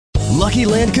Lucky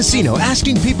Land Casino,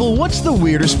 asking people, what's the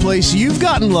weirdest place you've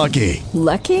gotten lucky?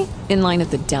 Lucky? In line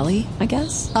at the deli, I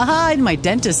guess? Aha, in my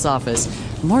dentist's office.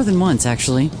 More than once,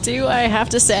 actually. Do I have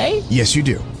to say? Yes, you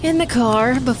do. In the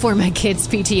car before my kids'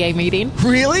 PTA meeting.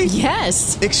 Really?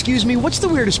 Yes. Excuse me, what's the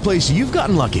weirdest place you've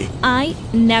gotten lucky? I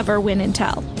never win and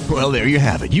tell. Well, there you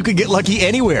have it. You can get lucky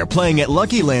anywhere, playing at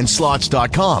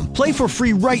LuckyLandSlots.com. Play for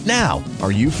free right now.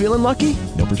 Are you feeling lucky?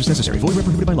 No purchase necessary. Void where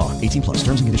prohibited by law. 18 plus.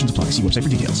 Terms and conditions apply. See website for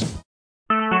details.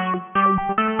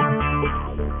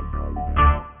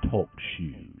 Talk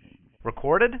shoes.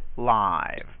 Recorded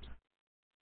live.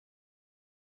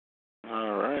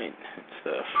 All right, it's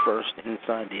the first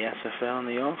inside the SFL in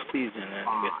the off season,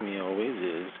 and with me always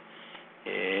is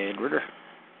Ed Ritter.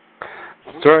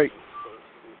 That's right.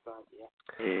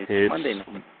 It's Monday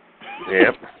night.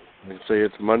 Yep, we say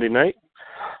it's Monday night.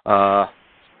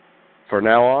 For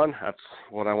now on, that's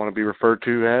what I want to be referred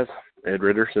to as Ed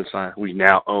Ritter, since we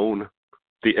now own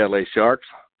the LA Sharks.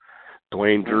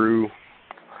 Dwayne Drew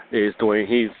is Dwayne.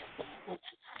 He's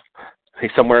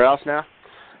somewhere else now.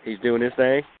 He's doing his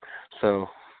thing. So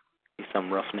he's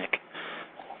some roughneck.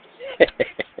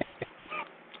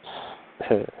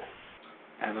 I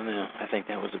don't know. I think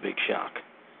that was a big shock.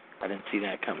 I didn't see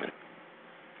that coming.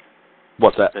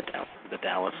 What's that? The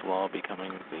Dallas Law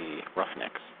becoming the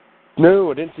Roughnecks. No,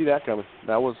 I didn't see that coming.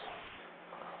 That was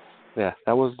I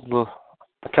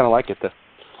kind of like it though.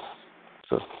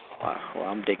 So. Well,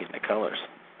 I'm digging the colors.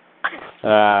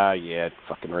 Yeah,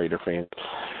 fucking Raider fan.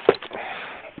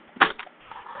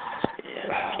 Yeah,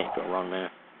 can't go wrong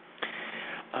there.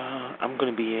 I'm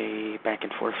going to be a back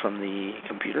and forth from the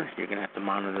computer. You're going to have to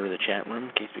monitor the chat room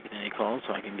in case we get any calls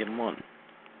so I can get them on.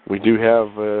 We do have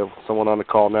someone on the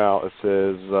call now. It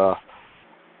says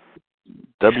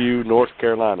W, North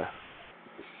Carolina.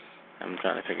 I'm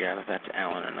trying to figure out if that's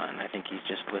Alan or not, and I think he's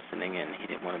just listening in. He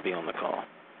didn't want to be on the call.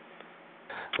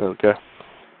 Okay.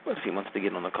 But if he wants to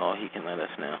get on the call, he can let us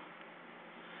know.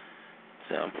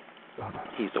 So,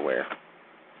 he's aware.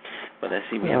 But I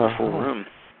see we have a full room.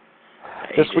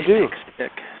 Yes, we do.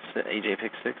 AJ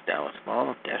Pick 6, Dallas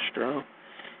Law, Destro,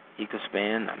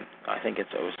 EcoSpan. I think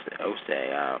it's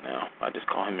Osei. I don't know. I just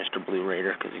call him Mr. Blue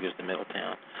Raider because he goes to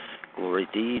Middletown. Glory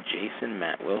D, Jason,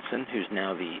 Matt Wilson, who's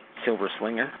now the Silver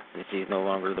Slinger. He's no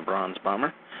longer the Bronze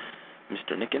Bomber.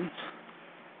 Mr. Nickens.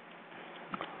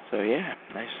 So, yeah,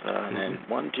 nice. And then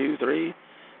 1, 2, 3,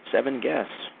 7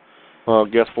 guests. Well,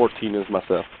 guest 14 is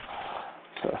myself.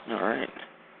 So. All right.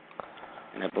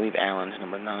 And I believe Alan's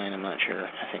number 9. I'm not sure.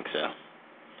 I think so.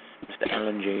 Mr.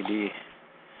 Alan J.D.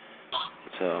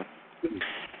 So,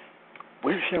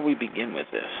 where shall we begin with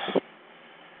this?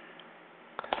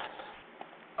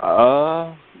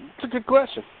 It's a good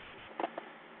question.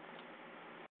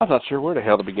 I'm not sure where the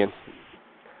hell to begin.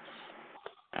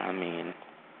 I mean,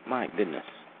 my goodness.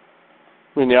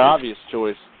 I mean, the obvious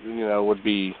choice, would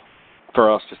be for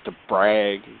us just to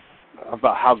brag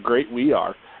about how great we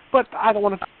are. But I don't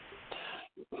want to.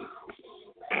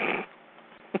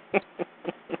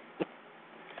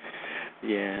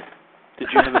 Yeah. Did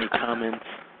you have any comments?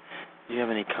 Do you have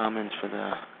any comments for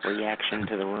the reaction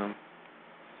to the room?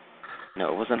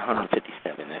 No, it wasn't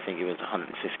 157. I think it was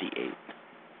 158.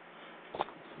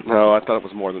 No, I thought it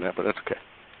was more than that, but that's okay.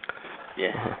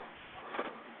 Yeah.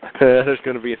 There's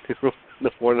going to be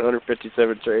more than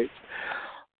 157 trades.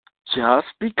 Just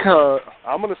because,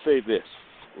 I'm going to say this,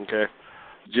 okay?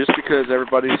 Just because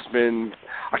everybody's been,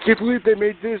 I can't believe they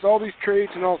made all these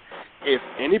trades and all. If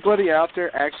anybody out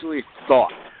there actually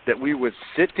thought that we would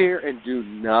sit there and do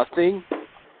nothing,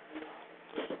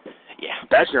 yeah,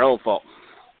 that's your own fault.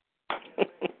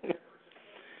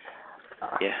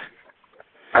 Yeah.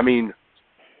 I mean,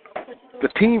 the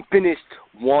team finished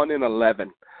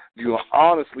 1-11. Do you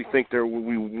honestly think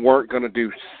we weren't going to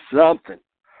do something?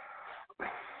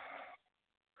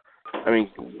 I mean,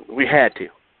 we had to.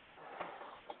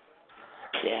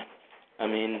 Yeah. I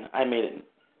mean, I made it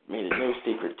no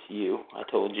secret to you. I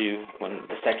told you when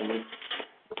the second we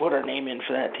put our name in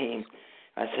for that team,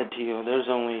 I said to you, there's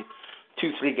only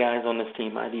 2-3 guys on this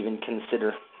team I'd even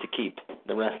consider to keep.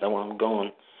 The rest I want them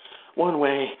going one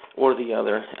way or the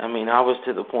other. I mean, I was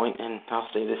to the point, and I'll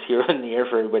say this here in the air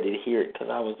for everybody to hear it because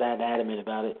I was that adamant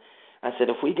about it. I said,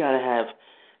 if we got to have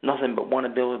nothing but one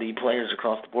ability players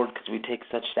across the board because we take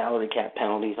such salary cap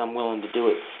penalties, I'm willing to do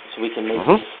it so we can make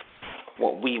this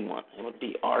what we want. It would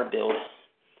be our build,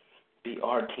 be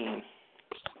our team.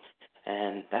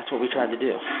 And that's what we tried to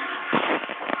do.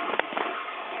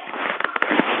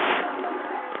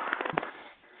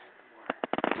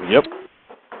 Yep.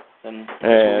 And that's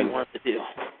what we wanted to do.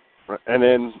 And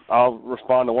then I'll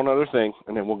respond to one other thing,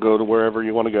 and then we'll go to wherever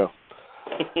you want to go.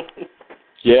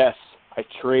 Yes, I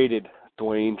I traded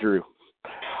Dwayne Drew.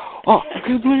 Oh, I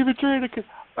can't believe it traded.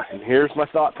 And here's my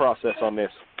thought process on this.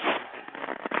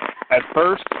 At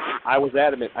first, I was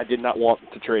adamant I did not want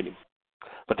to trade him.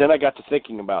 But then I got to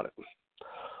thinking about it.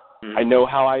 I know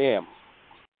how I am.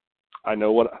 I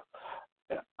know what...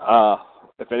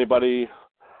 if anybody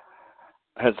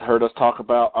has heard us talk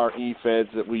about our E-Feds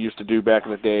that we used to do back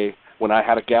in the day, when I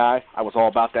had a guy, I was all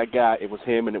about that guy. It was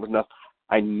him, and it was nothing.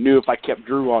 I knew if I kept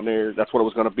Drew on there, that's what it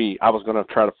was going to be. I was going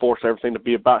to try to force everything to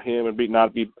be about him and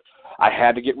not be. I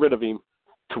had to get rid of him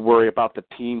to worry about the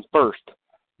team first,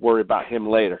 worry about him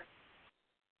later.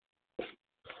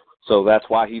 So that's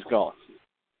why he's gone.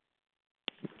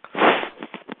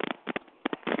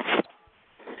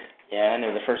 Yeah, I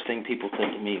know the first thing people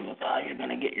think to me was, oh, you're going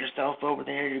to get yourself over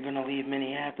there, you're going to leave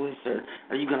Minneapolis, or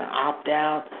are you going to opt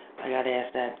out? I got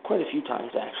asked that quite a few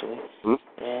times, actually.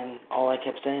 Mm-hmm. And all I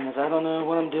kept saying is, I don't know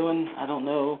what I'm doing. I don't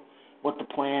know what the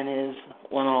plan is.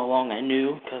 When all along I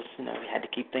knew, because, we had to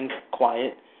keep things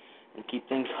quiet and keep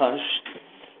things hushed.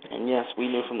 And, yes, we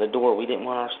knew from the door we didn't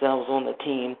want ourselves on the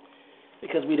team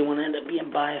because we didn't want to end up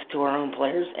being biased to our own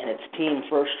players. And it's team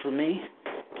first for me,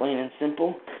 plain and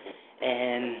simple.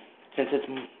 And since it's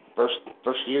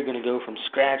first year going to go from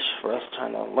scratch for us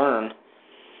trying to learn,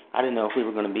 I didn't know if we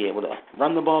were going to be able to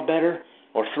run the ball better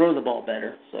or throw the ball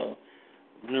better. So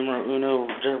numero uno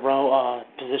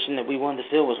position that we wanted to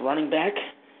fill was running back.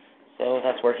 So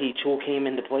that's where Chul came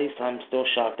into place. I'm still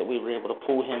shocked that we were able to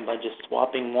pull him by just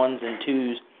swapping ones and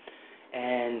twos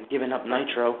and giving up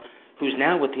Nitro, who's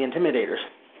now with the Intimidators.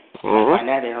 I find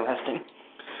that interesting.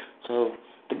 So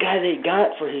the guy they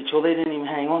got for Chul, they didn't even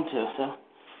hang on to. So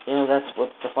that's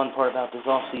what's the fun part about this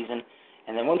off season.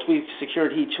 And then once we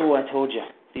secured Chul, I told you,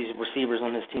 these receivers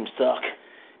on this team suck.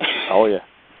 Oh, yeah.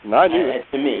 No, I knew it.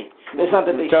 To me. It's not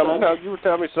that they suck. No, you were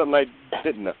telling me something I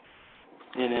didn't know.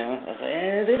 I was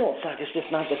like, they don't suck. It's just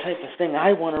not the type of thing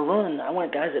I want to run. I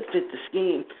want guys that fit the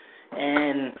scheme.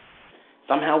 And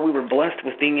somehow we were blessed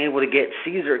with being able to get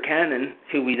Caesar Cannon,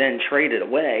 who we then traded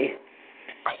away,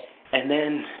 and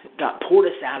then got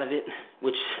Portis out of it,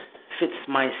 which fits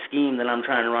my scheme that I'm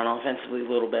trying to run offensively a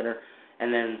little better.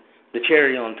 And then the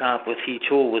cherry on top with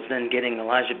Chul was then getting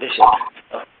Elijah Bishop.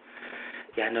 So,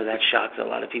 yeah, I know that shocks a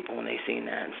lot of people when they seen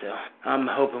that. So I'm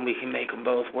hoping we can make them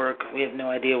both work. We have no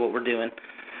idea what we're doing,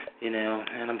 and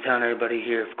I'm telling everybody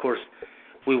here, of course,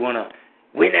 we want to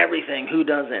win everything. Who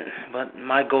doesn't? But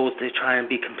my goal is to try and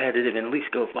be competitive and at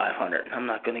least go 500. I'm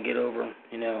not going to get over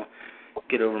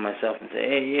myself and say,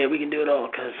 hey, yeah, we can do it all,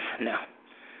 because, no.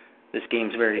 This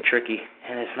game's very tricky,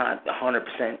 and it's not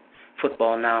 100%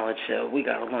 football knowledge, so we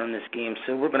got to learn this game.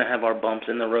 So we're going to have our bumps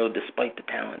in the road despite the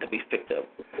talent that we've picked up.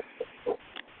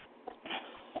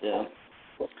 So,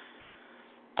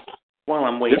 while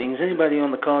I'm waiting, is anybody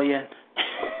on the call yet?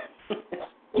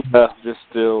 Just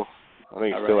still, I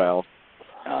think it's still Al.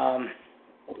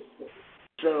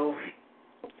 So,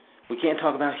 we can't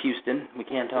talk about Houston. We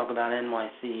can't talk about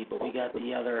NYC, but we got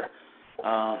the other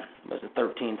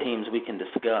 13 teams we can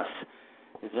discuss.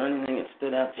 Is there anything that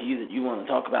stood out to you that you want to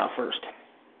talk about first?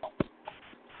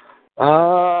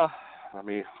 Let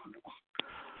me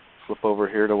flip over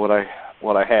here to what I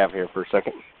have here for a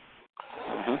second.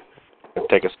 It'll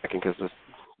take a second because this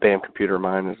damn computer of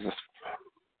mine is just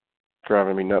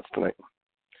driving me nuts tonight.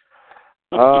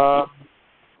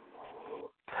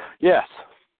 Yes.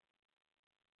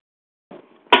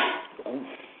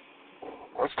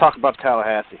 Let's talk about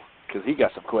Tallahassee, because he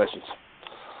got some questions.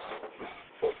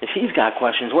 If he's got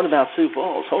questions, what about Sioux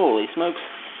Falls? Holy smokes.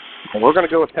 Well, we're going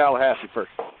to go with Tallahassee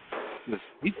first.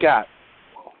 He's got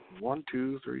 1,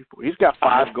 2, 3, 4. He's got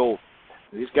 5 goals.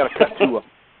 He's got to cut 2 of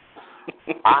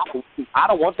them. I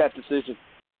don't want that decision.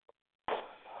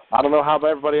 I don't know how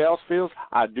everybody else feels.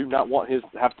 I do not want him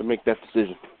to have to make that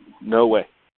decision. No way.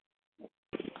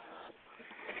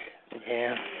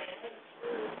 Yeah.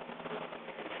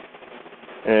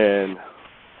 And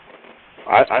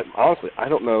I honestly, I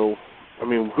don't know. I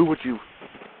mean, who would you,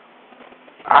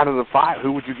 out of the 5,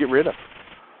 who would you get rid of?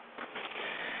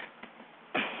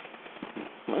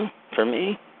 Well, for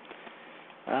me,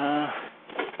 I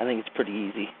think it's pretty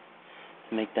easy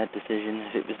to make that decision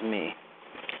if it was me.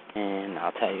 And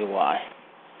I'll tell you why.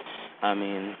 I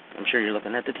mean, I'm sure you're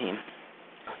looking at the team.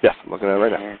 Yes, I'm looking at it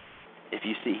right now. And if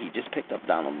you see, he just picked up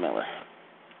Donald Miller.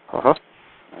 Uh-huh.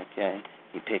 Okay.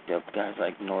 He picked up guys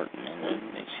like Norton, and then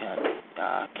he's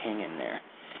got King in there.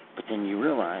 But then you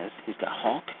realize he's got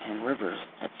Hawk and Rivers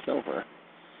at silver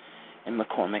and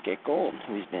McCormick at gold,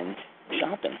 who's been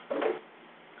shopping.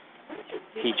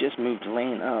 He just moved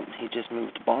Lane up. He just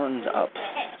moved Barnes up.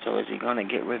 So is he going to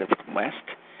get rid of West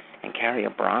and carry a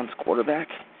bronze quarterback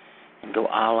and go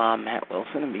a la Matt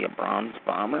Wilson and be a bronze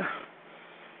bomber.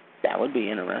 That would be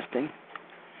interesting.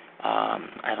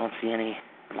 I don't see any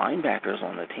linebackers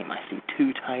on the team. I see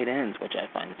 2 tight ends, which I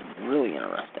find really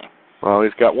interesting. Well,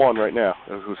 he's got one right now,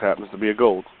 who happens to be a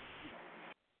gold.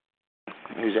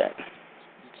 Who's that?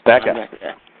 Stackhouse.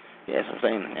 Yeah, that's what I'm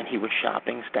saying. And he was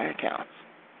shopping Stackhouse.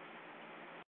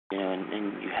 You know,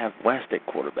 and you have West at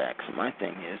quarterback. So my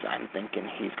thing is, I'm thinking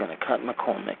he's going to cut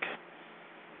McCormick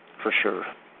for sure.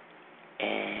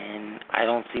 And I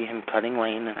don't see him cutting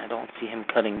Lane, and I don't see him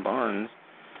cutting Barnes.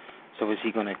 So is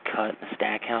he going to cut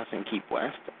Stackhouse and keep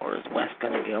West? Or is West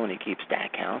going to go and he keeps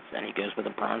Stackhouse and he goes with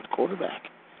a bronze quarterback?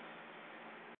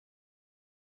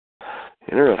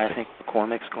 Interesting. I think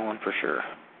McCormick's going for sure.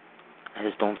 I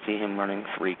just don't see him running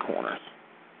 3 corners.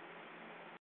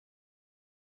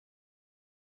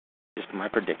 Just my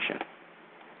prediction.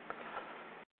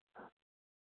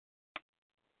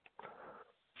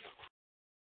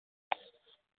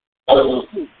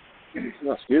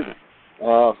 Excuse me.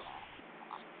 Well,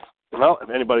 if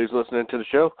anybody's listening to the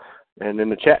show and in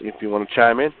the chat, if you want to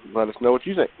chime in, let us know what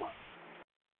you think.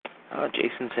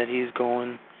 Jason said he's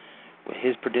going,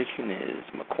 his prediction is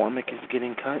McCormick is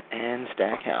getting cut and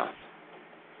Stackhouse.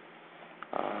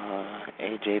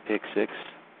 AJ Pick 6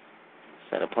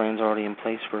 said a plan's already in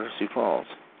place for Sioux Falls.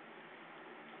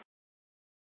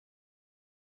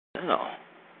 Now,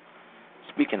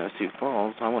 speaking of Sioux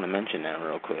Falls, I want to mention that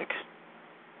real quick.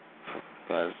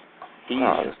 Because he's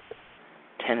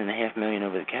 $10.5 million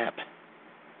over the cap.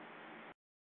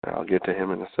 I'll get to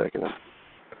him in a second.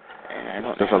 And I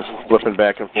don't Since I'm flipping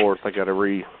back and forth, I got to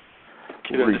reboot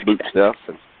stuff.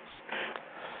 And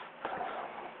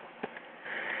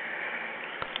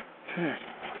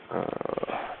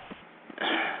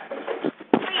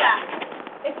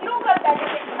if you don't got that,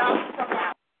 you're not from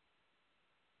now.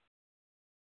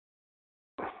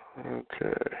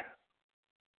 Okay.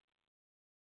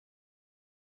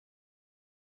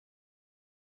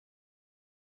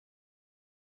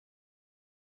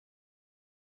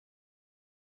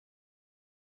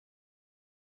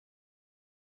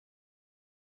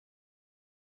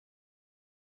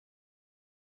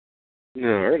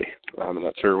 Alrighty. I'm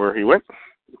not sure where he went.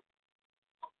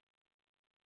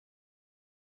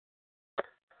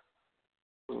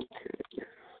 Okay.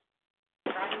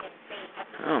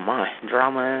 Oh my,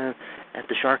 drama at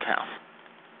the Shark House.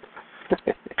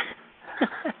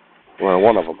 Well,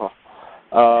 one of them,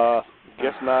 huh?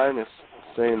 Guess 9 is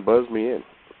saying buzz me in.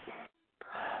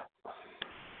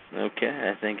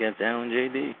 Okay, I think that's Alan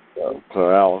J.D.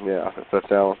 So Alan, yeah,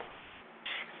 that's Alan.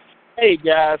 Hey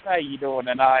guys, how you doing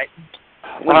tonight?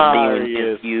 What are you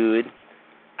doing, dude?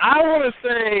 I want to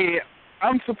say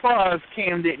I'm surprised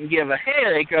Cam didn't give a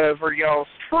headache over y'all's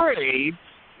trade.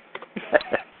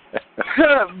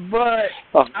 But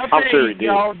I think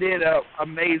y'all did an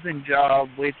amazing job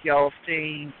with y'all's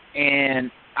team,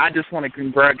 and I just want to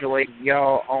congratulate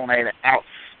y'all on an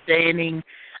outstanding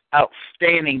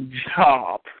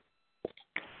job.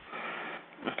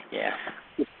 Yeah.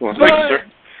 Well,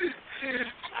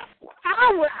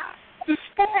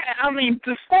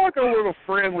 to start a little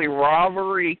friendly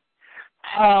rivalry,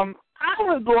 I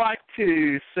would like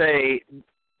to say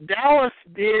Dallas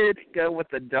did go with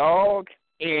the dog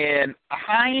and a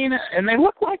hyena, and they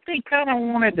look like they kind of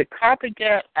wanted to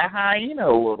copycat a hyena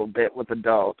a little bit with a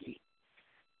doggy.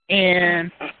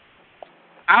 And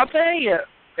I'll tell you,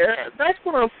 that's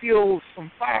going to fuel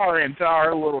some fire into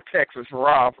our little Texas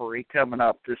rivalry coming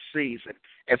up this season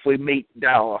if we meet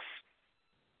Dallas.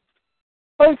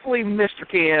 Hopefully Mr.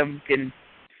 Cam can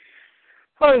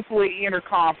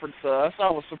interconference us.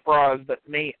 I was surprised that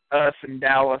us and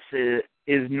Dallas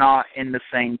is not in the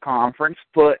same conference,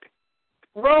 but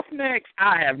Roughnecks,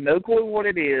 I have no clue what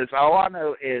it is. All I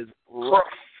know is rough.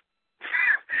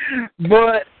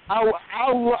 But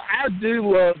I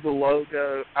do love the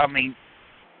logo. I mean,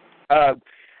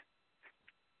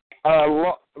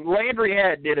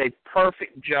 Landry did a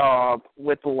perfect job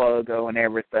with the logo and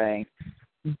everything.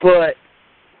 But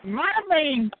my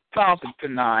main topic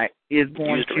tonight is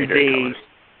going to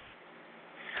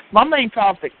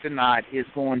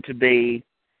be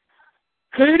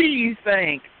who do you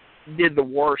think did the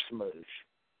worst move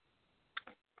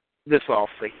this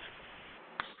offseason?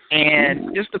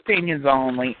 And just opinions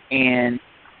only, and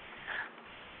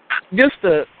just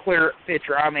a clear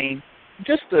picture. I mean,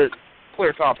 just a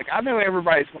clear topic. I know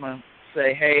everybody's going to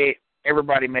say, hey,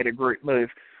 everybody made a great move.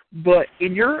 But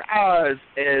in your eyes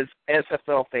as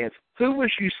SFL fans, who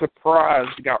was you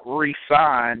surprised got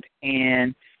re-signed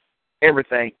and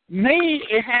everything? Me,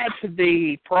 it had to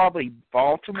be probably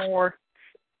Baltimore,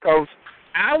 because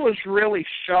I was really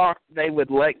shocked they would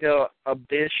let go of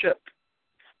Bishop.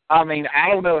 I mean, I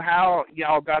don't know how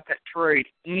y'all got that trade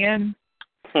in,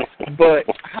 but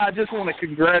I just want to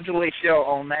congratulate y'all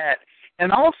on that.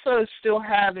 And also still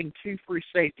having 2 free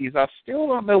safeties. I still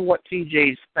don't know what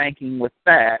TJ's thinking with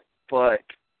that, but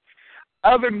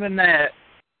other than that,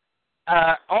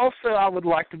 also I would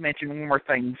like to mention one more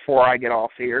thing before I get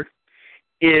off here,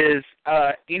 is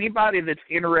anybody that's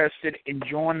interested in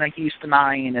joining the Houston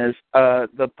Hyenas,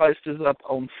 the post is up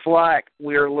on Slack.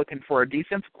 We're looking for a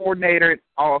defensive coordinator and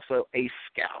also a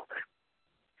scout.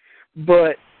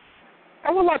 But I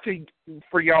would like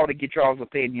for y'all to get y'all's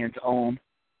opinions on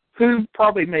who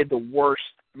probably made the worst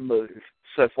move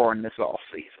so far in this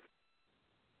offseason.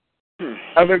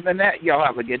 Other than that, y'all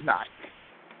have a good night.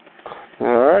 All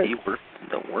right.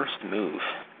 The worst move.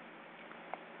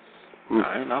 All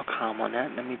right, I'll calm on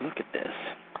that. Let me look at this.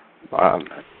 Let's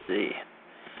see.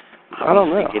 I don't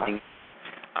know.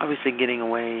 Obviously, getting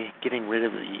rid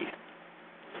of the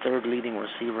 3rd leading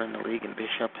receiver in the league in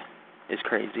Bishop is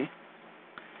crazy.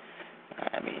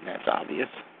 I mean, that's obvious,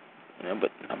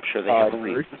 but I'm sure they have a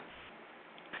reason.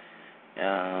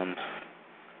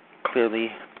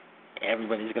 Clearly,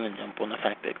 everybody's going to jump on the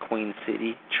fact that Queen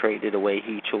City traded away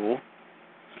He-Chul.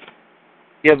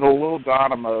 Yeah, the little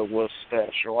Dynamo was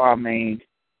special. I mean,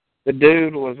 the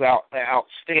dude was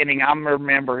outstanding. I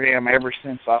remember him ever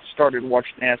since I started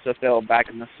watching the SFL back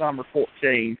in the summer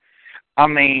 2014. I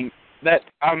mean,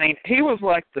 he was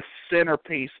like the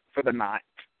centerpiece for the night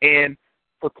and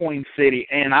for Queen City.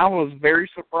 And I was very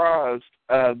surprised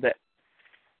that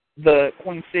the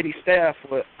Queen City staff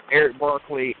with Eric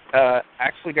Barkley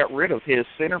actually got rid of his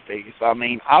centerpiece. I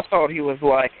mean, I thought he was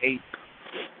like a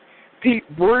Pete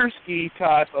Bruschi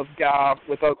type of guy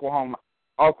with Oklahoma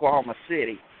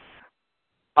City.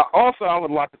 Also, I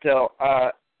would like to tell,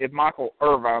 if Michael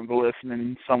Irvine's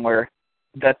listening somewhere,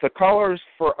 that the colors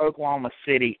for Oklahoma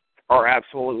City are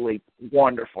absolutely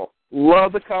wonderful.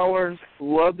 Love the colors.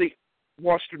 Love the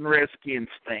Western Redskins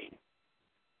theme.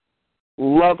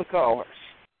 Love the colors.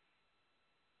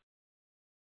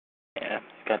 Yeah,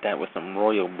 got that with some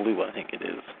royal blue, I think it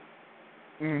is.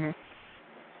 Mm-hmm.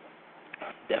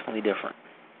 Definitely different.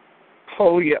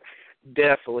 Oh yeah,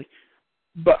 definitely.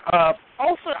 But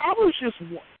also, I was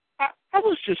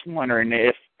just wondering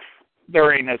if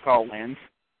there ain't no call-ins.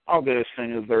 I'll go as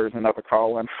soon as there's another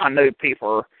call-in. I know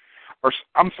people are.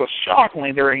 I'm so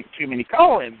shockingly there ain't too many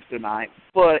call-ins tonight.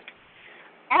 But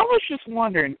I was just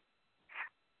wondering,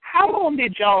 how long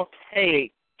did y'all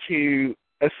take to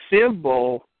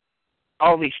assemble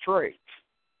all these trades?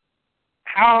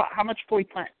 How much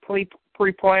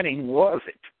pre-planning was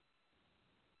it?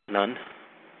 None.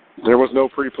 There was no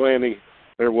pre-planning.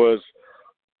 There was,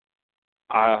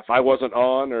 if I wasn't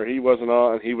on or he wasn't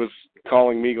on, he was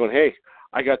calling me going, hey,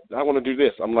 I want to do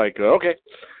this. I'm like, okay.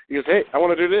 He goes, hey, I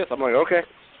want to do this. I'm like, okay.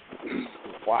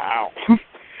 Wow.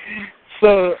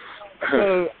 So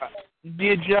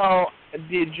did y'all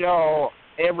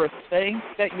ever think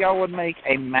that y'all would make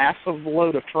a massive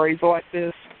load of trades like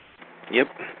this? Yep.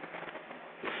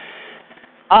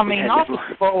 I mean, not to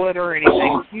spoil it or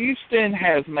anything, Houston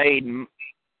has not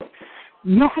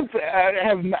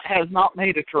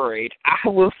made a trade. I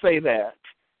will say that.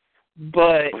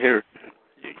 But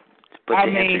I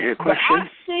mean, but I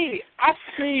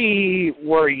see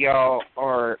where y'all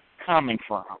are coming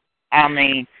from. I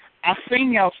mean, I've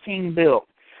seen y'all's team built.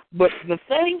 But the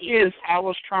thing is, I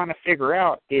was trying to figure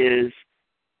out is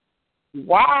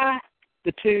why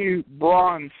the 2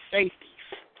 bronze safeties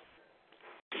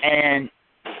and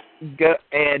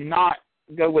not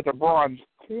go with a bronze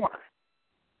corner.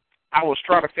 I was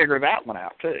trying to figure that one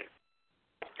out too,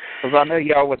 because I know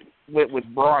y'all with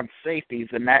bronze safeties,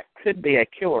 and that could be a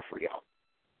killer for y'all.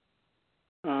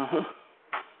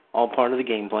 All part of the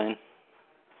game plan.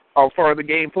 All part of the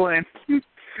game plan. It's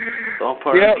all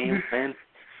part of the game plan,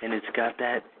 and it's got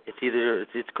that.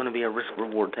 It's going to be a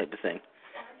risk-reward type of thing.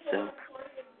 So.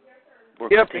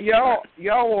 Yep,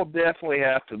 y'all will definitely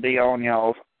have to be on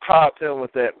y'all's hot tail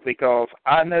with that, because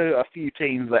I know a few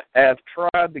teams that have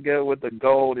tried to go with the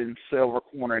gold and silver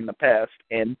corner in the past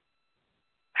and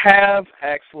have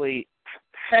actually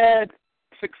had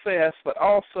success, but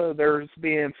also there's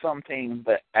been some teams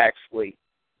that actually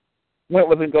went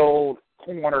with a gold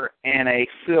corner and a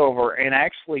silver and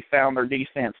actually found their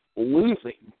defense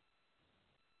losing.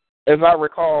 As I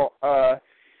recall,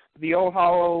 the old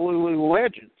Honolulu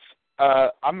Legends,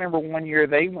 I remember one year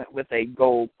they went with a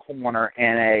gold corner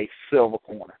and a silver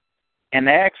corner. And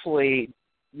they actually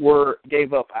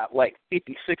gave up like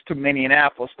 56 to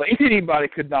Minneapolis, but anybody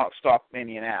could not stop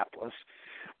Minneapolis.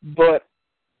 But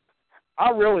I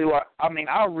really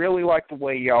like the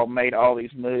way y'all made all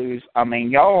these moves. I mean,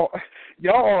 y'all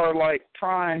are like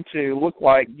trying to look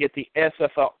like get the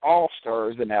SFL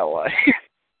All-Stars in LA.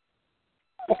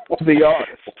 To be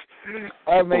honest.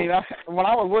 I mean, when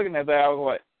I was looking at that, I was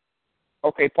like,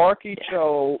 okay, Parky,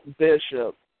 Cho,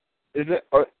 Bishop, is it?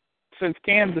 Since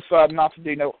Cam decided not to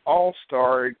do no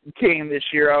All-Star team this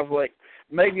year, I was like,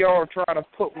 maybe y'all are trying to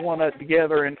put one up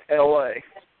together in LA.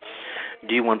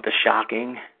 Do you want the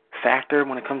shocking factor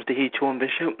when it comes to Hecho and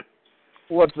Bishop?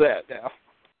 What's that now?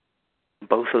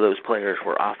 Both of those players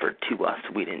were offered to us.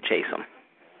 We didn't chase them.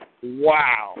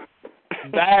 Wow.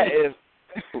 That is...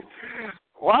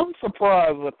 Well, I'm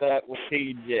surprised with that with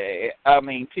TJ. I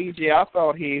mean, TJ, I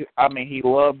thought he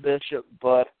loved Bishop,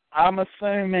 but I'm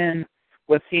assuming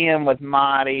with him, with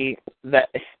Mighty, that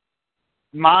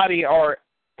Mighty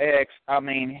RX, I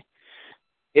mean,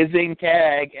 is in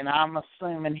CAG, and I'm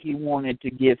assuming he wanted to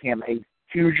give him a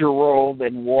huger role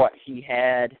than what he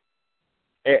had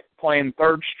at playing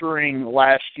third string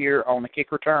last year on the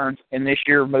kick returns, and this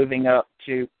year moving up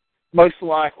to most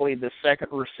likely the second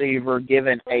receiver,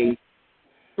 given a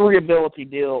three-ability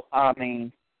deal. I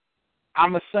mean,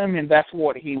 I'm assuming that's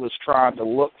what he was trying to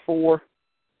look for,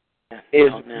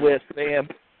 is with them.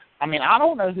 I mean, I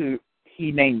don't know who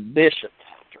he named Bishop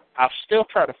after. I'll still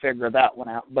try to figure that one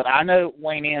out, but I know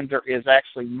Wayne Ender is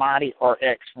actually Mighty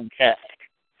RX from CAG.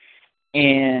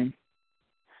 And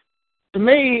to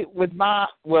me, with my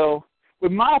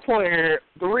player,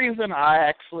 the reason I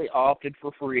actually opted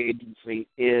for free agency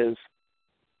is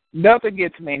nothing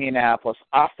gets me Indianapolis.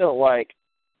 I felt like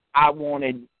as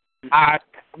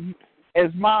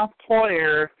my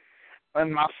player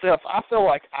and myself, I feel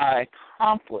like I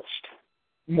accomplished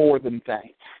more than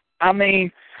things. I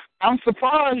mean, I'm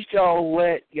surprised y'all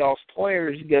let y'all's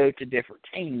players go to different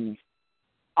teams,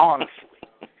 honestly,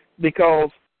 because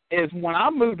when I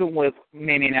moved in with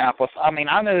Minneapolis, I mean,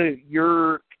 I know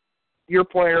your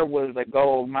player was a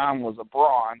gold, mine was a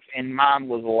bronze, and mine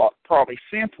was a lot probably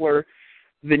simpler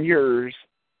than yours.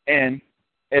 And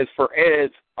as for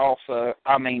Ed's also,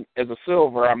 I mean, as a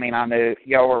silver, I mean, I know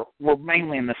y'all were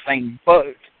mainly in the same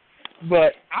boat.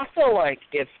 But I feel like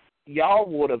if y'all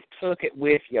would have took it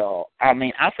with y'all, I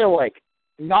mean, I feel like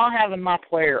not having my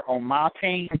player on my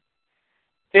team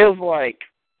feels like,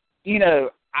 you know,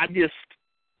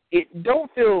 it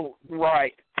don't feel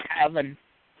right having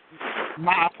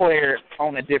my player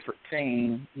on a different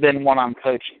team than what I'm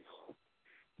coaching.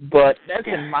 But that's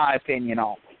in my opinion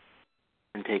only.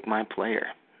 And take my player.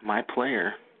 My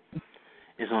player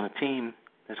is on a team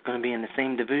that's going to be in the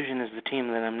same division as the team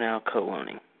that I'm now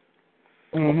co-owning.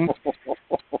 Mm-hmm.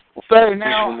 So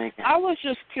now, I was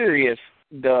just curious,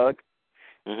 Doug.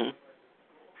 Mm-hmm.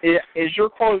 Is your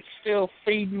quote still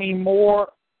 "feed me more,"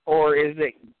 or is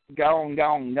it gone,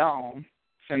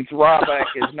 since Ryback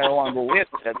is no longer with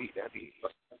WWE?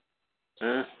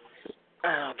 I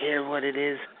don't care what it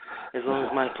is, as long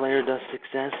as my player does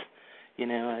success. You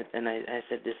know, and I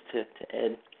said this to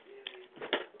Ed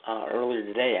earlier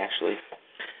today, actually.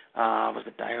 I'm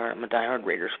a diehard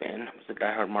Raiders fan. I was a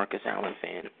diehard Marcus Allen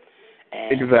fan.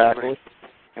 And exactly.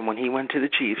 And when he went to the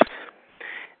Chiefs,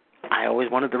 I always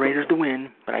wanted the Raiders to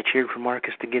win, but I cheered for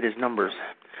Marcus to get his numbers.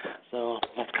 So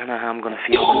that's kind of how I'm going to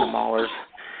feel when the Maulers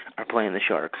are playing the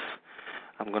Sharks.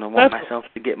 I'm going to want myself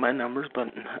to get my numbers, but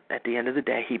at the end of the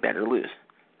day, he better lose.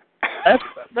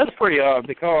 That's pretty odd,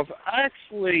 because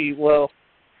actually,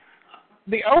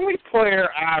 the only player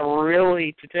I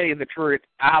really, to tell you the truth,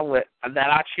 that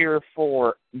I cheer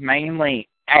for mainly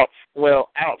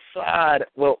outside.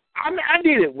 Well, I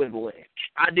did it with Lynch.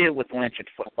 I did it with Lynch in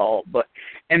football, but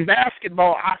in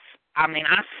basketball, I mean,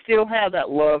 I still have that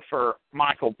love for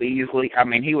Michael Beasley. I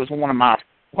mean, he was one of my.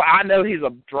 Well, I know he's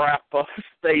a draft bust,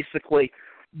 basically,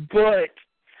 but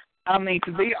I mean,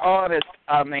 to be honest,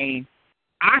 I mean,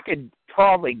 I could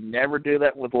probably never do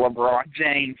that with LeBron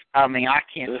James. I mean, I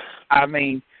can't. I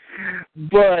mean,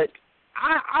 but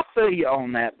I feel you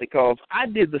on that, because I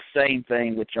did the same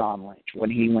thing with John Lynch when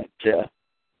he went to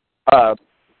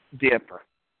Denver.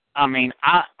 I mean,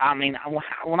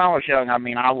 when I was young, I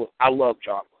mean, I loved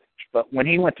John Lynch, but when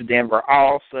he went to Denver, I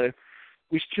also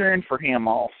was cheering for him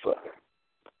also.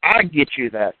 I get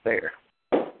you that there.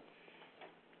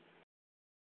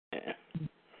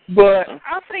 But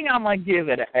I think I'm going to give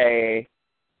it a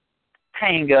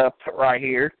hang up right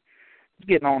here. It's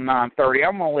getting on 9:30.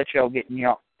 I'm going to let y'all get in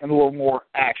a little more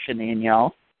action in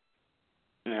y'all.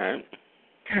 All right.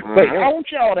 But I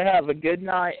want y'all to have a good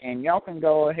night, and y'all can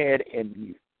go ahead and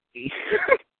mute me.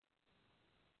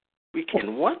 We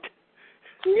can what?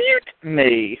 Mute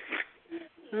me.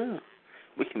 Oh,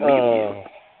 we can mute you.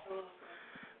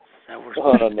 That we're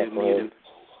supposed to do muted.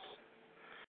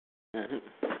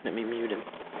 Let me mute him.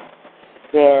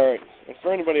 All right. And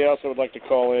for anybody else that would like to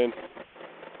call in,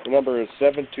 the number is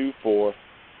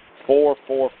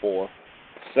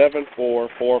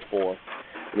 724-444-7444.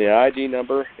 And the ID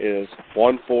number is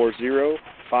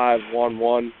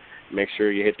 140511. Make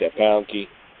sure you hit that pound key.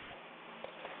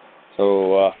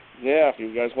 So, yeah, if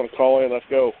you guys want to call in, let's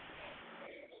go.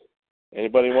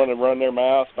 Anybody want to run their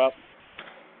mouth about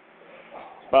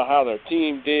how their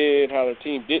team did, how their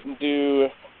team didn't do?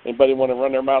 Anybody want to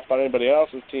run their mouth about anybody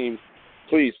else's team?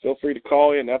 Please feel free to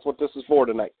call in. That's what this is for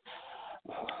tonight.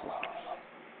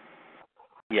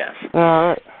 Yes. All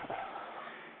right.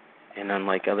 And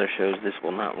unlike other shows, this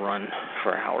will not run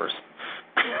for hours.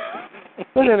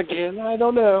 And then again, I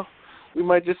don't know. We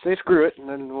might just say screw it, and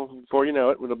then before you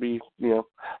know it, it'll be 2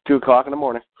 o'clock in the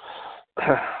morning.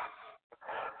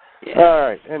 Yeah. All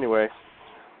right. Anyway,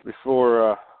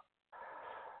 before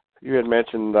you had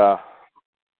mentioned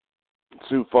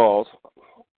Sioux Falls,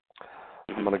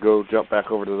 I'm going to go jump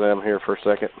back over to them here for a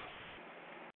second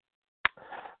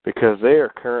because they are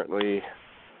currently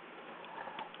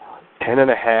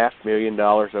 $10.5 million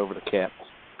over the cap.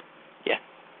 Yeah.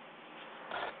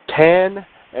 10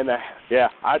 and a yeah,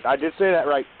 I did say that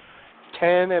right.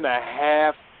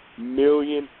 $10.5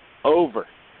 million over.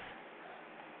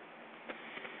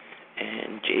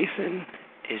 And Jason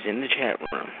is in the chat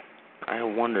room. I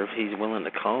wonder if he's willing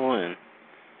to call in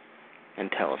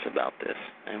and tell us about this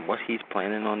and what he's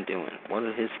planning on doing. What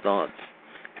are his thoughts?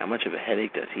 How much of a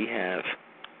headache does he have?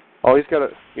 Oh, he's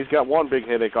got one big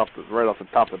headache right off the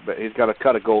top of the bed. He's got a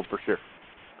cut of gold for sure.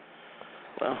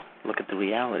 Well, look at the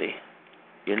reality.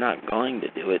 You're not going to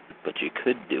do it, but you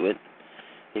could do it.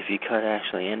 If you cut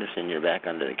Ashley Anderson, you're back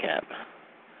under the cap.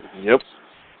 Yep.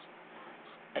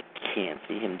 I can't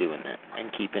see him doing that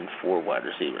and keeping 4 wide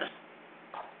receivers.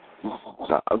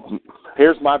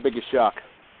 Here's my biggest shock.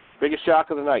 Biggest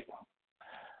shock of the night.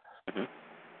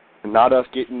 Mm-hmm. Not us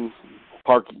getting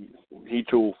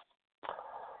He-Tool.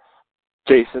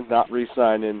 Jason not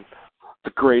re-signing the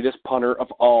greatest punter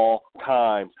of all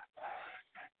time.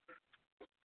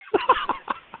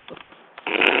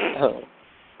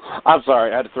 I'm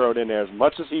sorry, I had to throw it in there. As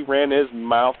much as he ran his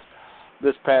mouth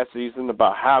this past season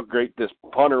about how great this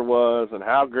punter was and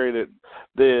how great it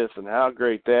this and how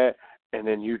great that, and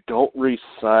then you don't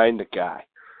re-sign the guy.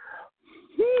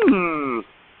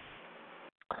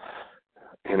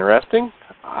 Interesting?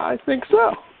 I think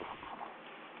so.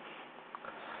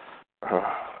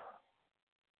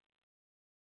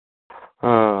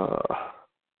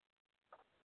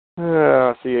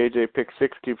 I see AJ pick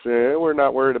 6 keeps saying, we're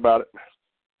not worried about it.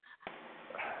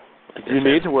 You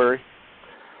need to worry.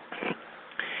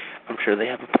 I'm sure they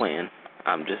have a plan.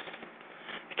 I'm just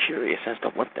curious as to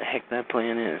what the heck that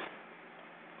plan is.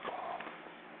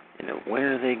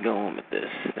 Where are they going with this?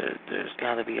 There's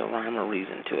got to be a rhyme or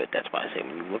reason to it. That's why I say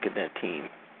when you look at that team,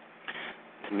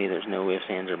 to me there's no ifs,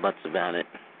 ands, or buts about it.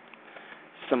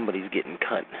 Somebody's getting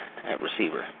cut at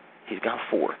receiver. He's got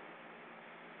 4.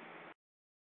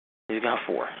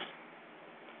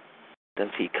 Does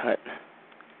he cut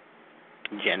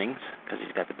Jennings because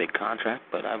he's got the big contract?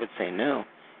 But I would say no.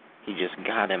 He just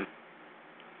got him.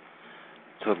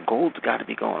 So gold's got to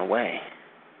be going away.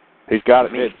 He's got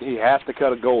it. He has to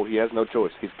cut a gold. He has no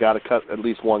choice. He's got to cut at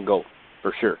least one gold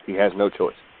for sure. He has no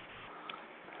choice.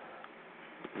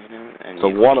 So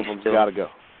one of them's got to go.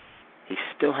 He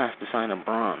still has to sign a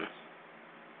bronze.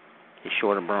 He's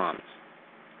short of bronze.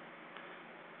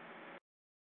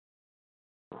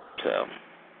 So.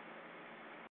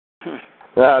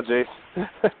 Jason.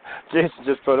 Jason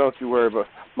just put, don't you worry, but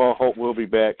Mo Hope will be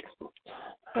back.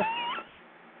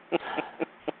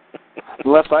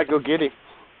 Unless I go get him.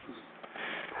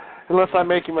 Unless I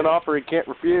make him an offer he can't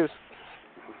refuse.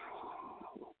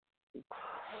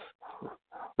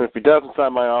 And if he doesn't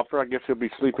sign my offer, I guess he'll be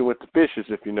sleeping with the fishes,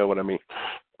 if you know what I mean.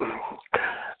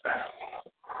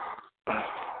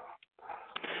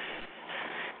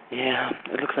 Yeah,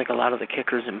 it looks like a lot of the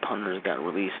kickers and punters got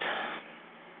released.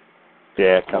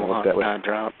 Yeah, it kind of looked that way.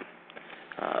 Dropped.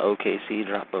 OKC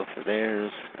dropped both of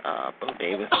theirs. Bo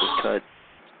Davis was cut.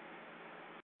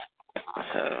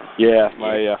 So yeah,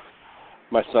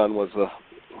 my son was a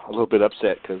little bit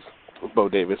upset because Bo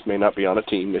Davis may not be on a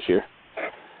team this year.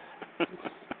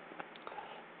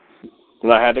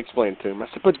 And I had to explain to him. I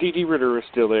said, but D.D. Ritter is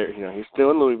still there. He's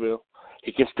still in Louisville.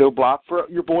 He can still block for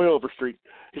your boy Overstreet.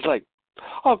 He's like,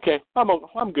 okay,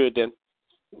 I'm good then.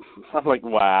 I'm like,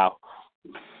 wow.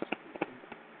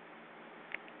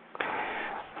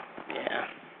 Yeah.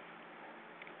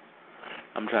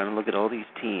 I'm trying to look at all these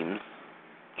teams,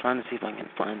 trying to see if I can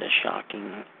find a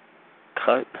shocking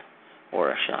cut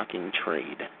or a shocking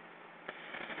trade.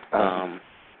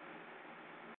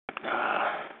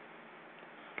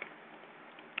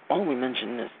 while we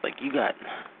mention this, like, you got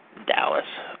Dallas,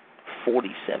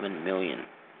 $47 million,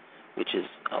 which is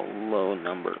a low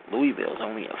number. Louisville's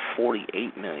only at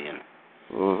 $48 million.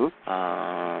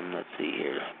 Let's see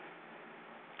here.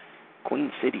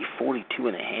 Queen City,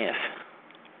 42.5,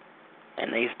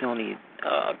 and they still need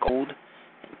gold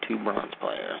and 2 bronze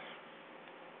players.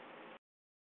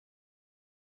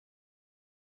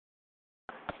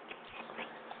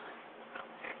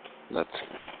 That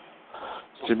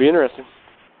should be interesting.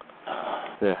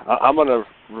 Yeah, I'm going to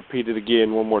repeat it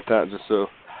again one more time just so.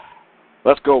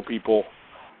 Let's go, people.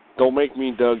 Don't make me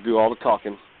and Doug do all the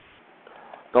talking.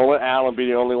 Don't let Alan be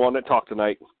the only one that talked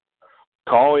tonight.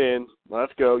 Call in.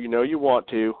 Let's go. You know you want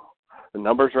to. The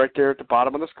number's right there at the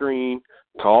bottom of the screen.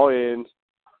 Call in.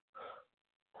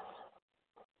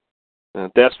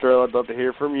 And Destro, I'd love to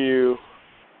hear from you.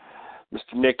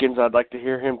 Mr. Nickens, I'd like to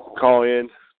hear him call in.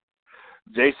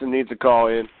 Jason needs to call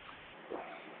in.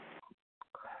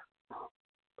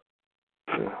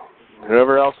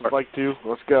 Whoever else would like to,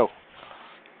 let's go.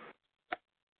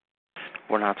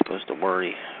 We're not supposed to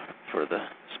worry for the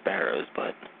Sparrows,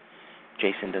 but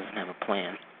Jason doesn't have a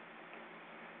plan,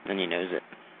 and he knows it.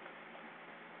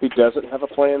 He doesn't have a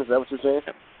plan? Is that what you're saying?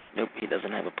 Nope, he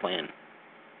doesn't have a plan.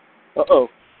 Uh-oh.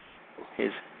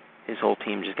 His whole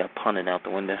team just got punted out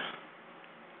the window.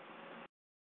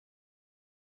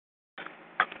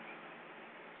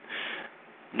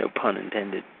 No pun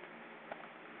intended.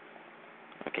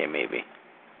 Okay, maybe.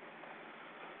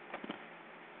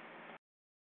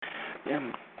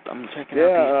 Yeah, I'm checking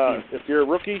out these teams. If you're a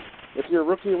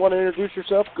rookie and want to introduce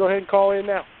yourself, go ahead and call in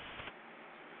now.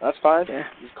 That's fine. Yeah.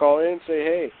 Just call in and say,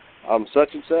 hey, I'm such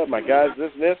and such. My guy's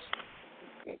this and this.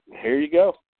 Here you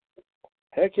go.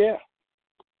 Heck yeah.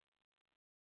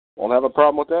 Won't have a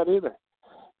problem with that either.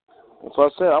 That's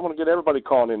what I said. I'm going to get everybody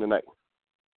calling in tonight.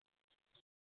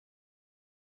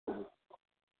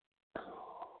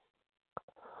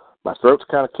 My throat's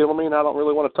kind of killing me, and I don't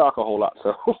really want to talk a whole lot,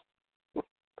 so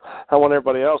I want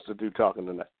everybody else to do talking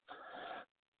tonight.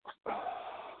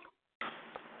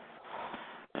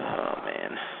 Oh,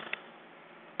 man.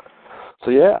 So,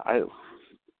 yeah, I don't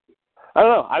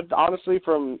know. I honestly,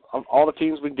 from all the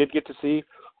teams we did get to see,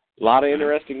 a lot of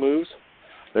interesting moves.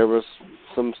 There was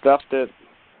some stuff that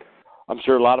I'm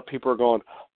sure a lot of people are going,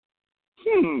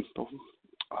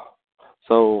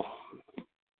 So,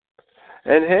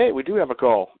 and hey, we do have a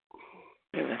call.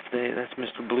 Yeah, that's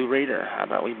Mr. Blue Raider. How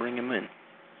about we bring him in?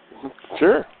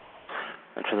 Sure.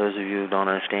 And for those of you who don't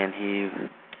understand, he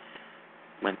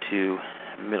went to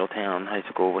Middletown High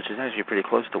School, which is actually pretty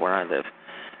close to where I live.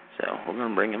 So we're going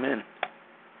to bring him in.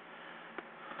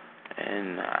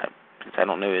 And since I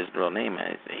don't know his real name,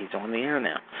 he's on the air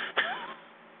now.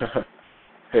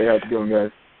 Hey, how's it going,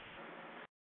 guys?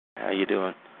 How you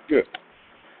doing? Good.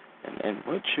 And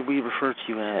what should we refer to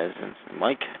you as?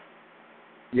 Mike?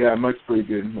 Yeah, Mike's pretty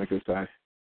good. Mike Osai.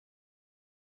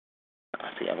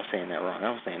 See, I was saying that wrong.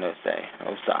 I was saying Osai.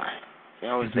 See, I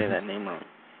always say that name wrong.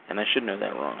 And I should know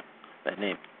that wrong, that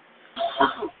name.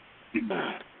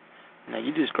 Now,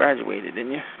 you just graduated,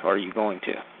 didn't you? Or are you going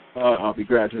to? I'll be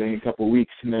graduating in a couple of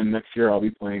weeks, and then next year I'll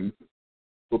be playing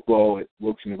football at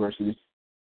Wilkes University.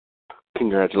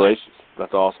 Congratulations.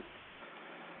 That's awesome.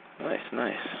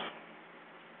 Nice.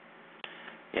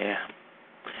 Yeah.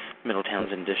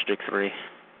 Middletown's in District 3.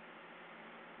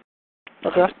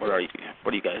 Okay. What are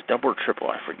you guys, double or triple?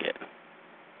 I forget.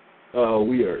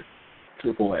 We are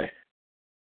AAA.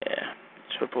 Yeah,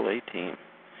 AAA team,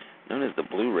 known as the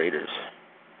Blue Raiders.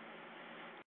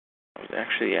 I was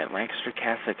actually at Lancaster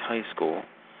Catholic High School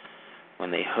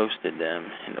when they hosted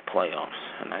them in the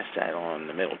playoffs, and I sat on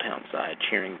the Middletown side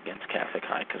cheering against Catholic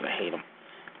High because I hate them.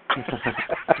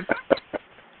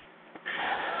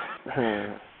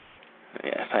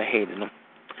 Yes, I hated them.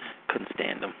 Couldn't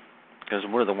stand them. Because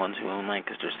we're the ones who own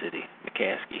Lancaster City.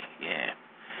 McCaskey, yeah.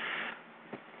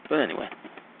 But anyway.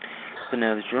 So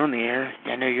now that you're on the air,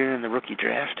 I know you're in the rookie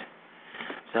draft.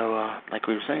 So, like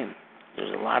we were saying,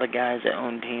 there's a lot of guys that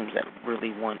own teams that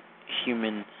really want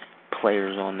human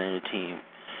players on their team.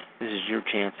 This is your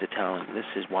chance to tell them, this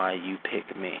is why you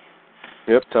pick me.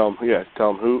 Yep, tell them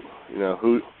who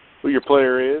your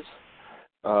player is,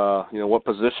 what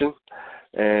position,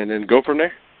 and then go from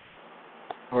there.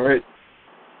 All right.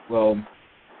 Well,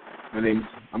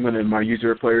 my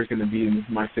user player is going to be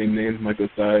my same name, Mike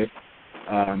Osai.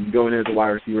 Going in as a wide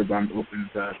receiver, but I'm open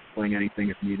to playing anything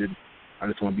if needed. I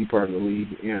just want to be part of the league.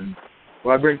 And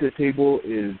what I bring to the table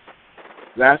is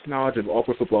vast knowledge of All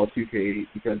Pro Football 2K,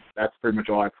 because that's pretty much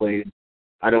all I played.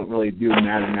 I don't really do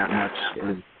Madden that much,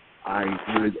 as I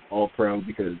did All Pro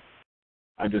because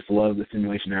I just love the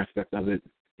simulation aspect of it.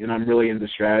 And I'm really into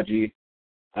strategy.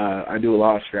 I do a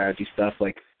lot of strategy stuff.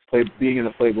 Like being in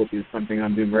the playbook is something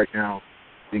I'm doing right now,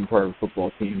 being part of a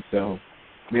football team. So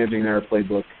managing their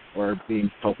playbook or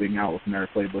helping out with their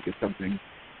playbook is something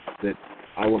that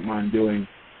I wouldn't mind doing.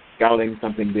 Scouting,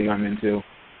 something big I'm into.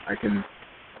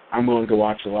 I'm willing to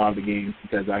watch a lot of the games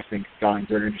because I think scouting is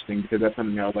very interesting because that's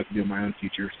something I would like to do in my own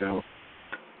future. So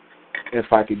if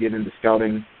I could get into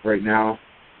scouting right now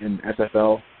in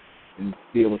SFL and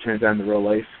be able to translate into real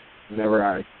life, whenever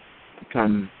I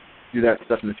do that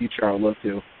stuff in the future, I would love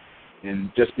to.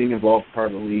 And just being involved in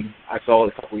part of the league, I saw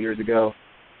it a couple years ago.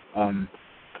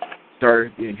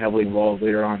 Started getting heavily involved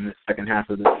later on in the second half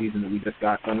of the season that we just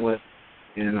got done with.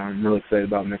 And I'm really excited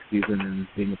about next season and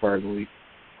being a part of the league.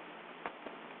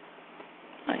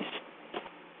 Nice.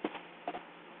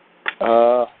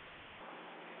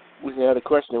 We had a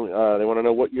question. They want to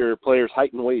know what your player's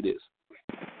height and weight is.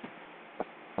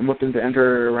 I'm looking to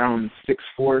enter around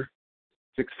 6'4",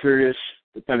 6'3",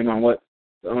 depending on what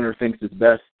the owner thinks is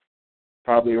best.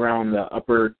 Probably around the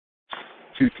upper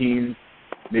 2 teens,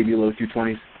 maybe low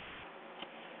 220s.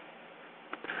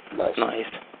 Nice.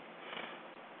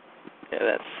 Yeah,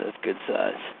 that's good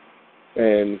size.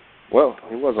 And, well,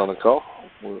 he was on the call.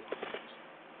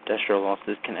 Destro lost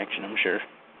his connection, I'm sure.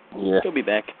 Yeah. He'll be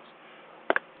back.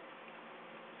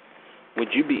 Would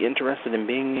you be interested in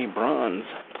being a bronze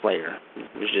player?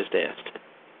 It was just asked.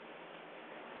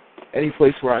 Any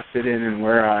place where I fit in and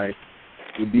where I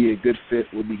would be a good fit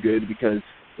would be good because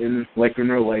in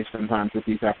real life, sometimes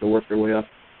rookies have to work their way up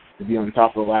to be on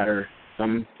top of the ladder.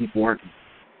 Some people aren't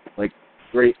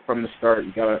great from the start.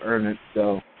 You got to earn it.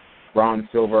 So bronze,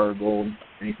 silver, or gold,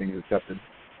 anything is accepted.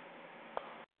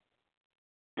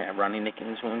 Yeah, Ronnie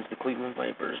Nickens owns the Cleveland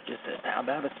Vipers. Just said, how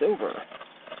about a silver?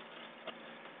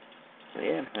 So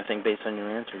yeah, I think based on your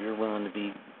answer, you're willing to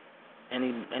be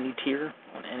any tier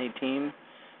on any team.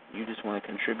 You just want to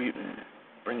contribute and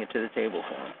bring it to the table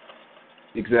for them.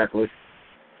 Exactly.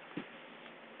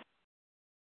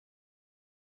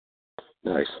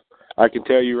 Nice. I can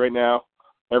tell you right now,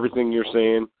 everything you're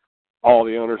saying, all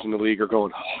the owners in the league are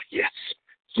going, oh, yes.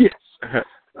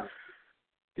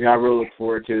 Yeah, I really look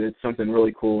forward to it. It's something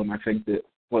really cool, and I think that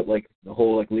what the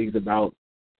whole league's about,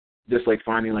 just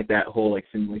finding that whole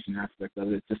simulation aspect of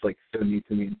it, it's just so neat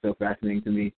to me and so fascinating to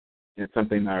me. And it's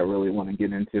something that I really want to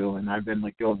get into, and I've been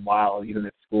going wild even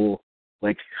at school.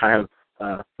 I have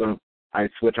I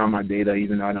switch on my data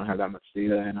even though I don't have that much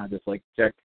data, and I just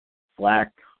check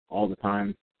Slack all the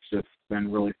time. It's just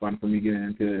been really fun for me getting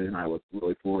into it, and I look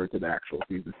really forward to the actual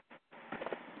season.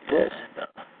 Yes.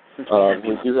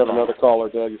 We do have another caller,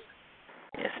 Doug.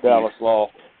 Yes, Dallas Law.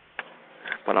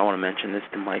 But I want to mention this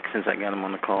to Mike since I got him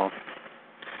on the call.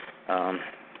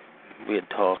 We had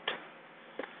talked,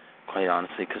 quite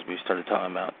honestly, because we started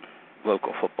talking about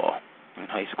local football in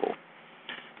high school,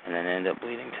 and then ended up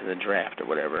leading to the draft or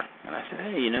whatever. And I said,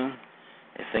 hey,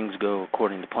 if things go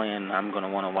according to plan, I'm going to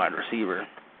want a wide receiver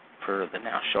for the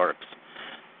now Sharks.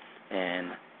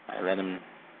 And I let him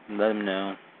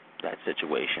know that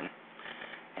situation.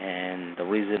 And the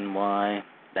reason why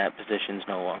that position's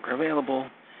no longer available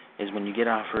is when you get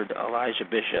offered Elijah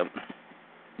Bishop,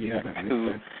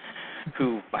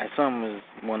 who by some was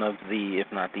one of the,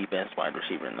 if not the best wide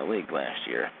receiver in the league last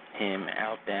year. Him,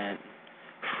 Outdat,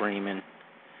 Freeman.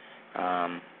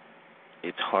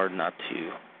 It's hard not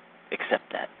to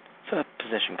accept that. So that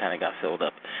position kind of got filled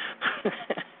up.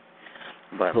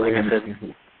 But like I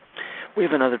said, we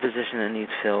have another position that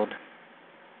needs filled.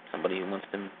 Somebody who wants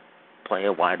to play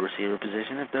a wide receiver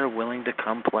position, if they're willing to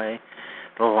come play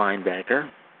the linebacker,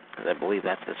 because I believe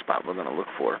that's the spot we're going to look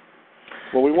for.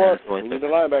 Well, we need a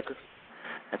linebacker.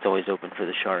 That's always open for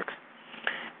the Sharks.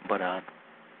 But I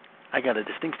got a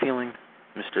distinct feeling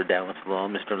Mr. Dallas Law,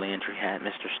 Mr. Landry Hat,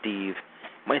 Mr. Steve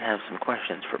might have some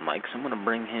questions for Mike, so I'm going to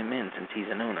bring him in since he's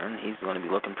an owner, and he's going to be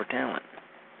looking for talent.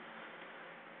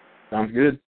 Sounds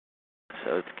good.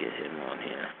 So let's get him on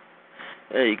here.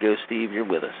 There you go, Steve. You're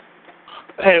with us.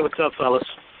 Hey, what's up, fellas?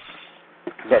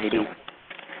 How you doing?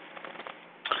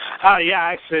 Yeah,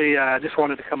 actually, I just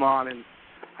wanted to come on, and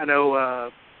I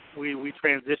know we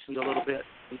transitioned a little bit.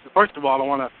 So first of all, I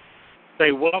want to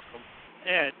say welcome,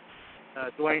 Ed,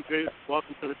 Dwayne Drew.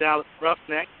 Welcome to the Dallas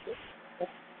Roughnecks.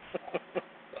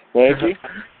 Thank you.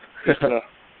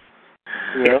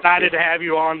 Excited to have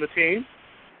you on the team.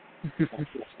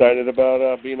 Excited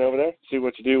about being over there. See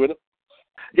what you do with it.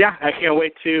 Yeah, I can't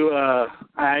wait to.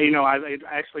 I've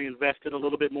actually invested a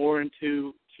little bit more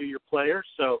into your player,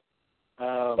 so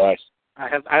nice. I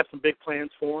have some big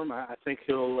plans for him. I think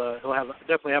he'll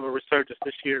definitely have a resurgence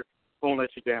this year. Won't let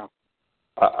you down.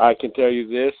 I can tell you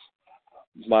this: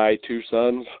 my two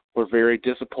sons were very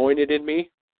disappointed in me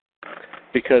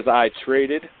because I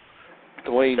traded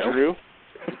Dwayne Drew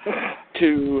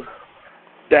to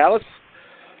Dallas.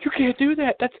 You can't do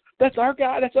that. That's our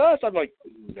guy. That's us. I'm like,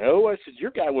 no. I said, your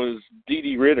guy was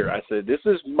D.D. Ritter. I said, this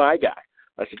is my guy.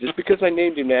 I said, just because I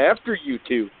named him after you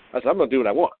two, I said, I'm going to do what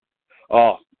I want.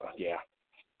 Oh, yeah.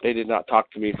 They did not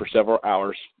talk to me for several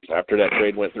hours after that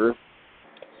trade went through.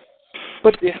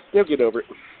 But, yeah, they'll get over it.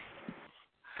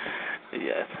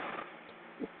 Yes.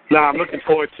 No, I'm looking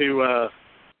forward to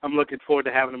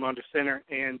having them under center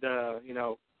and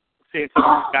seeing some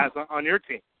of these guys on your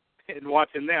team and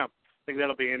watching them. I think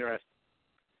that'll be interesting.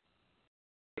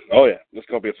 Oh yeah, it's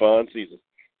gonna be a fun season.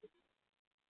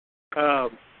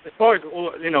 As far as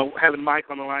having Mike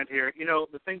on the line here,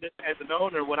 the thing that as an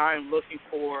owner, what I am looking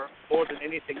for more than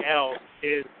anything else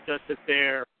is just that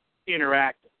they're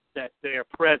interactive, that they're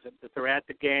present, that they're at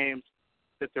the games,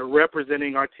 that they're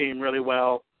representing our team really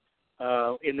well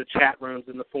in the chat rooms,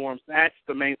 in the forums. That's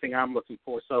the main thing I'm looking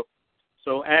for. So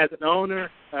as an owner,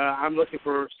 I'm looking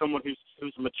for someone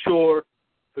who's mature,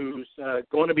 who's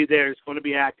going to be there, who's going to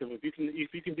be active.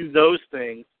 If you can do those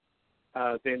things,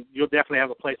 then you'll definitely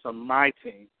have a place on my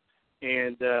team.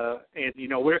 And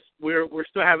we're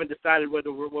still haven't decided what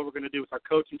we're going to do with our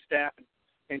coaching staff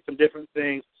and some different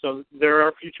things. So there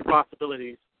are future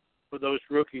possibilities for those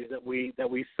rookies that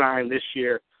we sign this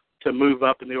year to move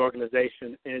up in the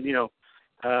organization. And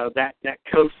that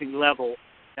coaching level,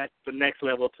 that's the next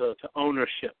level to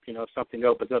ownership. If something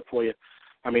opens up for you.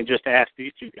 I mean, just to ask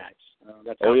these two guys.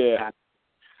 That's how it's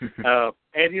happened.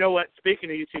 And you know what? Speaking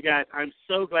of you two guys, I'm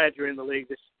so glad you're in the league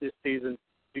this season.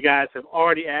 You guys have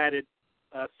already added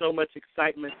so much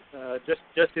excitement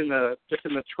just in the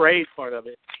trade part of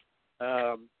it.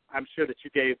 I'm sure that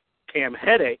you gave Cam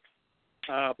headaches,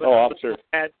 but I'm sure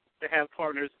glad to have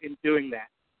partners in doing that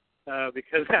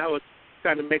because I was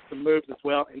trying to make some moves as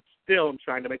well, and still I'm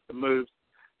trying to make some moves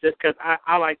just because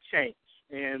I like change.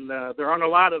 And there aren't a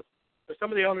lot of some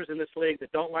of the owners in this league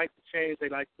that don't like the change. They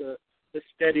like the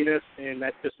steadiness, and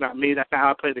that's just not me. That's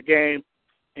how I play the game,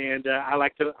 and I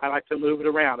like to move it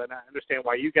around. And I understand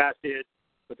why you guys did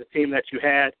with the team that you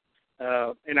had,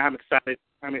 and I'm excited.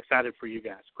 I'm excited for you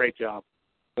guys. Great job.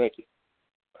 Thank you.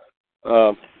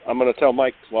 I'm going to tell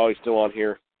Mike while he's still on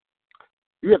here.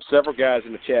 You have several guys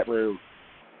in the chat room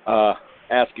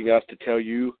asking us to tell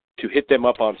you to hit them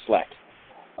up on Slack.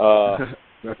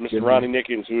 Mr. Ronnie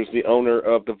Nickens, who is the owner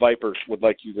of the Vipers, would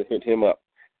like you to hit him up.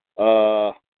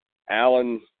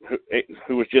 Alan,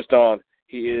 who was just on,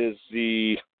 he is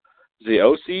the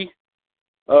OC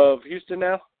of Houston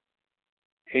now.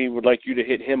 He would like you to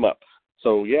hit him up.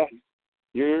 So, yeah,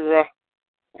 you're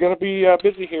going to be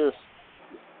busy here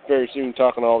very soon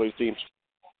talking to all these teams.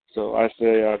 So I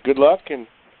say good luck and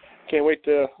can't wait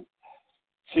to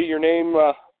see your name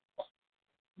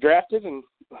drafted and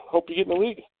hope you get in the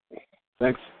league.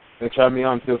 Thanks for having me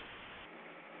on, too.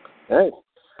 Hey,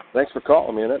 thanks for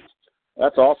calling, man.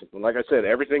 That's awesome. And like I said,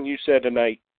 everything you said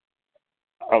tonight,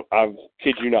 I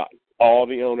kid you not, all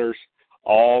the owners,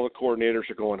 all the coordinators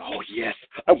are going, oh, yes,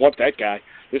 I want that guy.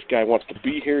 This guy wants to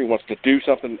be here. He wants to do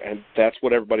something, and that's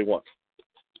what everybody wants.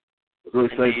 Really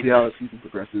excited to see how the season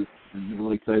progresses, and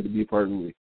really excited to be a part of the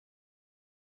league.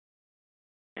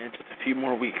 And just a few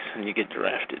more weeks, and you get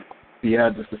drafted. Yeah,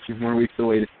 just a few more weeks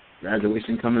away.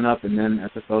 Graduation coming up, and then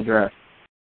SFL draft.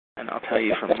 And I'll tell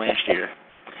you from last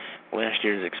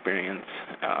year's experience,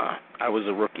 I was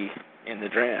a rookie in the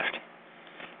draft,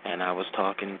 and I was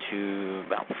talking to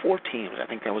about 4 teams. I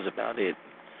think that was about it.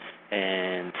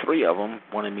 And 3 of them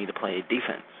wanted me to play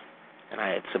defense, and I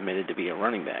had submitted to be a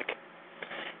running back.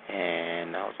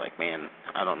 And I was like, man,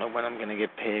 I don't know when I'm going to get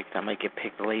picked. I might get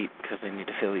picked late because they need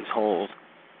to fill these holes.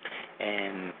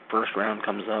 And first round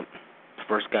comes up. The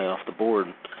first guy off the board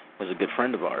was a good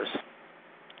friend of ours.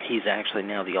 He's actually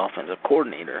now the offensive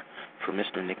coordinator for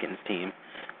Mr. Nickens' team,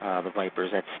 the Vipers.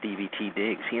 That's Stevie T.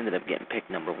 Diggs. He ended up getting picked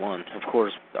number 1. Of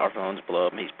course, our phones blow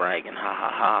up and he's bragging, ha,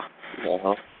 ha, ha.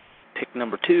 Uh-huh. Pick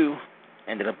number 2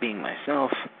 ended up being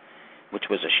myself, which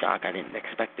was a shock. I didn't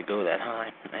expect to go that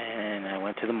high. And I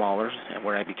went to the Maulers,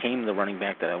 where I became the running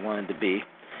back that I wanted to be,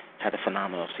 had a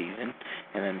phenomenal season.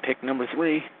 And then pick number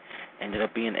 3 ended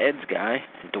up being Ed's guy,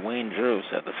 Dwayne Drew.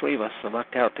 So the 3 of us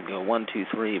lucked out to go 1, 2,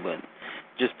 3, but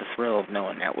just the thrill of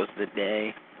knowing that was the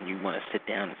day. You want to sit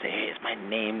down and say, hey, is my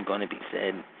name going to be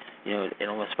said? You know, it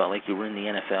almost felt like you were in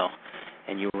the NFL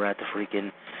and you were at the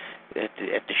freaking at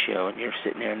the show, and you're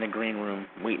sitting there in the green room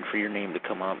waiting for your name to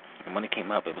come up. And when it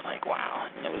came up, it was like, wow.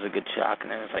 And it was a good shock.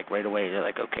 And then it's like right away, you're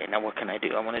like, okay, now what can I do?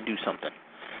 I want to do something.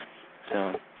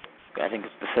 So I think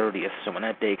it's the 30th. So when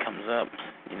that day comes up,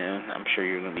 you know, I'm sure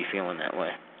you're going to be feeling that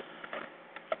way.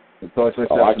 It's always nice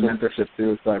to have some mentorship,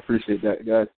 too, so I appreciate that,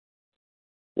 guys.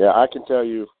 Yeah, I can tell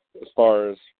you as far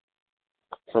as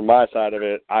from my side of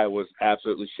it, I was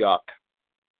absolutely shocked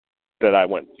that I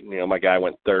went, my guy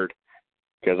went third.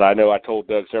 Because I know I told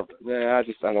Doug several, I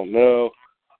don't know.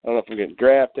 I don't know if I'm getting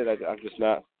drafted. I'm just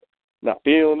not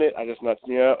feeling it. I just not,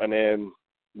 and then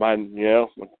when the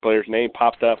player's name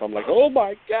popped up, I'm like, oh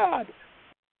my God.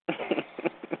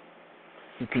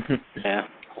 Yeah.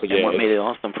 And what made it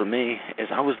awesome for me is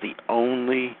I was the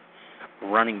only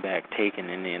running back taken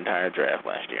in the entire draft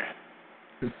last year.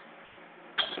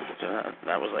 So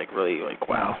that was really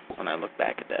wow when I look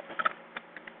back at that.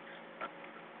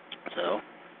 So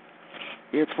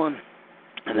yeah, it's fun.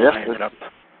 And then I ended up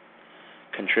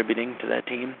contributing to that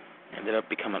team. Ended up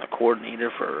becoming a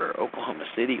coordinator for Oklahoma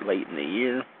City late in the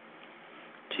year,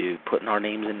 to putting our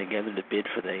names in together to bid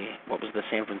for the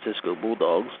San Francisco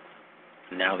Bulldogs,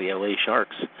 now the LA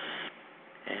Sharks.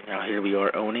 And now here we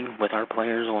are owning with our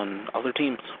players on other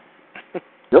teams.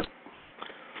 Yep.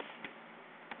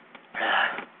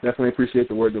 Definitely appreciate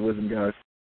the words of wisdom, guys.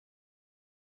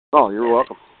 Oh, you're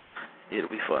welcome. It'll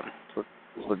be fun.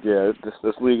 But yeah,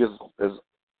 this league is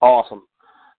awesome,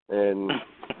 and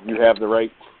you have the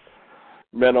right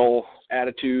mental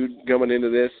attitude going into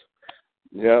this.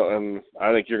 Yeah, and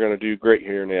I think you're going to do great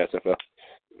here in the SFL.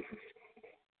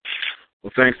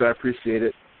 Well, thanks. I appreciate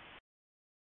it.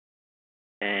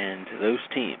 And to those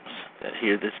teams that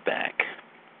hear this back,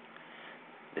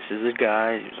 this is a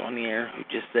guy who's on the air who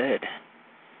just said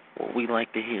what we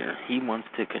like to hear. He wants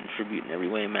to contribute in every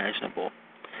way imaginable.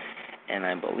 And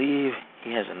I believe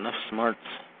he has enough smarts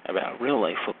about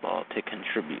real-life football to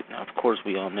contribute. Now, of course,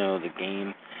 we all know the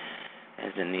game,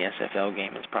 as in the SFL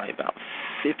game, is probably about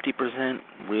 50%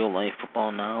 real-life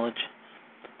football knowledge.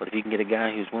 But if you can get a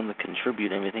guy who's willing to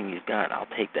contribute everything he's got, I'll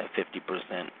take that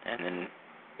 50% and then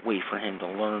wait for him to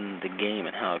learn the game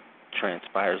and how it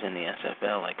transpires in the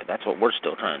SFL. That's what we're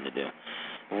still trying to do.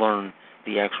 Learn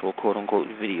the actual quote-unquote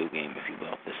video game, if you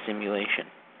will, the simulation,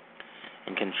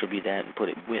 and contribute that and put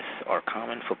it with our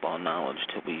common football knowledge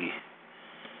till we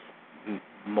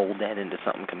mold that into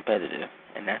something competitive.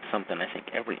 And that's something I think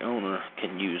every owner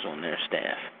can use on their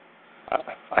staff.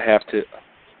 I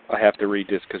have to read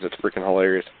this because it's freaking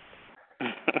hilarious.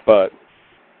 But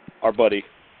our buddy,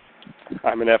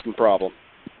 I'm an effing problem,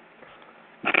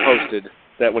 posted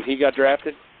that when he got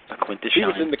drafted, he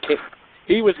was in the can.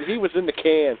 He was in the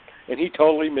can, and he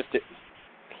totally missed it.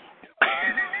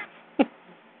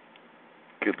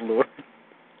 Good Lord.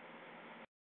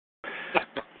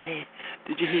 Hey,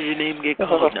 did you hear your name get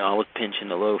called? No, I was pinching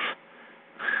the loaf.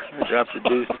 I dropped the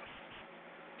deuce.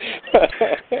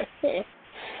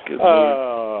 Good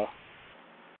Lord.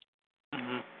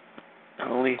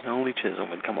 Only Chisholm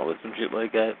would come up with some shit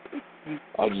like that.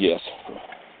 Oh, yes.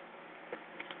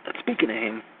 Speaking of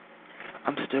him,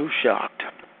 I'm so shocked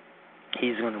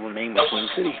he's going to remain with Twin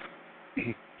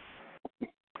City.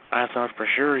 I thought for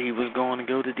sure he was going to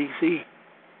go to D.C.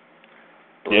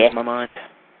 Blows my mind.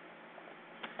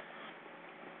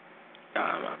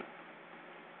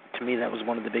 To me, that was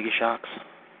one of the biggest shocks.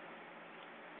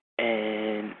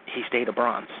 And he stayed a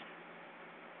bronze.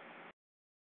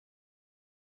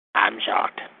 I'm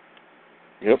shocked.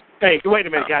 Yep. Hey, wait a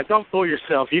minute, guys! Don't fool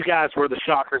yourself. You guys were the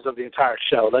shockers of the entire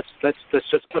show. Let's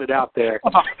just put it out there.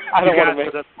 I don't want to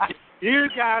make. You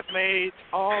guys made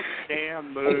all the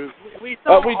damn moves. We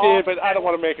did, but I don't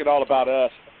want to make it all about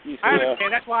us. I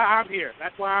understand. That's why I'm here.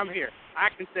 I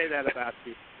can say that about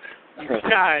you. You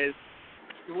guys,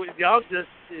 y'all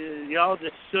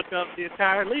just shook up the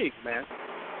entire league, man.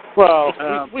 Well,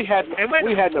 we had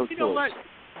no choice. You know what?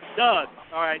 Doug,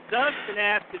 all right, Doug's been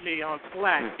asking me on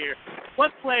Slack here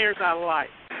what players I like.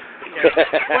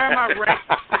 Where am I ranked?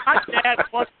 My dad's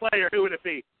one player, who would it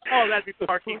be? Oh, that'd be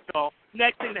Parquito.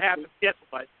 Next thing to happen, guess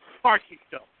what?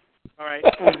 Parquito. All right?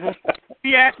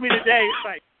 He asked me today,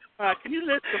 can you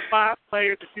list the 5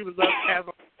 players that you would love to have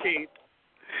on the team?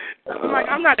 I'm like,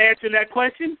 I'm not answering that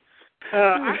question.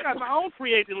 I got my own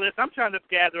free agent list I'm trying to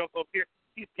gather up over here.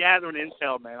 He's gathering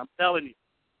intel, man. I'm telling you.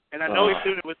 And I know he's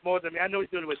doing it with more than me. I know he's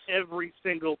doing it with every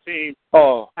single team.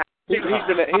 Oh, he's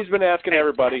been asking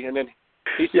everybody, and then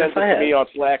he sends it to me on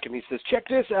Slack, and he says, check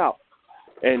this out.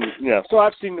 And, so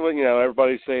I've seen,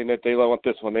 everybody saying that they want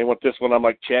this one. They want this one. I'm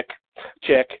like, check.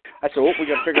 I said, we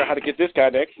got to figure out how to get this guy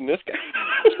next and this guy.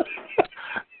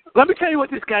 Let me tell you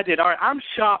what this guy did. All right, I'm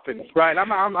shopping, right?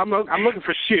 I'm looking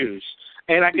for shoes,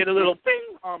 and I get a little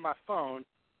ping on my phone,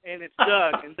 and it's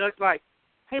Doug. And Doug's like,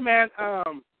 hey, man,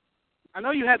 I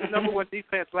know you had the number 1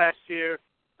 defense last year.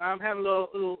 I'm having a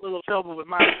little trouble with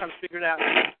mine, trying to figure it out.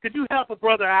 Could you help a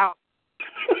brother out?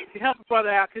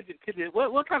 Could you,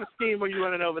 what kind of scheme were you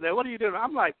running over there? What are you doing?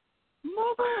 I'm like,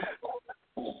 mother.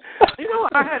 You know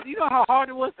what I had? You know how hard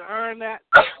it was to earn that?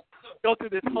 Go through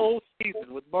this whole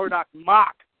season with Murdoch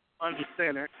Mock under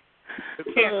center, who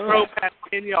can't throw past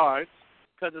 10 yards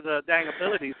because of the dang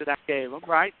abilities that I gave him,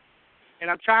 right? And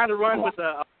I'm trying to run with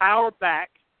a power back,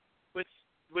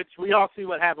 which we all see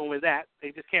what happened with that.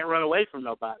 They just can't run away from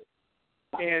nobody.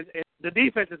 And the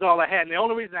defense is all I had. And the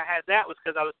only reason I had that was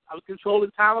because I was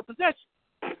controlling time of possession.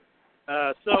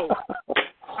 So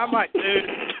I'm like, dude,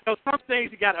 some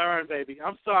things you got to earn, baby.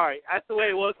 I'm sorry. That's the way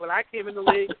it was when I came in the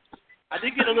league. I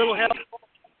did get a little help,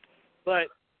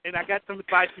 and I got some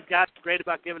advice. You guys are great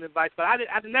about giving advice, but I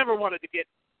never wanted to get,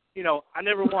 I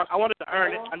wanted to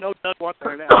earn it. I know Doug wants to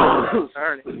earn it. I wanted to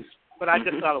earn it, but I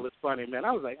just thought it was funny, man.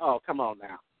 I was like, oh, come on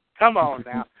now.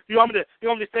 You want me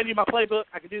to send you my playbook?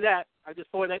 I can do that. I just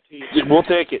forward that to you. We'll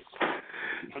take it.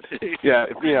 Yeah.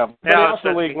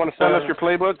 The league want to send us your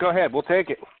playbook? Go ahead. We'll take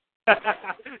it.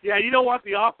 Yeah, you don't want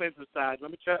the offensive side.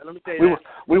 Let me tell you that.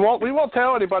 We won't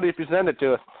tell anybody if you send it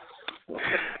to us.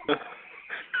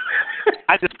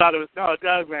 I just thought it was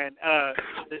Doug, man.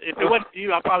 If it wasn't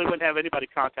you, I probably wouldn't have anybody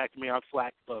contact me on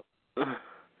Slack. So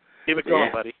keep it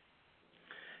going, buddy.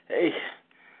 Hey,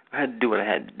 I had to do what I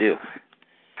had to do.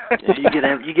 You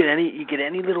get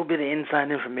any little bit of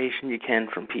inside information you can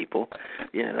from people.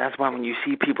 That's why when you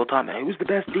see people talking about who's the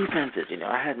best defenses,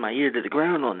 I had my ear to the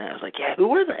ground on that. I was like, yeah,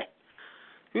 who are they?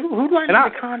 Who do I need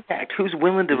to contact? Who's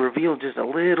willing to reveal just a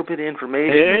little bit of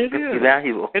information that's going to be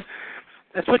valuable?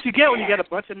 That's what you get when you get a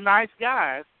bunch of nice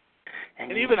guys.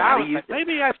 And even I was like,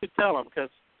 maybe I should tell them because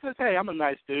hey, I'm a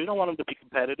nice dude. I don't want them to be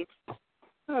competitive. And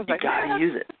I was like, you got to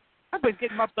use it. I've been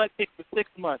getting my butt kicked for 6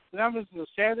 months, and I'm just going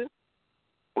to share this.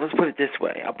 Well, let's put it this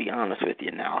way. I'll be honest with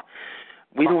you now.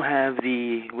 We don't have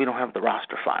the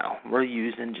roster file. We're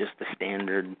using just the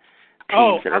standard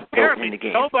teams that are built in the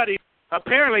game.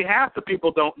 Apparently half the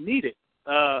people don't need it.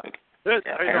 Based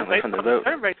on the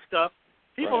survey stuff,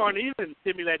 people aren't even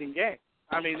simulating games.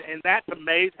 I mean, and that's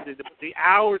amazing. The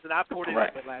hours that I poured into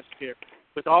it last year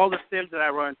with all the sims that I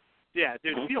run. Yeah,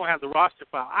 dude, if you don't have the roster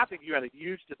file, I think you're at a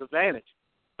huge disadvantage.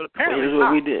 But apparently, here's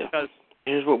what we do.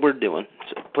 Here's what we're doing.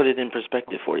 So put it in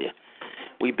perspective for you.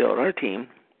 We built our team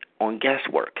on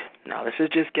guesswork. Now, this is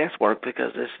just guesswork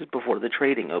because this is before the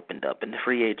trading opened up and the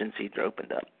free agency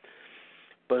opened up.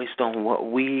 Based on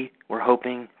what we were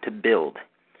hoping to build,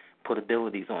 put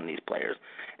abilities on these players.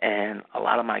 And a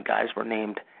lot of my guys were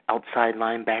named outside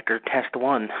linebacker test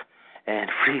 1 and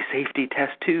free safety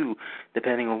test 2,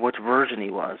 depending on which version he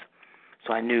was.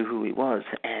 So I knew who he was.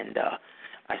 And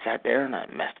I sat there and I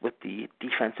messed with the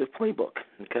defensive playbook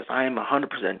because I am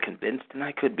 100% convinced, and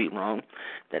I could be wrong,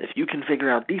 that if you can figure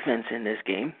out defense in this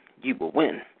game, you will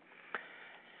win.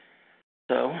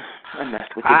 So I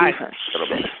messed with the defense a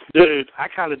little bit. Dude, I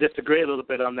kind of disagree a little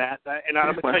bit on that, and I'm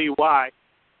going to tell you why.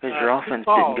 Because your offense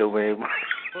didn't go very well.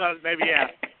 Well, maybe, yeah.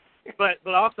 But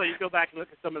also you go back and look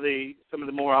at some of the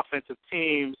more offensive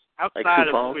teams outside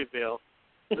of Louisville.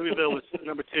 Louisville was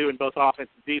number 2 in both offense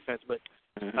and defense, but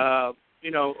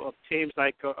teams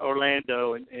like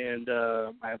Orlando and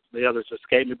the others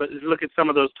escape me. But look at some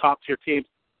of those top-tier teams.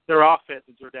 Their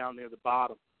offenses are down near the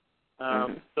bottom.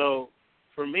 So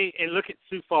for me, and look at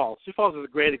Sioux Falls. Sioux Falls is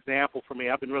a great example for me.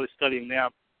 I've been really studying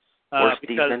them. Worst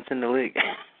defense in the league.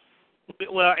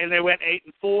 Well, and they went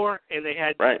 8-4, and they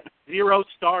had 0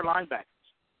 star linebackers.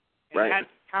 And that's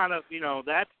kind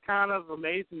of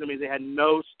amazing to me. They had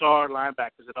no star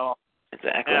linebackers at all.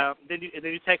 Exactly. Then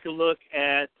you take a look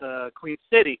at Queen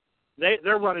City.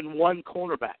 They're running 1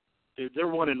 cornerback, dude. They're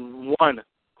running 1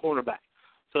 cornerback.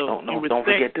 So don't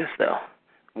forget this though,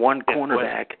 1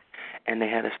 cornerback, and they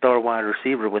had a star wide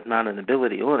receiver with not an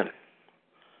ability on him.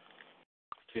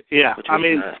 Yeah,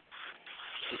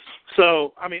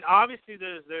 obviously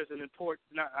there's an important.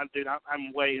 Dude,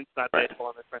 I'm way inside baseball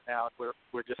on this right now.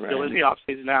 We're just still in the off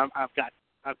season now. I've got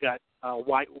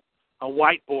a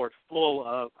whiteboard full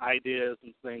of ideas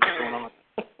and things going on.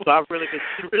 So I've really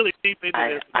been really deep into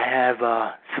this. I have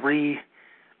 3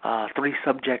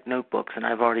 subject notebooks, and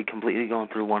I've already completely gone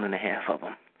through 1.5 of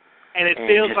them. And it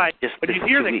feels like when you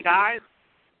hear when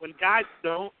guys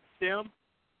don't sim,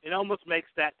 it almost makes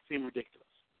that seem ridiculous.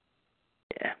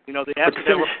 Yeah. They have to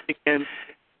never begin.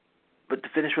 But to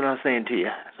finish what I was saying to you,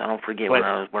 so I don't forget where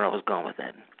I was going with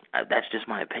that. That's just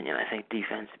my opinion. I think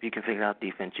defense, if you can figure out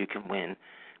defense, you can win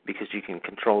because you can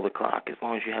control the clock as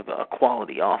long as you have a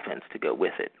quality offense to go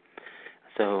with it.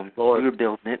 So we were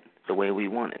building it the way we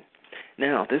wanted.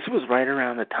 Now, this was right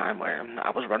around the time where I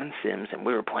was running sims, and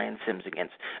we were playing sims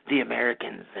against the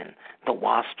Americans and the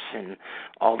Wasps and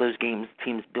all those teams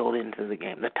built into the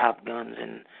game, the Top Guns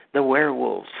and the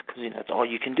Werewolves, because that's all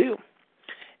you can do.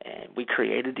 And we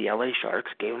created the LA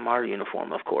Sharks, gave them our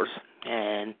uniform, of course,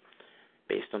 and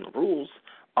based on the rules,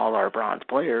 all our bronze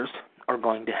players are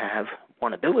going to have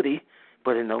one ability,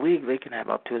 but in the league they can have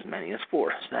up to as many as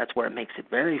 4. So that's where it makes it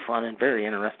very fun and very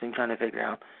interesting trying to figure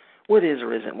out what is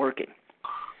or isn't working.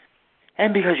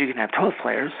 And because you can have 12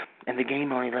 players, and the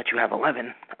game only lets you have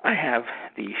 11, I have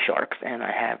the Sharks and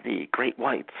I have the Great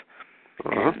Whites.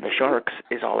 And the Sharks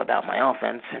is all about my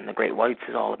offense, and the Great Whites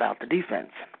is all about the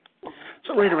defense.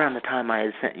 So right around the time I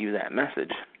had sent you that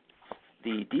message,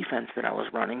 the defense that I was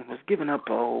running was giving up,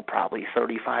 probably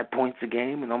 35 points a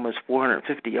game and almost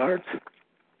 450 yards.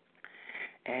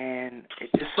 And it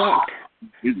just sucked.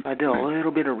 I did a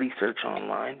little bit of research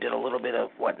online, did a little bit of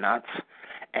whatnots,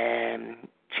 and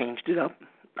changed it up.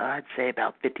 I'd say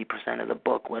about 50% of the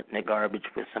book went in the garbage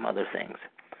with some other things.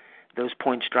 Those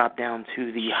points dropped down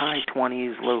to the high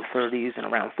 20s, low 30s, and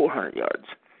around 400 yards.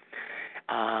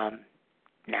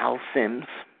 Now Sims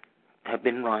have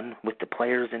been run with the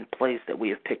players in place that we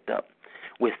have picked up,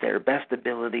 with their best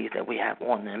ability that we have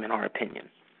on them, in our opinion,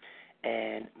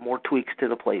 and more tweaks to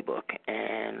the playbook.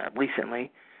 And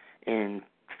recently, in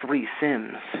 3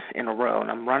 Sims in a row, and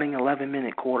I'm running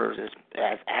 11-minute quarters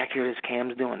as accurate as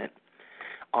Cam's doing it,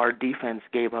 our defense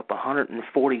gave up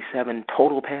 147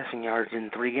 total passing yards in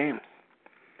 3 games.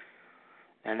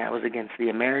 And that was against the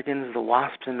Americans, the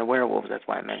Wasps, and the Werewolves. That's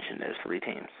why I mentioned those 3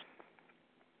 teams.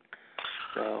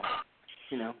 So,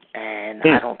 and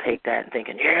I don't take that and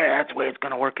thinking, yeah, that's the way it's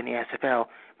going to work in the SFL.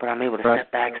 But I'm able to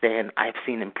step back there, and I've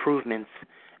seen improvements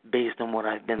based on what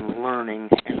I've been learning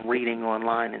and reading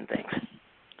online and things.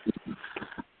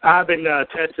 I've been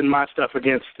testing my stuff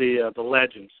against the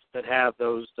legends that have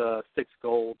those 6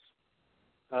 golds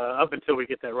up until we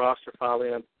get that roster file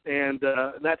in, and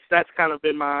that's kind of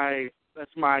been my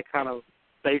kind of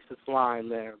basis line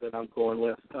there that I'm going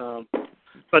with.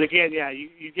 But again, yeah,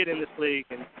 you get in this league,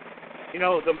 and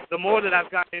the more that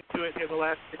I've gotten into it in the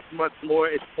last 6 months,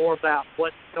 it's more about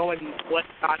knowing what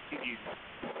not to use,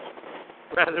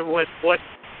 rather than what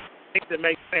things that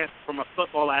make sense from a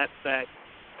football aspect.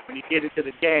 When you get into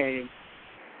the game,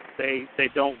 they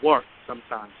don't work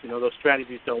sometimes. Those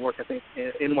strategies don't work. I think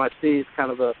NYC is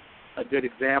kind of a good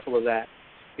example of that.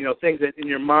 Things that in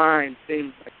your mind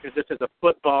seem like just as a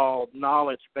football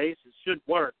knowledge basis should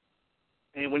work.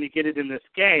 And when you get it in this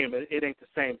game, it ain't the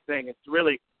same thing. It's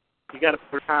really, you got to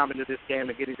put time into this game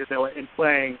and getting to know it and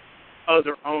playing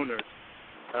other owners.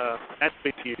 That's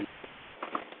been huge.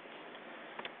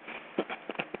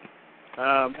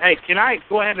 Hey, can I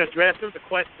go ahead and address? There's a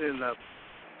question in the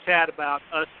chat about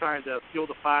us trying to fuel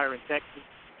the fire in Texas.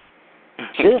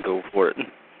 Sure, go for it.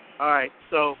 All right.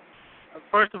 So,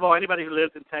 first of all, anybody who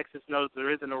lives in Texas knows there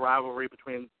isn't a rivalry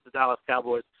between the Dallas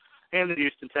Cowboys and the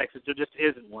Houston Texans. There just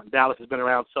isn't one. Dallas has been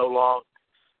around so long,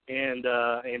 and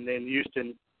then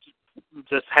Houston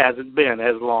just hasn't been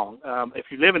as long.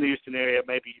 If you live in the Houston area,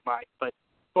 maybe you might. But,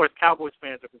 of course, Cowboys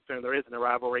fans are concerned there isn't a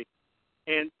rivalry.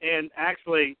 And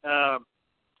actually,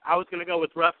 I was going to go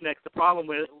with Roughnecks. The problem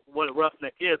with what a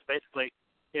roughneck is, basically,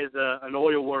 is an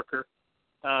oil worker,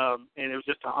 and it was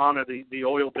just to honor the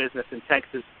oil business in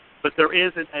Texas. But there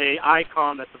isn't a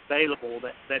icon that's available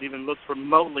that even looks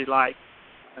remotely like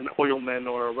an oilman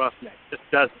or a roughneck. It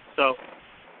just doesn't. So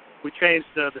we changed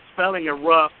the spelling of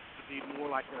rough to be more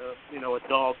like a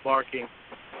dog barking,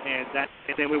 and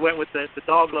then we went with the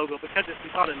dog logo because we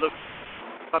thought it looked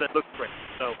great.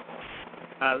 So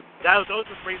those are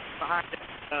the reasons behind it.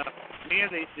 Me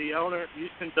and the owner,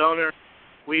 Houston's owner,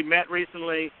 we met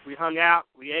recently. We hung out.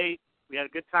 We ate. We had a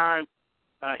good time.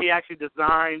 He actually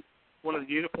designed one of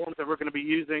the uniforms that we're going to be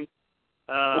using.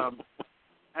 So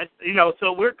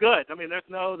we're good. I mean, there's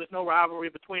no rivalry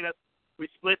between us. We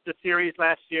split the series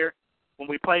last year. When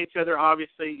we play each other,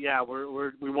 obviously, yeah,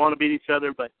 we want to beat each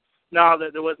other, but no,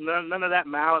 there was none of that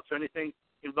malice or anything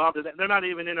involved in that. They're not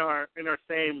even in our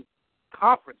same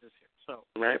conferences here. So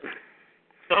right.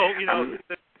 So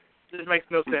this makes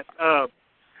no sense.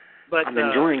 But I'm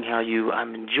enjoying how you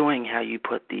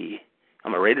put the.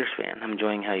 I'm a Raiders fan. I'm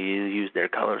enjoying how you use their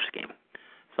color scheme.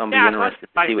 So I'm interested to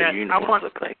see what your uniforms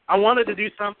look like. I wanted to do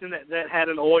something that had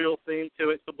an oil theme to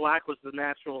it, so black was the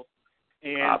natural.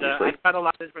 And I tried a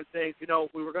lot of different things.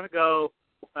 We were going to go.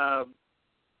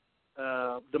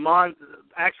 Damon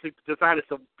actually designed us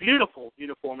a beautiful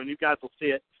uniform, and you guys will see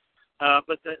it.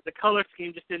 But the color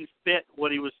scheme just didn't fit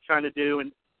what he was trying to do,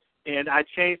 and I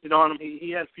changed it on him.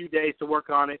 He had a few days to work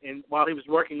on it, and while he was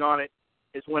working on it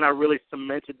is when I really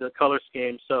cemented the color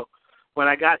scheme. So when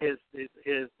I got his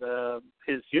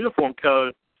uniform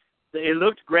code, it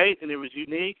looked great and it was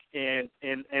unique, and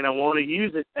I want to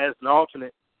use it as an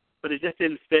alternate, but it just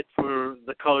didn't fit for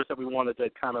the colors that we wanted to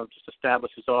kind of just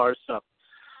establish as ours. So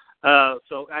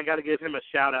So I got to give him a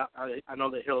shout out. I know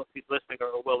that he's listening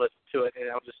or will listen to it, and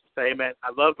I'll just say, man,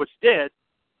 I love what you did.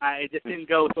 It just didn't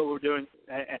go with what we were doing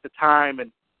at the time,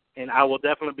 and I will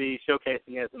definitely be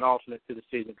showcasing it as an alternate to the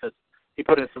season because he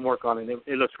put in some work on it.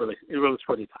 It looks really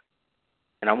tight.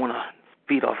 And I want to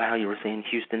feed off how you were saying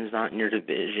Houston's not in your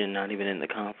division, not even in the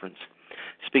conference.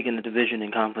 Speaking of division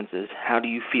and conferences, how do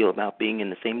you feel about being in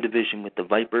the same division with the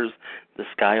Vipers, the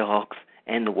Skyhawks,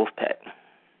 and the Wolfpack?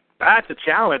 That's a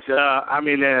challenge.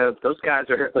 Those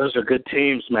are good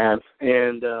teams, man.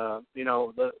 And I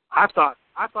thought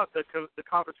the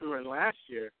conference we were in last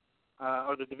year,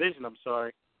 or the division, I'm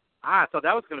sorry, I thought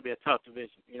that was going to be a tough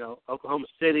division. Oklahoma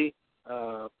City,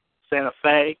 Santa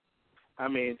Fe,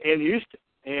 and Houston.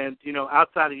 And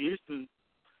outside of Houston,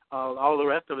 all the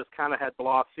rest of us kind of had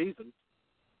lost seasons.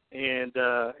 And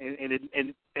at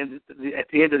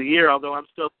the end of the year, although I'm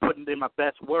still putting in my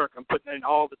best work, I'm putting in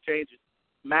all the changes.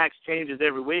 Max changes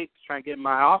every week to try and get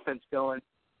my offense going.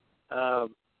 At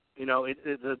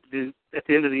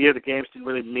the end of the year, the games didn't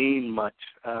really mean much.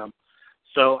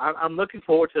 So I'm looking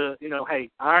forward to, hey,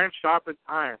 iron sharpens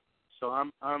iron. So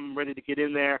I'm ready to get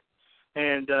in there.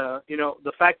 And,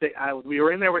 the fact that we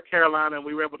were in there with Carolina and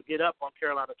we were able to get up on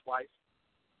Carolina twice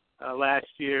last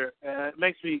year,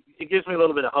 it gives me a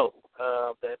little bit of hope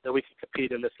that we can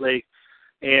compete in this league.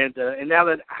 And now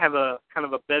that I have a kind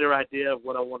of a better idea of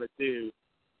what I want to do,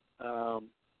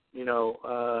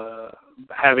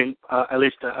 having at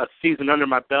least a season under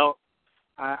my belt,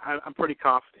 I'm pretty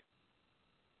confident.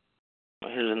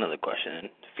 Here's another question.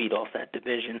 Feed off that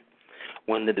division.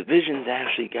 When the divisions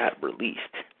actually got released,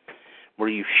 were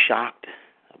you shocked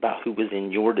about who was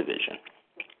in your division?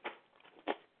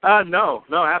 No,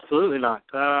 absolutely not.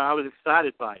 I was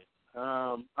excited by it.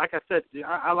 Like I said,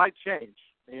 I like change,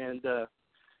 and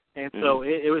so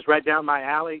it was right down my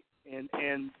alley. And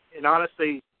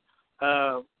honestly,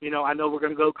 I know we're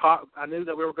going to go. I knew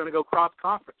that we were going to go cross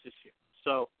conference this year.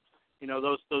 So,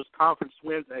 those conference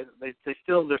wins, they're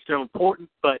still important,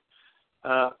 but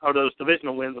or those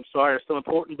divisional wins, I'm sorry, are still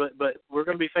important. But we're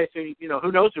going to be facing,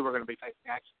 who knows who we're going to be facing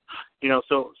actually.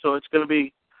 So it's going to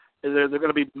be. There are going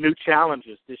to be new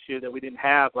challenges this year that we didn't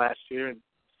have last year,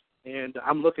 and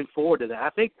I'm looking forward to that.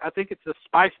 I think it's the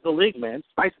spice of the league, man.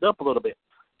 Spice it up a little bit,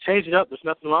 change it up. There's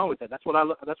nothing wrong with that. That's why I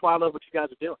love what you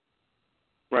guys are doing.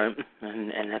 Right,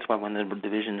 and that's why when the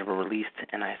divisions were released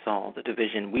and I saw the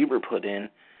division we were put in,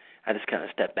 I just kind of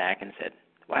stepped back and said,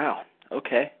 "Wow,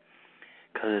 okay,"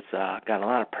 because it's got a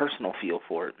lot of personal feel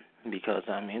for it. Because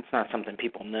it's not something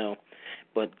people know.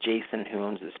 But Jason, who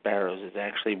owns the Sparrows, is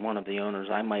actually one of the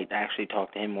owners. I might actually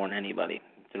talk to him more than anybody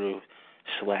through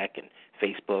Slack and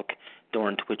Facebook,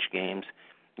 during Twitch games.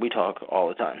 We talk all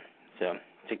the time. So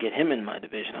to get him in my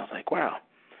division, I was like, wow.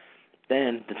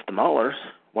 Then it's the Maulers,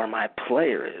 where my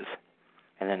player is.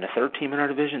 And then the third team in our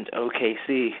division is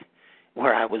OKC,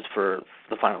 where I was for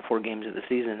the final 4 games of the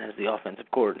season as the offensive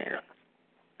coordinator.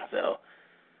 So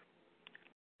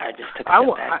I just took a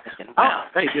step back thinking, wow.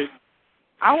 Hey, dude,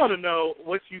 I want to know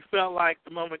what you felt like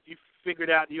the moment you figured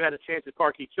out you had a chance at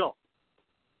Parkey Chulp.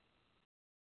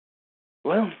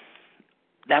 Well,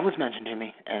 that was mentioned to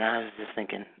me, and I was just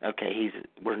thinking, okay,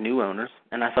 we're new owners,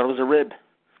 and I thought it was a rib.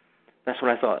 That's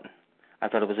what I thought. I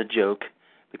thought it was a joke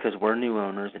because we're new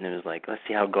owners, and it was like, let's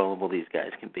see how gullible these guys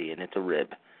can be, and it's a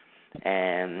rib.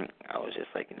 And I was just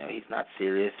like, he's not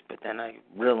serious. But then I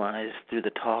realized through the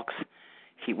talks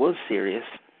he was serious.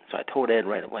 So I told Ed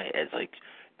right away. Ed's like,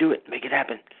 do it. Make it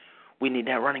happen. We need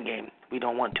that running game. We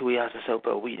don't want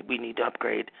Tuiasosopo. We need to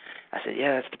upgrade. I said,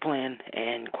 yeah, that's the plan.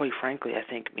 And quite frankly, I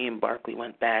think me and Barkley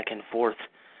went back and forth.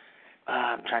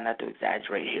 I'm trying not to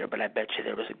exaggerate here, but I bet you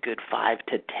there was a good 5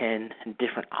 to 10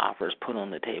 different offers put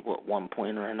on the table at one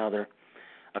point or another.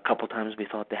 A couple times we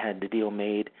thought they had the deal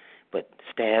made, but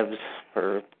Stavs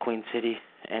for Queen City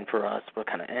and for us were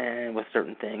kind of with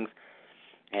certain things.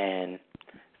 And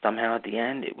somehow at the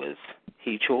end it was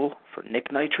Heechul for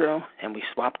Nick Nitro, and we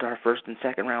swapped our first and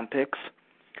second round picks.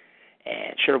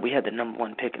 And sure, we had the number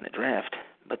 1 pick in the draft,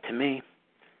 but to me,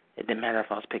 it didn't matter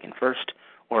if I was picking first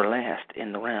or last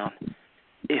in the round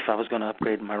if I was going to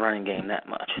upgrade my running game that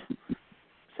much.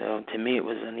 So to me, it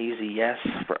was an easy yes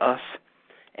for us.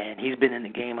 And he's been in the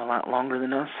game a lot longer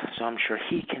than us, so I'm sure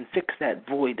he can fix that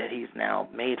void that he's now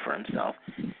made for himself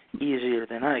easier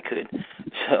than I could.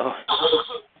 So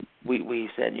we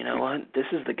said, you know what, this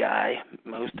is the guy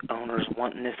most owners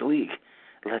want in this league.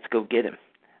 Let's go get him.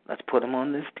 Let's put him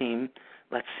on this team.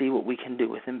 Let's see what we can do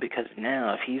with him, because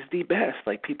now if he's the best,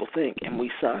 like people think, and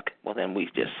we suck, well, then we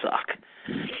just suck,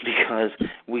 because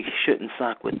we shouldn't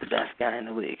suck with the best guy in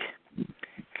the league.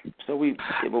 So we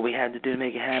did what we had to do to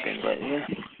make it happen, but yeah.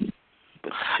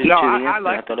 But No,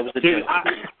 I thought it was a joke.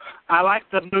 I like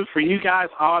the move for you guys,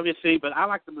 obviously, but I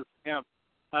like the move for him.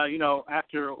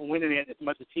 After winning it as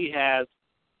much as he has,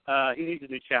 he needs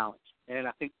a new challenge. And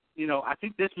I think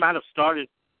this might have started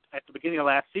at the beginning of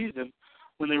last season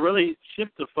when they really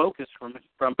shifted the focus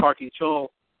from Parky Chol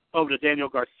over to Daniel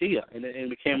Garcia, and it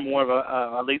became more of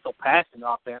a lethal passing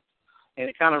offense, and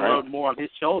it kind of rode more on his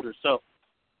shoulders. So,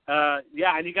 and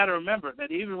you got to remember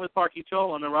that even with Parky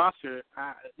Chol on the roster,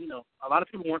 a lot of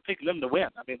people weren't picking them to win.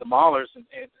 I mean, the Maulers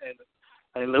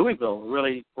and Louisville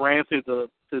really ran through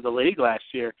the league last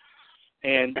year.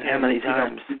 And how many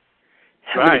times?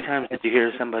 How many times did you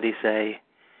hear somebody say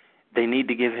they need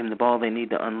to give him the ball, they need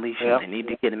to unleash him, they need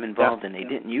to get him involved, and they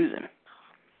didn't use him?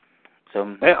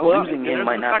 So losing him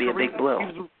might not be a big blow.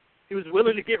 He was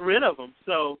willing to get rid of him.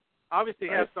 So obviously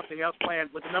he has something else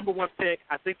planned. With the number one pick,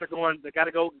 I think they got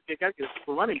to get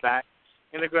a running back,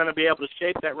 and they're going to be able to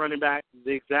shape that running back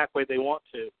the exact way they want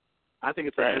to. I think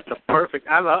it's a perfect.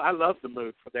 I love the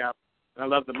move for them. I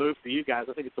love the move for you guys.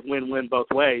 I think it's a win-win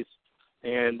both ways,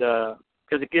 and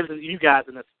because it gives you guys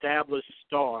an established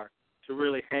star to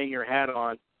really hang your hat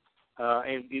on.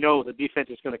 And the defense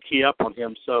is going to key up on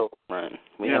him, so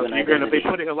you're going to be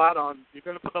putting a lot on. You're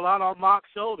going to put a lot on Mock's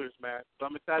shoulders, man. So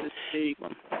I'm excited to see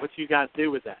what you guys do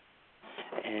with that.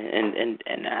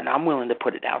 And I'm willing to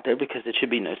put it out there because it should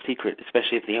be no secret,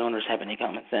 especially if the owners have any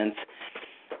common sense.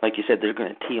 Like you said, they're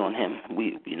going to tee on him.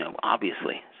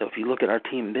 Obviously. So if you look at our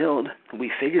team build,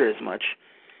 we figure as much,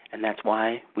 and that's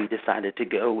why we decided to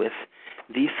go with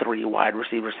the 3 wide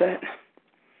receiver set.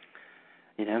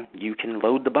 You can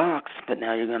load the box, but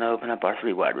now you're going to open up our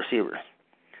 3 wide receivers.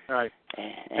 All right.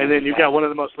 And then you've got one of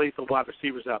the most lethal wide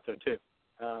receivers out there, too.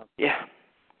 Yeah.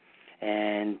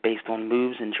 And based on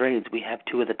moves and trades, we have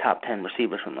 2 of the top 10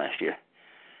 receivers from last year.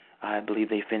 I believe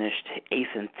they finished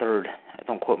 8th and 3rd.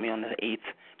 Don't quote me on the 8th,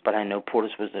 but I know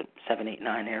Portis was at 7, 8,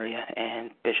 9 area, and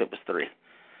Bishop was 3.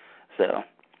 So,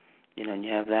 you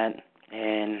have that.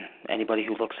 And anybody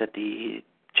who looks at the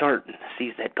chart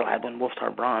sees that Gladwin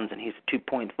Wolfstar bronze, and he's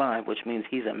 2.5, which means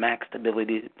he's a max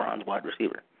stability bronze wide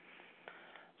receiver.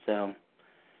 So,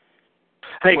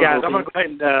 hey guys, I'm gonna go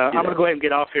ahead and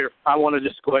get off here. I want to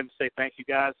just go ahead and say thank you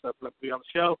guys for being on the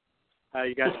show.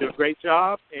 You guys do a great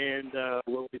job, and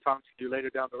we'll be talking to you later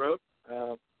down the road.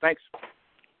 Thanks.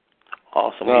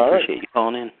 Awesome. We appreciate you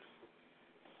calling in.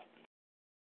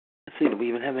 Let's see, do we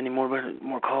even have any more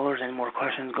callers, any more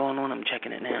questions going on? I'm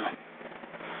checking it now.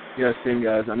 Yeah, same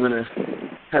guys. I'm going to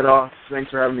head off. Thanks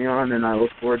for having me on, and I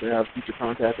look forward to have future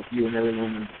contact with you and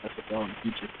everyone in SFL in the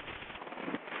future.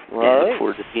 All right. Look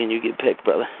forward to seeing you get picked,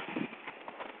 brother.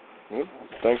 Well,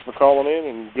 thanks for calling in,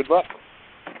 and good luck.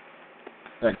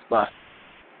 Thanks. Bye.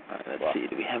 All right, let's see.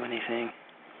 Do we have anything?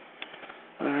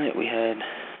 All right, we had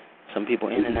some people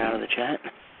in and out of the chat.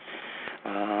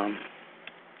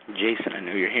 Jason, I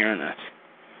know you're hearing us.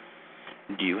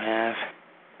 Do you have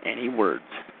any words,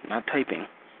 not typing,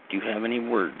 do you have any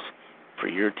words for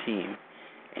your team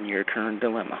in your current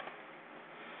dilemma?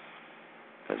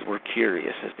 Because we're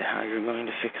curious as to how you're going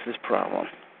to fix this problem.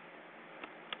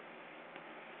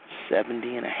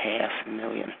 $70.5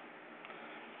 million.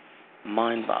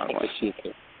 Mind-boggling.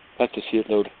 That's a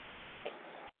shitload.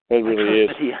 It really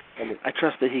is. I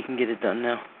trust that he can get it done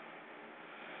now.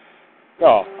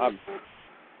 Oh,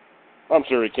 I'm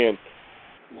sure he can.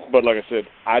 But like I said,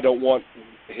 I don't want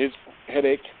his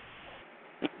headache.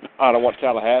 I don't want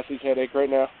Tallahassee's headache right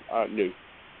now. No.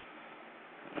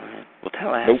 All right. Well,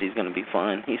 Tallahassee's going to be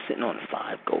fine. He's sitting on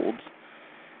 5 golds.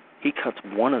 He cuts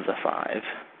one of the 5.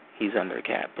 He's under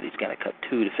cap, but he's got to cut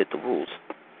 2 to fit the rules.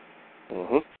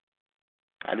 Mm-hmm.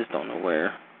 I just don't know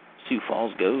where Sioux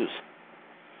Falls goes.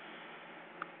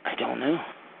 I don't know.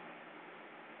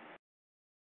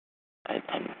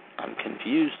 I'm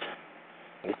confused.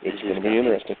 It's going to be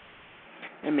interesting.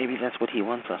 And maybe that's what he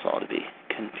wants us all to be,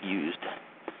 confused.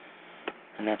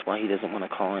 And that's why he doesn't want to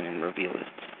call in and reveal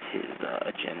his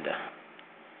agenda.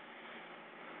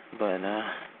 But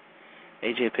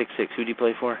AJ picked 6. Who do you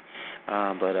play for?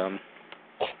 Yeah,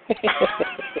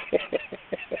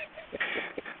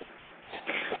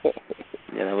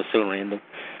 that was so random.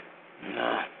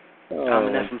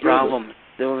 Common effing problem.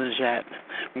 Still in the chat.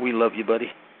 We love you,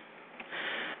 buddy.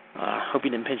 Hope you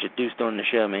didn't pinch a deuce during the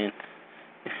show, man.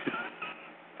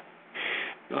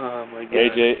 Oh, my God.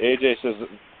 AJ says that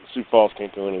Sioux Falls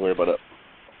can't go anywhere but up.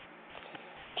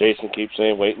 Jason keeps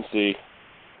saying wait and see.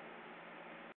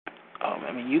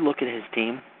 I mean, you look at his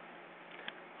team,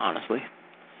 honestly,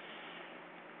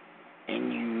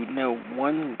 and you know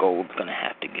one gold's going to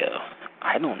have to go.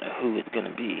 I don't know who it's going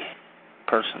to be,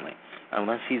 personally,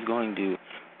 unless he's going to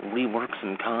rework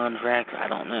some contracts. I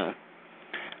don't know.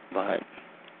 But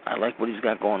I like what he's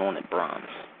got going on at bronze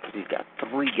because he's got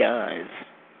 3 guys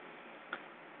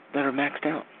that are maxed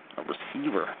out. A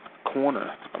receiver, a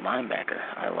corner, a linebacker.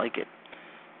 I like it.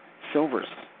 Silvers,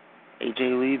 A.J.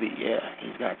 Levy, yeah.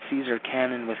 He's got Caesar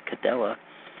Cannon with Cadella,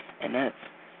 and that's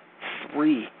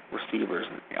 3 receivers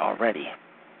already.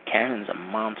 Cannon's a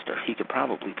monster. He could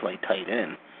probably play tight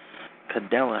end.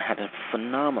 Cadella had a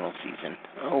phenomenal season.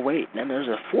 Oh, wait, then there's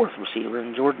a 4th receiver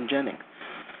in Jordan Jennings.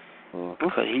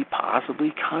 Could he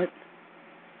possibly cut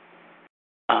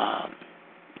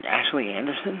Ashley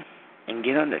Anderson and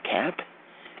get under cap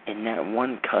in that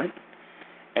one cut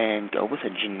and go with a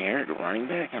generic running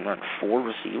back and run 4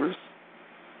 receivers?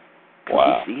 Could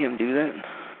we see him do that?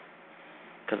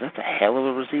 Because that's a hell of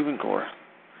a receiving core.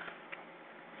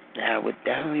 That would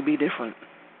definitely be different.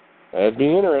 That'd be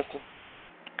interesting.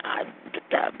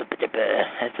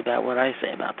 That's about what I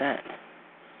say about that.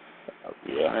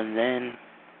 Yeah. And then,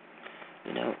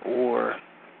 or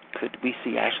could we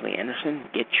see Ashley Anderson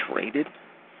get traded?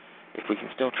 If we can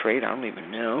still trade, I don't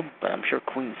even know, but I'm sure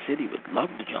Queen City would love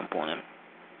to jump on him.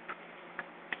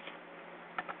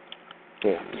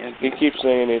 Yeah. He keeps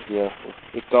saying it,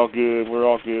 it's all good, we're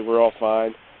all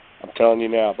fine. I'm telling you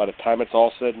now, by the time it's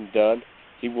all said and done,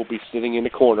 he will be sitting in the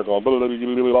corner going, blah, blah, blah,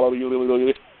 blah, blah, blah,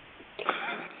 blah.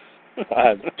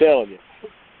 I'm telling you.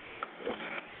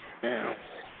 Now,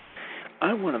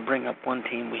 I want to bring up one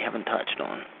team we haven't touched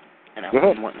on, and I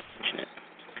want to mention it,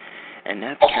 and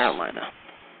that's Carolina.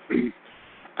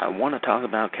 I want to talk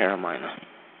about Carolina.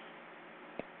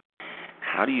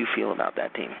 How do you feel about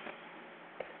that team?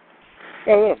 I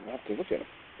don't know. I have to look at them.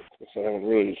 I haven't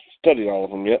really studied all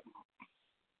of them yet.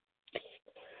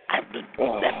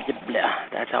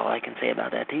 That's all I can say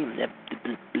about that team.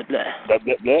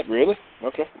 Really?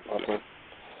 Okay.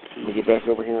 Let me get back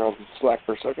over here on Slack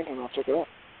for a second, and I'll check it out.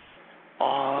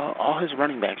 All his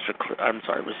running backs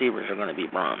receivers are going to be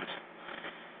bronze.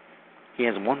 He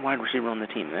has 1 wide receiver on the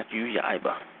team, and that's Yuya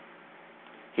Iba.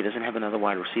 He doesn't have another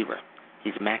wide receiver.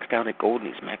 He's maxed out at gold,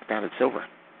 and he's maxed out at silver.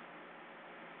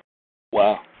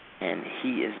 Wow. And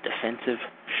he is defensive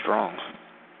strong.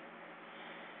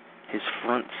 His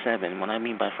front 7, when I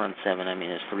mean by front 7, I mean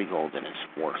his 3 golds and his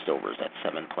 4 silvers. That's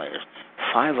 7 players.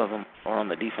 5 of them are on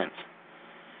the defense.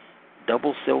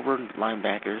 Double silver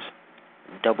linebackers,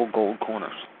 double gold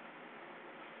corners.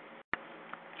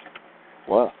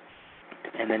 Wow.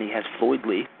 And then he has Floyd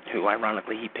Lee, who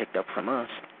ironically he picked up from us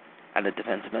at a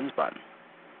defensive end spot.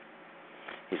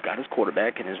 He's got his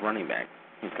quarterback and his running back.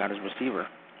 He's got his receiver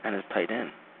and his tight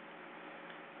end.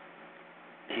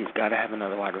 He's got to have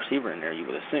another wide receiver in there, you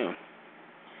would assume.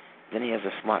 Then he has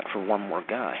a slot for 1 more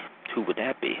guy. Who would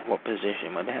that be? What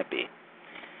position would that be?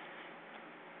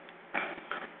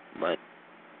 But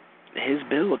his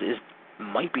build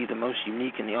might be the most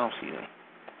unique in the offseason.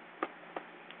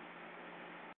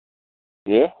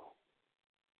 Yeah?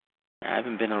 I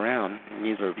haven't been around,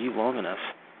 neither of you, long enough.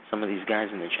 Some of these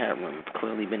guys in the chat room have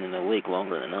clearly been in the league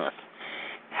longer than us.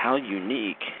 How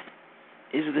unique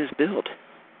is this build?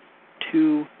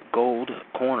 2 gold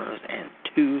corners and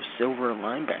 2 silver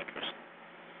linebackers.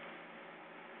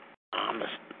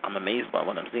 I'm amazed by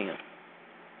what I'm seeing.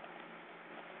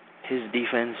 His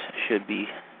defense should be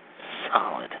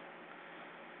solid.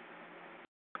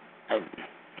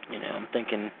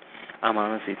 I'm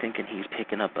honestly thinking he's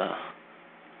picking up a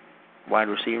wide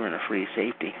receiver and a free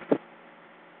safety.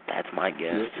 That's my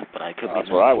guess, but I could be. That's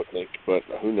what I would think, but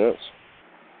who knows?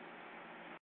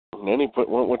 And then he put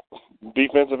one with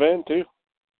defensive end too.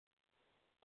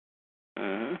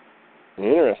 Mm-hmm.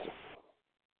 Interesting.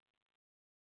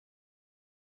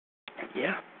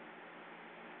 Yeah.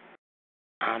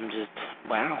 I'm just,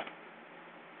 wow.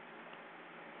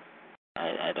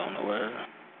 I don't know where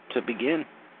to begin.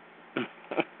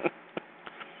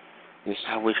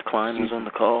 I wish Klein was on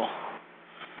the call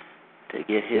to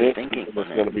get his thinking on that.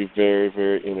 It's going to be very,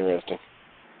 very interesting.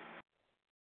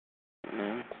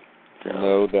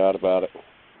 No doubt about it.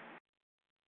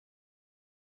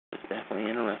 It's definitely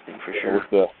interesting for sure.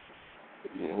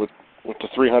 With the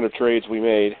 300 trades we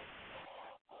made,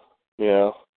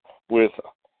 with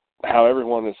how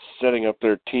everyone is setting up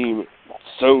their team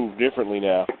so differently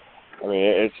now. I mean,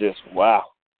 it's just wow.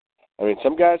 I mean,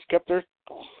 some guys kept their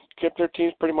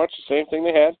teams pretty much the same thing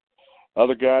they had.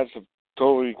 Other guys have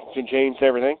totally changed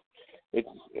everything.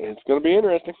 It's going to be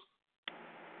interesting.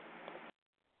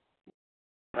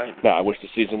 Right. Now, I wish the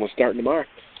season was starting tomorrow.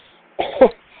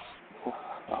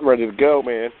 I'm ready to go,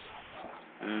 man.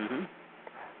 Mhm.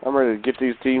 I'm ready to get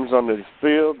these teams on the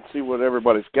field, see what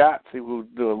everybody's got, see who's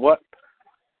doing what.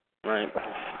 Right.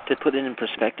 To put it in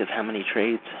perspective, how many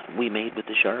trades we made with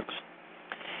the Sharks,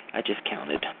 I just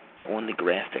counted on the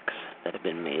graphics that have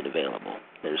been made available,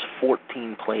 there's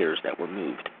 14 players that were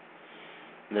moved.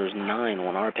 There's 9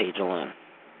 on our page alone.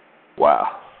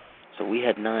 Wow. So we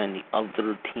had 9. The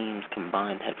other teams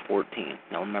combined had 14.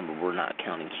 Now remember, we're not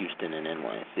counting Houston and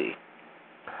NYC.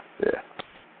 Yeah.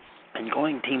 And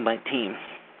going team by team,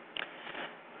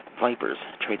 Vipers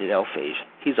traded Elphage.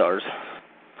 He's ours.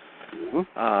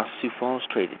 Sioux Falls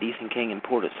traded Ethan King and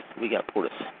Portis. We got Portis.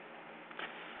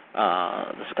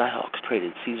 The Skyhawks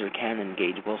traded Caesar Cannon and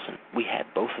Gage Wilson. We had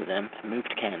both of them,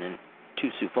 moved Cannon to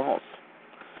Sioux Falls.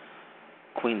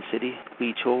 Queen City,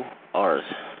 Lee Cho, ours.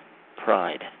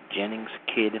 Pride, Jennings,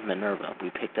 Kidd, Minerva. We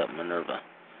picked up Minerva.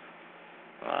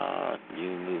 You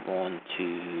move on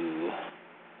to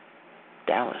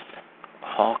Dallas.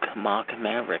 Hawk, Mock,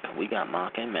 Maverick. We got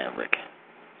Mock and Maverick.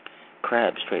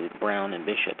 Krabs traded Brown and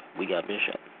Bishop. We got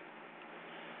Bishop.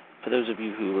 For those of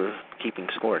you who were keeping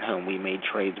score at home, we made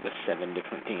trades with 7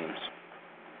 different teams.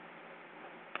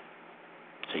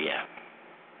 So yeah.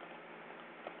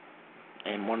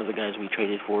 And one of the guys we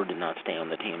traded for did not stay on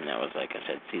the team, and that was, like I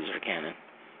said, Caesar Cannon,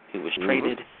 who was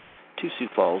traded to Sioux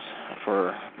Falls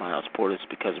for Miles Portis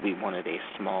because we wanted a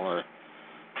smaller,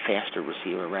 faster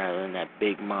receiver rather than that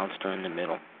big monster in the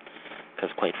middle. Because,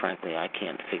 quite frankly, I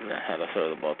can't figure out how to throw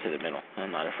the ball to the middle.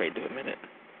 I'm not afraid to admit it.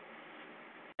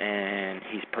 And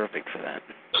he's perfect for that.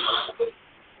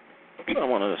 I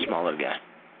wanted a smaller guy.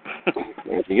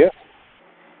 There you go.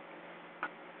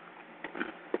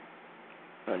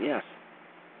 But yes.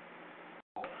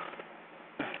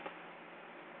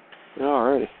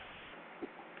 Alrighty.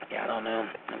 Yeah, I don't know.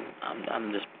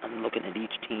 I'm looking at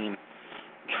each team,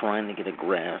 trying to get a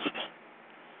grasp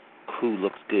who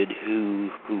looks good, who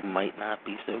might not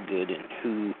be so good, and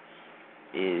who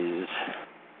is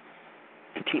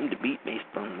the team to beat based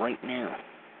on right now.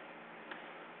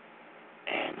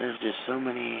 And there's just so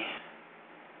many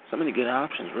good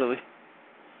options, really.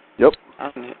 Yep. I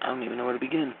don't even know where to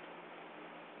begin.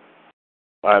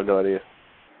 I have no idea.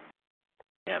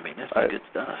 Yeah, I mean, that's some good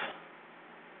stuff.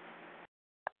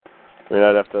 I mean,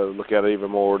 I'd have to look at it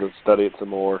even more to study it some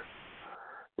more.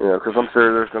 You know, because I'm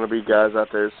sure there's going to be guys out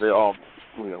there that say, oh,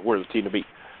 you know, we're the team to beat.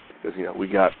 Because, you know, we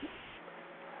got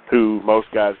who most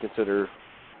guys consider,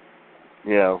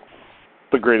 you know,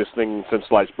 the greatest thing since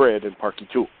sliced bread in Parky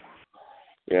Chul.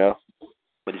 Yeah.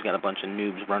 But he's got a bunch of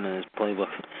noobs running his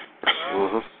playbook.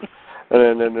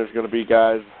 And then there's going to be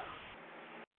guys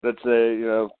that say, you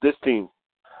know, this team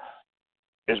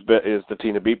is the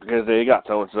team to beat because they got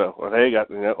so and so, or they got,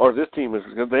 you know, or this team is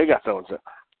because they got so and so.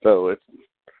 So it's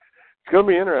going to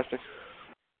be interesting.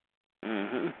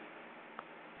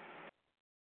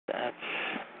 That's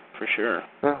for sure.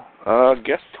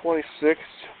 Guest 26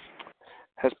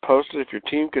 has posted if your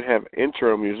team could have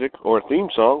intro music or a theme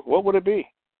song, what would it be?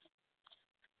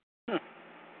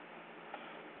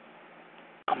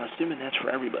 I'm assuming that's for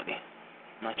everybody,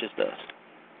 not just us.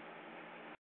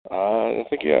 I'm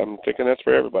thinking that's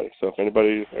for everybody. So if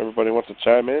everybody wants to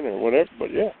chime in or whatever,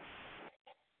 but yeah.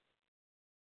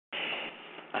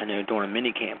 I know during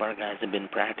minicamp our guys have been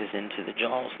practicing to the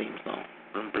Jaws theme song.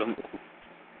 Blum blum.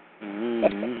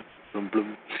 Blum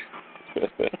blum.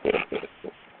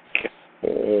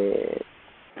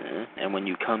 And when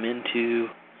you come into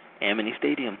Amity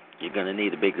Stadium, you're going to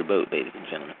need a bigger boat, ladies and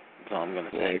gentlemen. That's all I'm going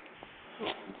to say.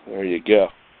 There you go.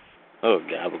 Oh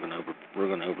God, we're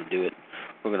gonna overdo it.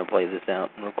 We're gonna play this out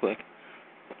real quick.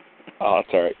 Oh,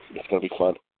 that's all right. It's gonna be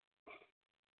fun.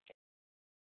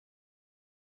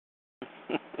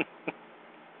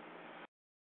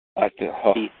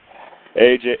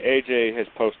 AJ has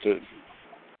posted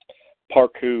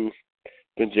Parku.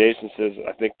 Then Jason says,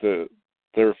 I think they're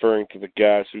referring to the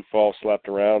guys who fall slapped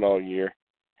around all year.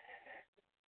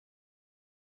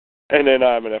 And then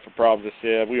I'm enough for problems to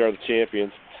say, we are the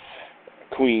champions.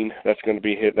 Queen, that's going to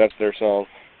be hit. That's their song.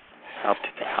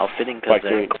 How fitting, because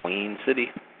they're in Queen City.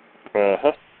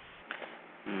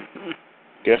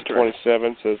 Guest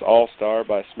 27 says All Star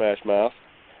by Smash Mouth.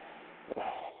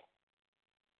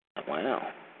 Wow.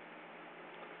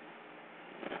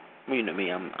 Well, you know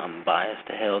me, I'm biased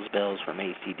to Hell's Bells from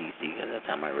AC/DC because that's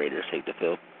how my Raiders take the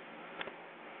field.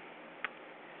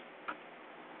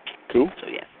 Cool. So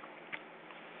yeah.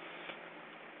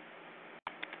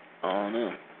 Oh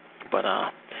no. But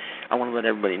I want to let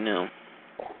everybody know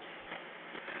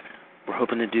we're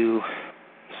hoping to do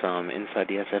some Inside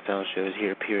the SFL shows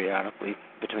here periodically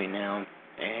between now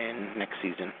and next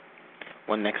season.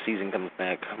 When next season comes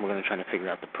back, we're going to try to figure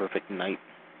out the perfect night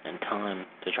and time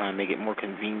to try and make it more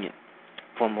convenient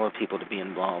for more people to be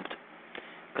involved.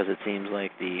 Because it seems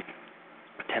like the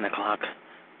 10 o'clock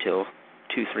till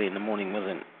 2, 3 in the morning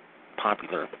wasn't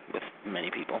popular with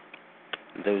many people.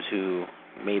 Those who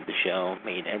made the show,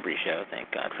 made every show,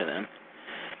 thank God for them.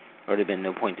 There would have been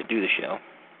no point to do the show.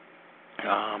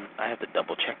 I have to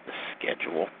double check the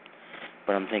schedule,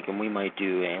 but I'm thinking we might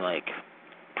do a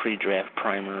pre-draft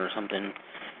primer or something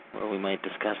where we might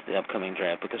discuss the upcoming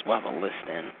draft, because we'll have a list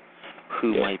in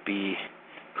who might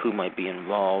be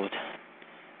involved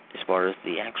as far as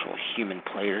the actual human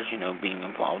players, being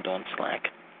involved on Slack,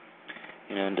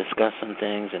 and discuss some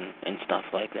things and stuff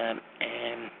like that,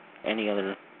 and any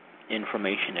other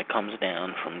information that comes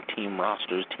down from team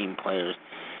rosters, team players,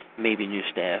 maybe new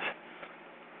staff,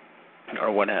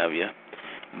 or what have you.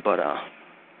 But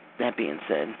that being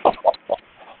said,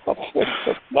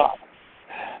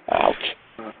 ouch.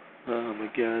 Oh my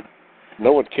God.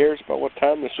 No one cares about what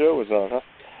time the show is on, huh?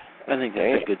 I think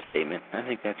that's a good statement. I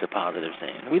think that's a positive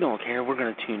saying. We don't care. We're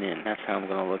going to tune in. That's how I'm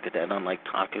going to look at that. Unlike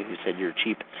Taco, who said you're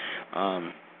cheap.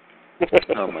 Oh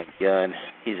my God.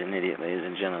 He's an idiot, ladies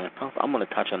and gentlemen. I'm going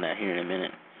to touch on that here in a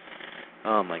minute.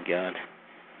 Oh my God.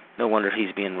 No wonder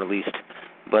he's being released.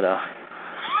 But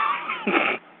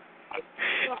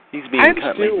he's being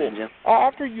cut, ladies and gentlemen.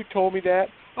 After you told me that,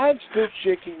 I'm still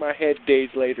shaking my head days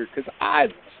later because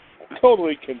I'm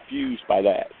totally confused by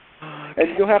that. Okay,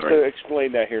 and you'll have to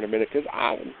explain that here in a minute, because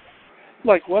I'm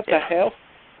like, what the hell?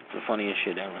 It's the funniest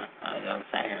shit ever. I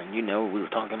sat here, and we were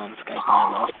talking on Skype, and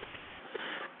I lost.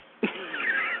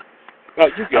 Oh,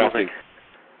 you got it.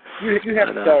 You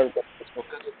have to start.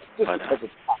 This is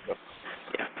Taco.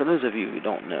 Yeah, for those of you who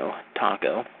don't know,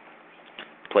 Taco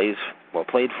played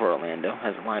for Orlando,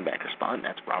 has a linebacker spot, and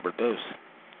that's Robert Bose.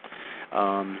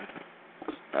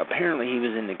 Apparently he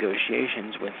was in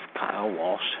negotiations with Kyle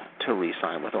Walsh to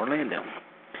re-sign with Orlando.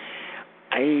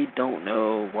 I don't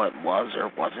know what was or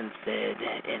wasn't said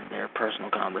in their personal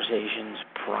conversations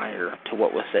prior to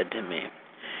what was said to me,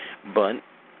 but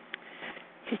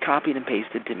he copied and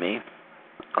pasted to me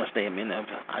a statement of,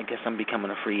 I guess I'm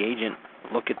becoming a free agent,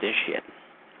 look at this shit.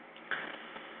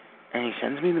 And he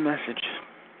sends me the message,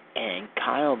 and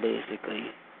Kyle basically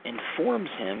informs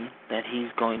him that he's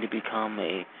going to become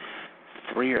a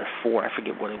 3 or 4, I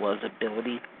forget what it was,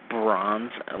 ability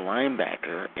bronze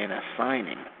linebacker in a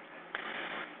signing.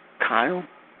 Kyle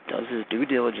does his due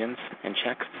diligence and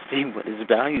checks to see what his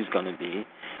value is going to be,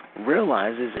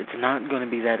 realizes it's not going to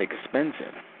be that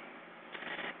expensive,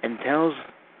 and tells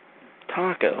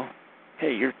Taco,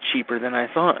 hey, you're cheaper than I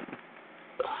thought,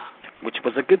 which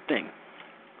was a good thing.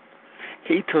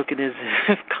 He took it as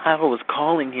if Kyle was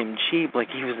calling him cheap, like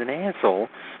he was an asshole.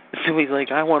 So he's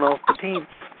like, I want off the team.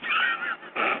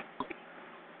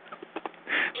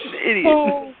 Idiot.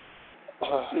 Oh.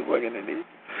 Fucking idiot.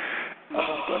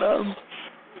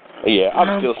 But, yeah,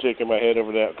 I'm still shaking my head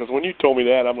over that, because when you told me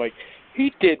that, I'm like,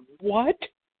 he did what?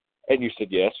 And you said,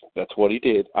 yes, that's what he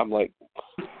did. I'm like,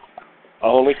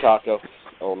 only Taco.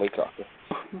 Only Taco.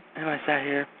 And I sat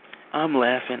here, I'm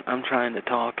laughing, I'm trying to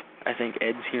talk. I think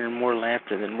Ed's hearing more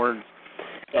laughter than words.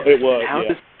 It was,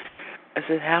 I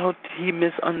said, how did he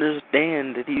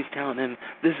misunderstand that he's telling him,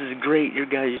 this is great, your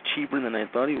guy is cheaper than I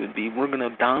thought he would be, we're going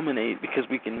to dominate because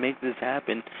we can make this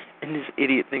happen, and this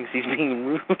idiot thinks he's being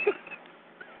rude.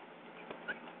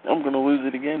 I'm going to lose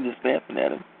it again just laughing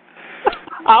at him.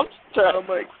 I'm trying. Oh,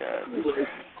 my God.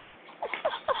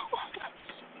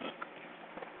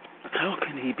 How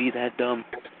can he be that dumb?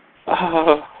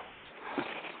 I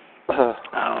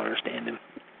don't understand him.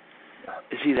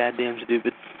 Is he that damn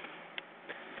stupid?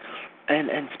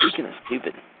 And speaking of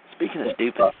stupid,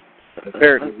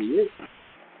 apparently he is.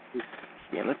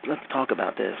 Yeah, let's talk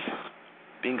about this.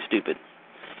 Being stupid.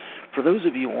 For those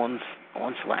of you on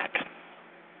Slack,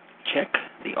 check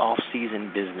the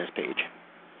off-season business page.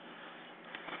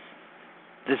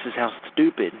 This is how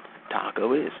stupid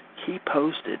Taco is. He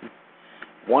posted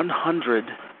 100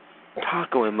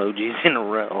 taco emojis in a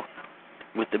row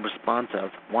with the response of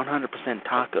 100%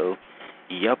 taco,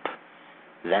 yup,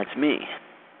 that's me.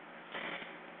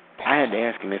 I had to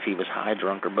ask him if he was high,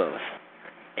 drunk, or both.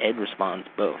 Ed responds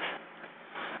both.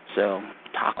 So,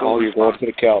 Taco you're going to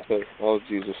the cow thing. Oh,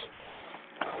 Jesus.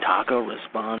 Taco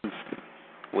responds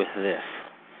with this.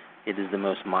 It is the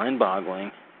most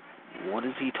mind-boggling, what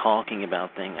is he talking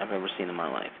about thing I've ever seen in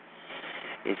my life.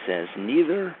 It says,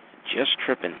 neither, just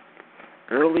tripping.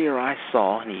 Earlier I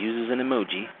saw, and he uses an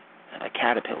emoji, a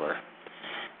caterpillar,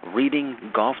 reading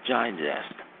Golf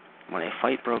Digest when a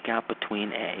fight broke out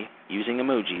between using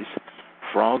emojis,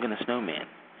 frog and a snowman.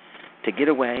 To get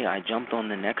away, I jumped on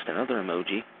the next another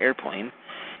emoji, airplane,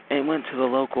 and went to the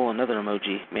local another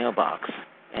emoji, mailbox,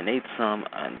 and ate some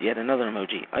and yet another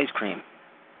emoji, ice cream.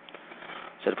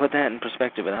 So to put that in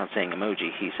perspective without saying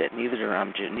emoji, he said, neither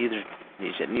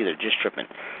He said, neither, just tripping.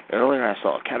 Earlier I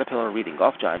saw a caterpillar reading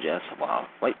Golf Digest while a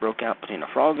fight broke out between a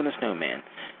frog and a snowman.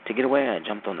 To get away, I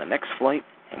jumped on the next flight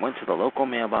and went to the local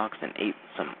mailbox and ate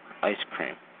some ice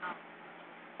cream.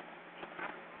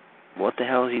 What the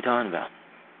hell is he talking about?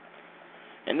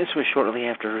 And this was shortly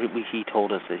after he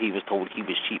told us that he was told he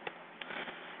was cheap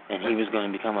and he was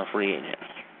going to become a free agent.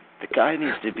 The guy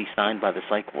needs to be signed by the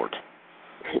psych ward.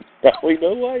 Now we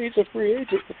know why he's a free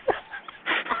agent.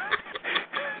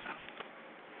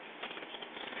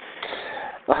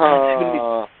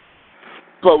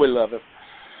 But we love him.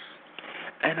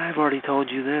 And I've already told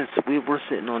you this. We're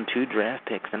sitting on 2 draft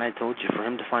picks, and I told you for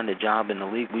him to find a job in the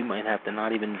league, we might have to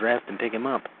not even draft and pick him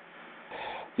up.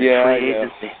 Yeah, free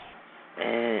agency.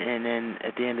 And then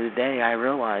at the end of the day, I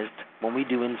realized when we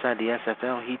do Inside the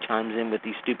SFL, he chimes in with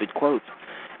these stupid quotes,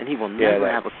 and he will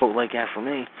never have a quote like that for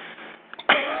me.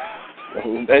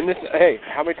 And this, hey,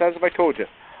 how many times have I told you?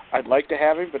 I'd like to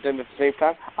have him, but then at the same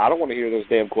time, I don't want to hear those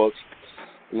damn quotes.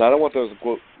 And I don't want those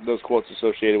quotes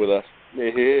associated with us.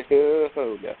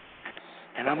 Oh, no.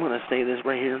 And I'm going to say this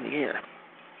right here in the air.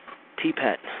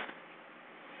 T-Pet,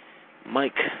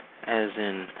 Mike, as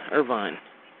in Irvine,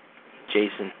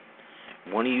 Jason,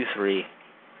 one of you 3,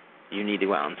 you need to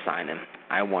go out and sign him.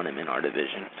 I want him in our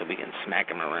division so we can smack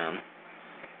him around.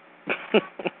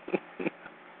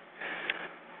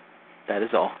 That is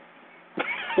all.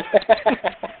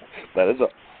 That is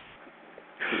all.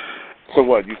 So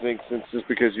what, you think since just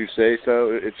because you say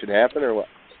so, it should happen, or what?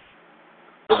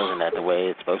 Isn't that the way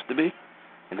it's supposed to be?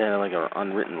 Is that like an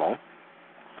unwritten law?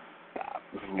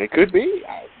 It could be.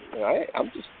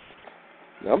 I'm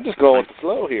just going with the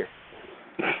flow here.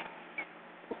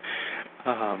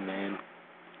 Oh, man.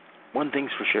 One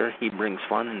thing's for sure, he brings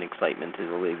fun and excitement to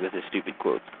the league with his stupid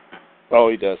quotes. Oh,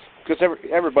 he does. Because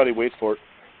everybody waits for it.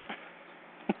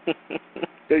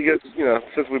 You know,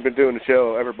 since we've been doing the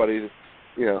show, everybody,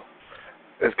 you know,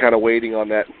 is kind of waiting on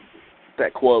that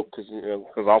quote.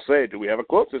 Because I'll say, do we have a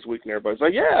quote this week? And everybody's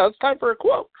like, yeah, it's time for a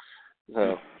quote.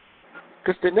 So,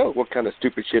 because they know what kind of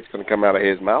stupid shit's going to come out of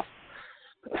his mouth.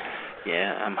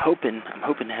 Yeah, I'm hoping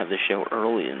to have the show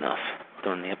early enough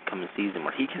during the upcoming season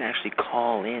where he can actually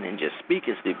call in and just speak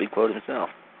his stupid quote himself.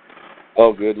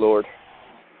 Oh, good Lord.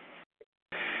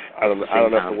 I don't know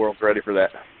if the world's ready for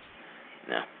that.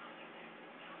 No.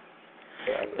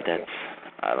 But that's,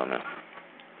 I don't know,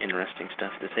 interesting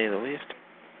stuff to say the least.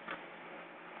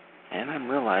 And I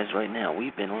realize right now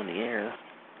we've been on the air,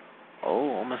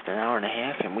 almost an hour and a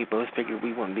half, and we both figured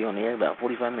we wouldn't be on the air about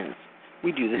 45 minutes.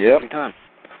 We do this every time.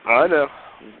 I know.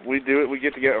 We do it. We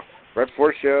get together right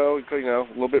before the show, you know,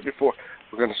 a little bit before.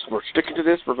 We're sticking to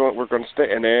this. We're going to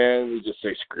stay, and then we just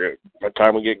say screw it. By the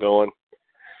time we get going,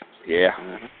 yeah,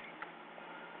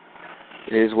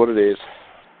 it is what it is.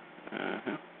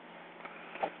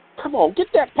 Come on, get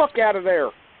that puck out of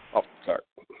there. Oh, sorry.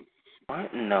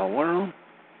 What in the world?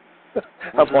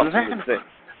 I'm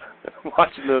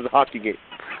watching the hockey game.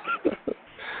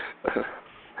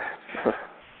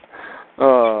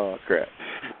 Oh, crap.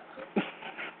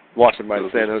 Watching my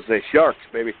San Jose Sharks,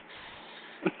 baby.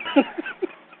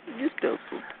 Just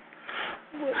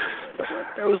what?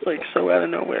 That was like so out of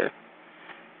nowhere.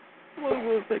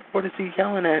 What is he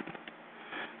yelling at?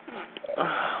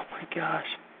 Oh, my gosh.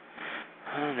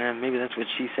 I don't know. Maybe that's what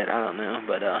she said. I don't know.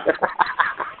 But,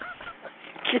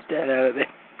 get that out of there.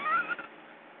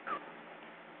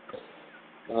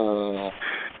 Oh,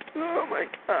 my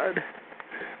God.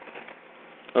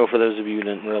 Oh, for those of you who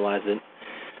didn't realize it,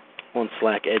 on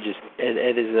Slack, Ed is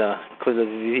because of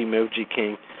the emoji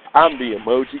king. I'm the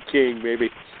emoji king, baby.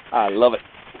 I love it.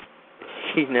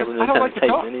 He never knows how to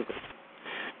type anything.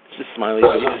 It's just smiley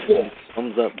faces and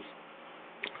thumbs up.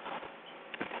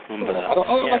 But, I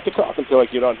don't like to talk until I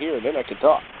get on here, and then I can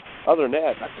talk. Other than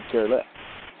that, I can care less.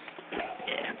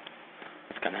 Yeah,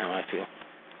 that's kind of how I feel.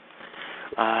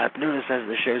 I've noticed as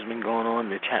the show's been going on,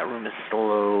 the chat room is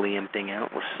slowly emptying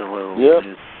out. We're slowly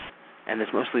losing. And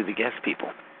it's mostly the guest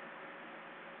people.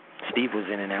 Steve was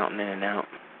in and out, you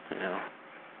know,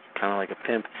 kind of like a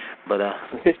pimp. But,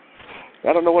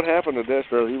 I don't know what happened to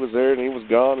Destro. He was there, and he was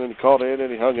gone, and he called in,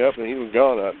 and he hung up, and he was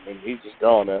gone, and he's just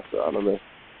gone now, so I don't know.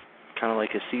 Kind of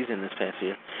like his season this past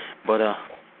year. But,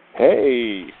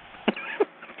 hey.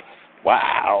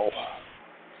 Wow.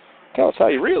 Tell us how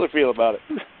you really feel about it.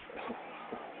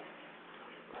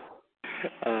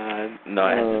 No,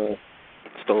 I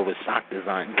stole his sock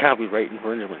design. Copyright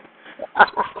infringement.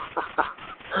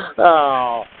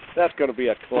 Oh, that's going to be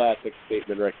a classic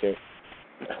statement right there.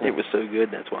 It was so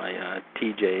good, that's why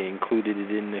TJ included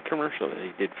it in the commercial that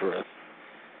he did for us.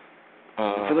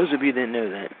 For those of you that didn't know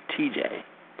that, TJ,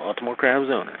 Baltimore Crabs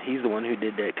owner, he's the one who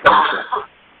did that commercial.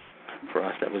 for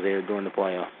us that was aired during the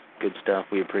playoffs. Good stuff.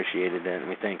 We appreciated that, and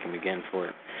we thank him again for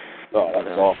it. Oh, that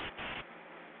was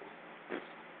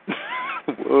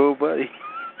awesome. Whoa, buddy.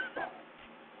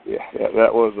 Yeah,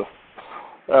 that was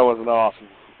an awesome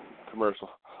commercial.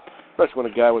 Especially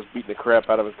when a guy was beating the crap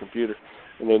out of his computer,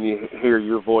 and then you hear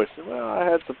your voice. Well, I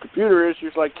had some computer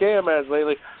issues like Cam has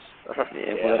lately.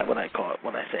 Yeah, what I call it,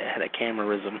 when I say I had a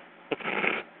camerism.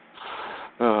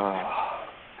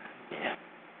 Yeah.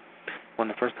 When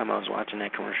the first time I was watching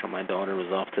that commercial, my daughter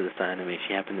was off to the side of me.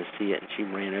 She happened to see it, and she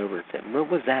ran over and said, "What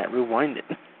was that? Rewind it."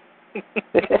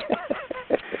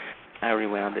 I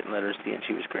rewound it and let her see it, and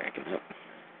she was cracking up.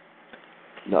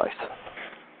 Nice.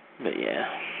 But yeah,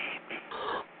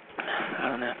 I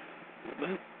don't know. But,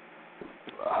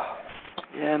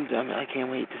 yeah, I can't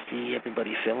wait to see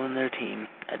everybody fill in their team.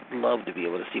 I'd love to be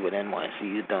able to see what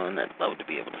NYC has done. I'd love to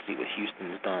be able to see what Houston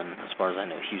has done. As far as I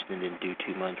know, Houston didn't do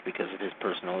too much because of his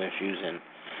personal issues, and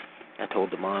I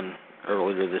told Damon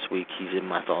earlier this week he's in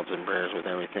my thoughts and prayers with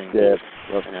everything. Yeah,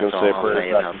 and that's all I'll say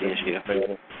about the issue.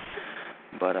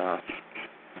 But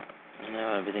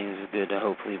everything is good.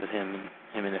 Hopefully with him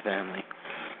and the family,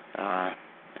 and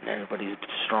everybody's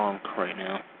strong right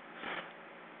now.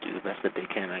 Do the best that they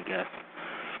can, I guess.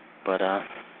 But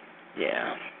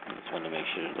yeah, I just wanted to make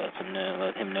sure to let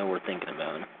him know we're thinking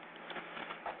about him.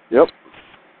 Yep.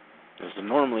 Because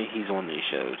normally he's on these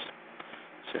shows,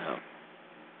 so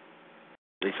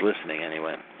at least listening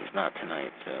anyway. He's not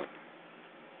tonight, so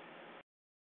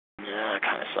yeah, it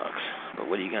kind of sucks. But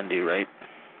what are you gonna do, right?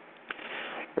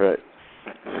 Right.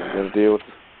 You gotta deal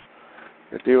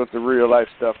with the real life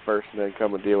stuff first, and then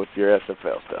come and deal with your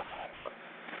SFL stuff.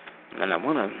 And I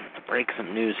want to break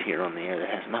some news here on the air that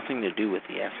has nothing to do with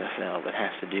the SFL, but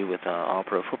has to do with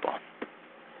all-pro football.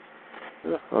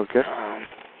 Yeah, okay.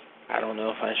 I don't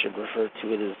know if I should refer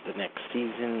to it as the next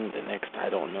season, I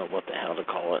don't know what the hell to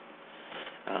call it.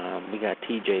 We got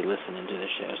TJ listening to the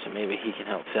show, so maybe he can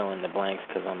help fill in the blanks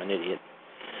because I'm an idiot.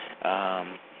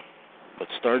 But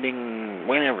starting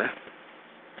whenever,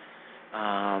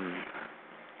 I'm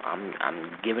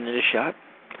giving it a shot.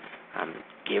 I'm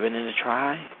giving it a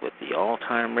try with the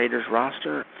all-time Raiders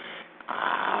roster.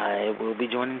 I will be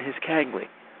joining his CAG league.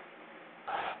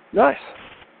 Nice.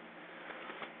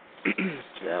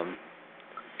 So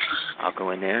I'll go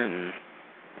in there and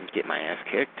get my ass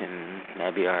kicked, and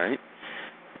that'll be all right.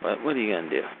 But what are you gonna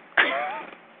do?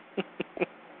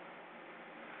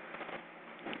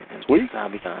 Sweet. I'll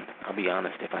be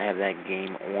honest. If I have that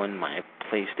game on my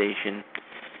PlayStation,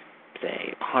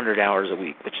 say 100 hours a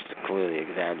week, which is clearly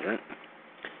exaggerant,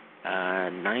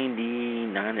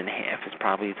 99.5 is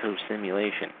probably through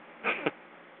simulation.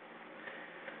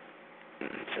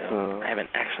 So I haven't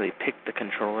actually picked the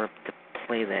controller up to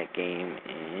play that game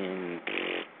in,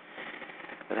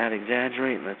 without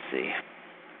exaggerating, let's see,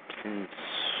 since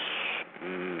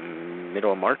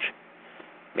middle of March,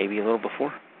 maybe a little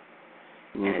before.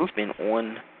 Mm-hmm. And it's been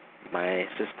on my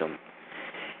system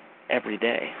every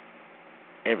day.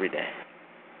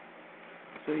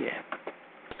 So yeah,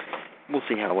 we'll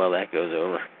see how well that goes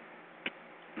over.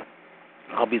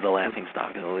 I'll be the laughing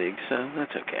stock of the league, so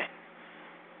that's okay.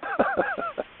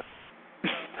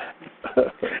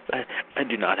 I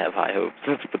do not have high hopes,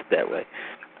 let's put it that way.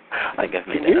 I think I've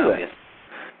made that obvious.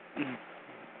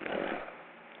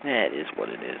 That is what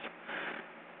it is.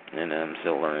 And I'm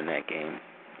still learning that game.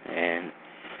 And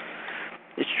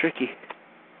it's tricky.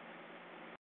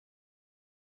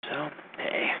 So,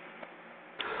 hey.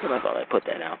 But I thought I'd put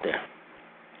that out there.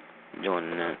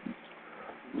 Joining that.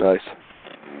 Nice.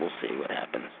 And we'll see what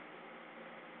happens.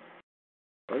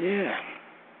 But yeah.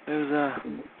 There's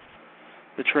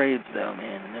the trades though,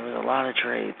 man. There was a lot of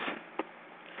trades.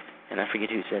 And I forget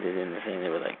who said it in the thing. They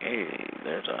were like, hey,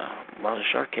 there's a lot of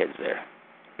shark heads there.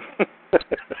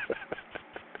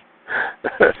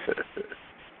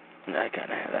 And I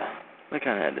kind of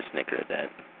had to snicker at that.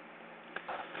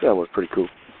 That was pretty cool.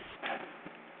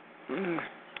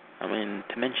 I mean,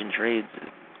 to mention trades,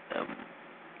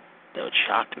 that would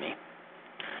shocked me.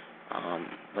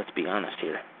 Let's be honest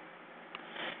here.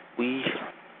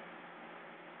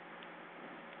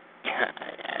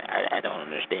 I don't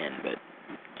understand, but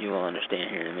you will understand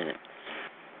here in a minute.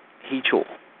 Heechul,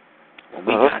 when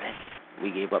we got him,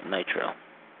 we gave up Nitro.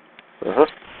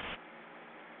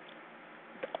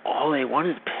 All they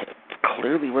wanted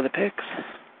clearly were the picks,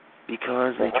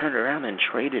 because they turned around and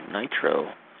traded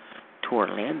Nitro to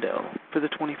Orlando for the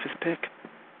 25th pick.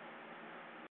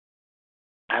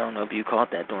 I don't know if you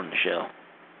caught that during the show.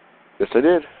 Yes, I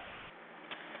did.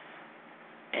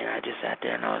 And I just sat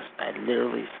there and I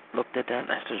literally looked at that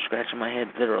and I started scratching my head,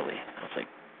 literally. I was like,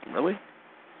 really?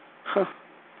 Huh.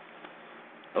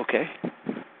 Okay.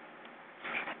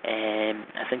 And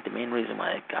I think the main reason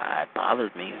why it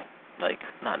bothered me, like,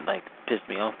 not like pissed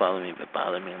me off, bothered me, but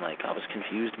bothered me, like I was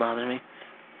confused, bothered me,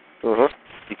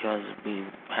 because we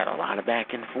had a lot of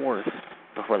back and forth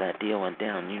before that deal went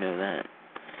down. You know that.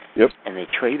 Yep. And they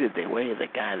traded away the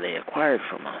guy they acquired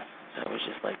from us. So it was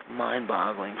just like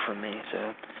mind-boggling for me.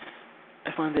 So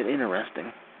I find it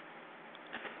interesting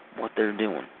what they're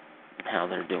doing, and how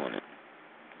they're doing it.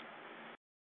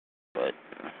 But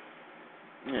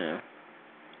you know,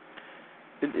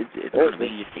 it's going to be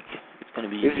unique. It's going to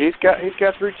be unique. He's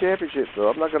got 3 championships, so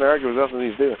I'm not going to argue with nothing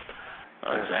he's doing.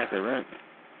 Exactly right.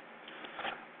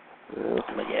 Yeah.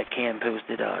 But yeah, Cam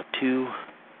posted two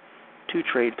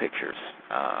trade pictures.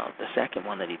 The second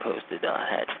one that he posted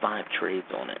had 5 trades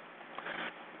on it.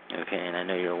 Okay, and I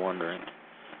know you're wondering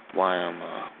why I'm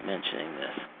mentioning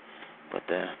this, but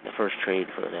the first trade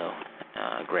photo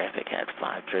graphic had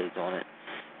 5 trades on it,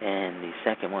 and the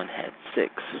second one had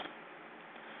 6.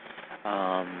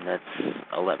 That's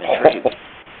 11 trades.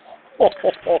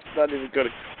 Not even good.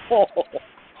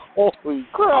 Holy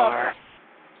crap!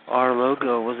 Our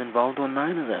logo was involved on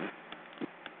 9 of them.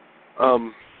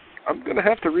 I'm going to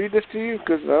have to read this to you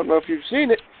because I don't know if you've seen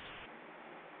it.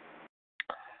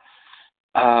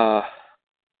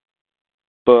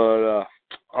 But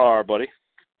our buddy,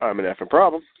 I'm an effing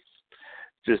problem,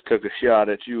 just took a shot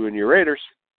at you and your Raiders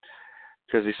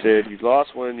because he said you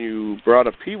lost when you brought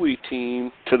a Pee-wee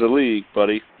team to the league,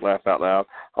 buddy. Laugh out loud.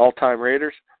 All-time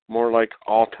Raiders, more like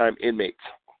all-time inmates.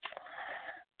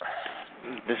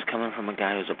 This coming from a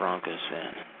guy who's a Broncos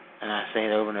fan, and I say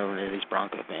it over and over to these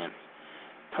Bronco fans.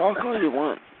 Talk all you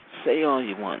want. Say all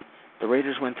you want. The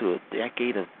Raiders went through a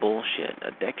decade of bullshit,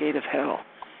 a decade of hell.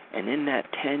 And in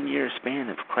that 10-year span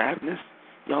of crapness,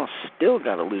 y'all still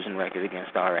got a losing record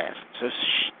against our ass. So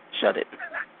shut it.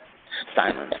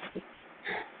 Silence.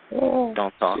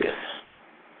 Don't talk it.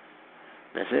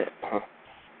 That's it.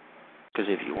 Because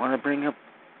if you want to bring up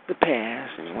the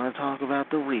past and you want to talk about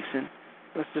the recent,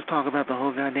 let's just talk about the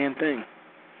whole goddamn thing.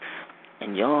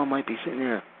 And y'all might be sitting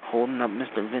there holding up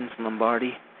Mr. Vince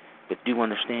Lombardi, but do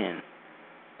understand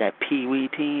that Pee-wee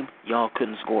team, y'all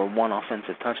couldn't score 1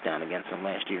 offensive touchdown against them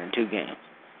last year in 2 games.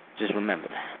 Just remember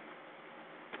that.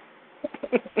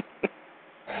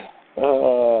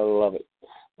 Oh, I love it.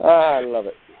 I love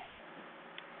it.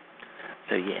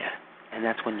 So, yeah. And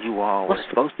that's when you all were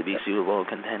supposed to be Super Bowl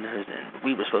contenders, and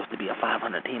we were supposed to be a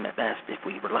 500 team at best if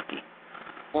we were lucky.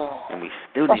 And we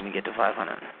still didn't even get to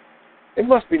 500. It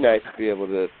must be nice to be able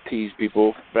to tease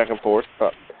people back and forth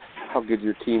about how good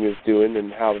your team is doing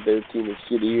and how their team is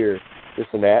shitty or this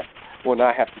and that, when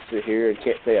I have to sit here and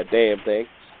can't say a damn thing.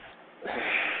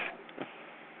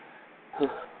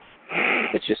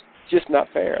 It's just not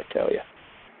fair, I tell you.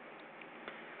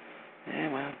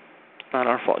 Yeah, well, it's not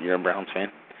our fault you're a Browns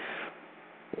fan.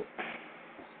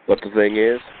 But the thing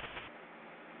is,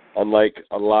 unlike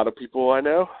a lot of people I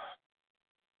know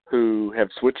who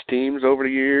have switched teams over the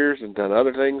years and done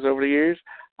other things over the years,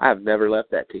 I have never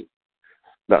left that team.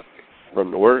 Not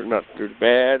from the worst, not through the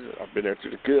bad. I've been there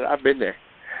through the good. I've been there.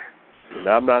 And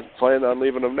I'm not planning on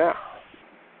leaving them now.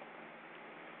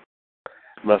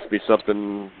 Must be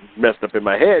something messed up in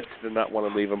my head to not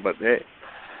want to leave them, but hey.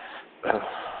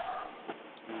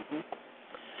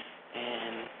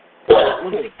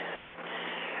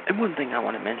 And one thing I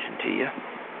want to mention to you,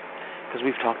 because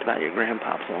we've talked about your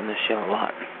grandpops on this show a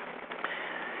lot.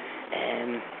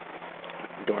 And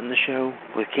during the show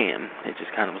with Cam, it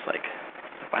just kind of was like,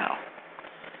 wow.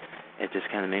 It just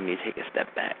kind of made me take a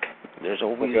step back. There's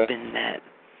always been that.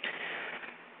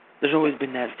 There's always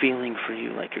been that feeling for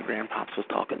you, like your grandpops was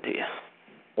talking to you,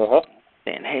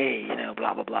 saying, "Hey, you know,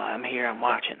 blah blah blah. I'm here. I'm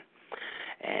watching."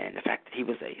 And the fact that he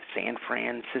was a San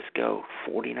Francisco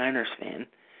 49ers fan,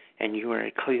 and you were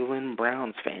a Cleveland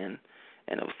Browns fan,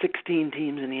 and of 16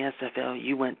 teams in the SFL,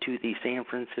 you went to the San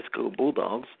Francisco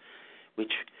Bulldogs,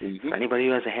 which, for anybody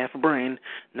who has a half a brain,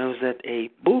 knows that a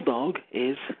bulldog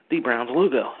is the Browns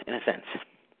logo, in a sense.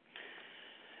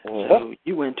 So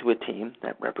you went to a team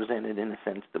that represented, in a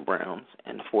sense, the Browns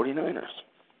and the 49ers.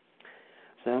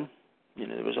 So, you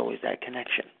know, there was always that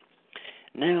connection.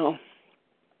 Now,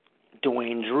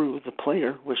 Dwayne Drew, the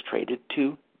player, was traded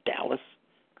to Dallas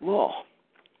Law.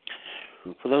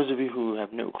 For those of you who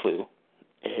have no clue,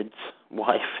 Ed's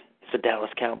wife is a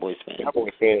Dallas Cowboys fan.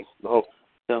 Cowboys fan. Oh.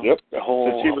 So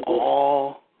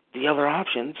all the other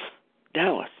options,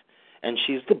 Dallas. And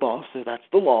she's the boss, so that's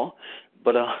the law.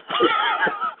 But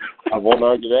I won't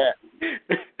argue that.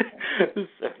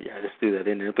 So, yeah, I just threw that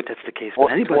in there. But that's the case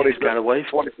with anybody who's got a wife.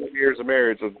 24 years of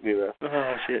marriage, you know.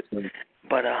 Oh, shit.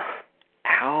 But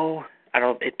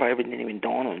it probably didn't even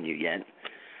dawn on you yet.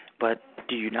 But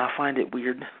do you not find it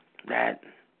weird that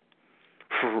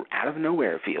out of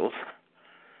nowhere feels,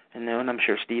 and I'm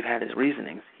sure Steve had his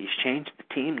reasonings, he's changed the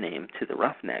team name to the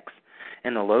Roughnecks,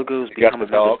 and the logo's become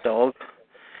another dog.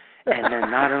 And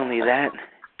then not only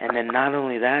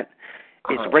that,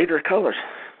 it's Raider colors.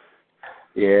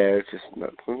 Yeah, it's just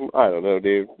not, I don't know,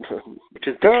 dude. Which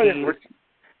is the team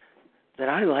that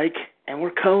I like, and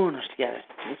we're co-owners together.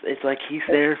 It's like he's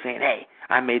there saying, hey,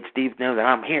 I made Steve know that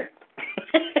I'm here.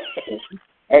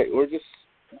 Hey,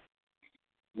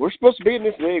 we're supposed to be in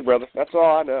this league, brother. That's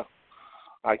all I know.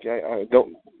 I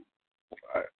don't,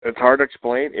 it's hard to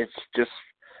explain. It's just,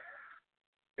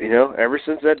 ever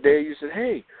since that day you said,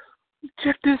 hey,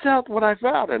 check this out, what I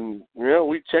found. And,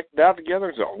 we checked it out together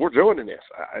and said, oh, we're joining this.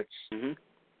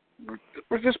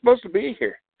 We're just supposed to be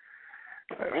here.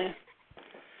 Right.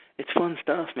 It's fun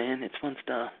stuff, man. It's fun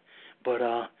stuff. But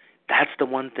that's the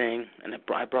one thing, and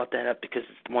I brought that up because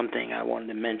it's the one thing I wanted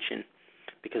to mention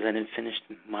because I didn't finish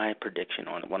my prediction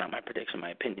on it. Well, not my prediction, my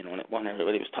opinion on it. When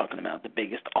everybody was talking about the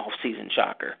biggest off-season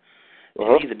shocker. To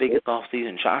me, the biggest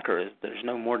off-season shocker is there's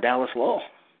no more Dallas Law.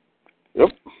 Yep.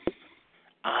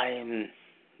 I'm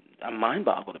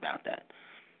mind-boggled about that.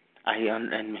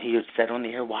 And he said on the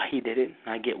air why he did it.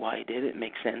 I get why he did it. It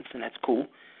makes sense, and that's cool.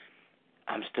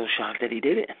 I'm still shocked that he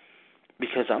did it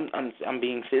because I'm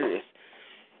being serious.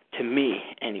 To me,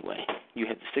 anyway, you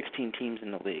have 16 teams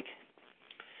in the league.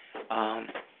 I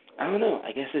don't know.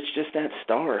 I guess it's just that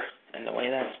star and the way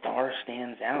that star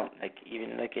stands out. Like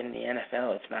even like in the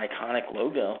NFL, it's an iconic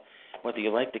logo. Whether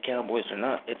you like the Cowboys or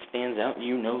not, it stands out.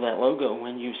 You know that logo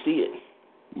when you see it.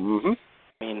 Mm-hmm.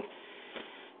 I mean,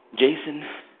 Jason,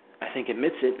 I think,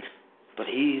 admits it, but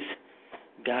he's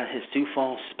got his Sioux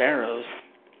Falls Sparrows,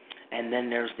 and then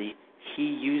there's he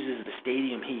uses the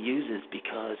stadium he uses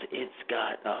because it's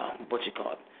got,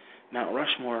 Mount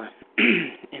Rushmore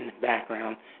in the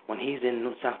background when he's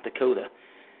in South Dakota.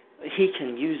 He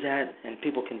can use that, and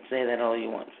people can say that all you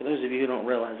want. For those of you who don't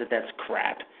realize that that's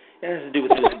crap, it has to do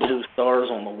with those blue stars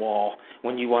on the wall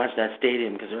when you watch that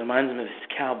stadium because it reminds him of his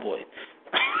cowboy.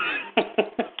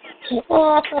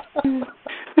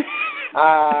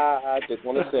 I didn't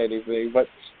want to say anything, but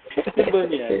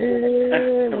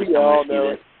yeah, we all know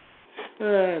it.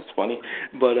 It's funny,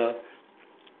 but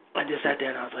I just sat there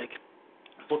and I was like,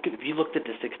 if you looked at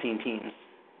the 16 teams,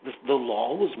 the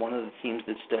Law was one of the teams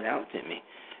that stood out to me.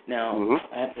 Now,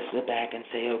 I have to sit back and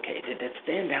say, okay, did that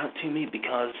stand out to me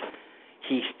because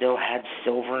he still had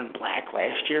silver and black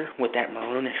last year with that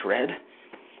maroonish red?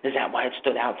 Is that why it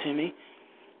stood out to me?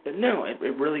 But no, it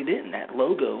really didn't. That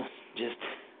logo just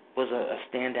was a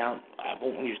standout. I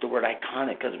won't use the word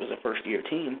iconic because it was a first-year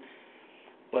team,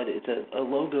 but it's a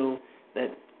logo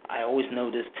that I always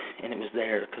noticed, and it was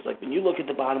there. Because like when you look at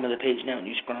the bottom of the page now and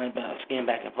you scan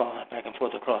back and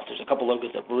forth across, there's a couple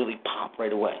logos that really pop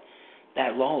right away.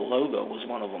 That logo was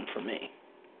one of them for me.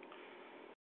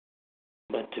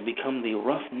 But to become the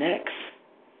Roughnecks,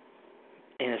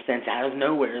 in a sense, out of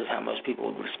nowhere is how most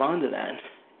people would respond to that,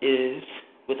 is,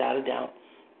 without a doubt,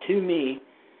 to me,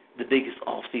 the biggest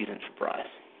off-season surprise.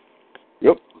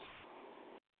 Yep.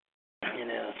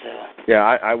 So.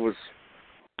 Yeah,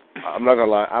 I'm not going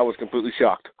to lie, I was completely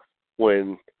shocked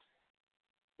when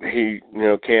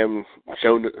Cam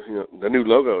showed, the new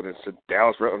logo that said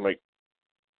Dallas Rough. I'm like,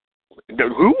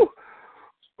 who?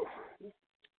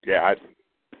 Yeah,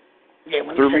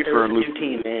 when threw they me said for a there was loop. A new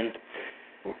team, man.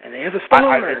 And they have a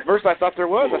star. At first I thought there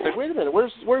was. I said, wait a minute,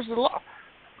 where's the law?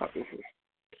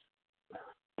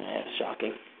 Yeah,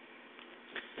 shocking.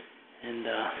 And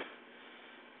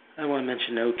I want to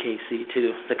mention OKC,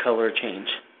 too, the color change.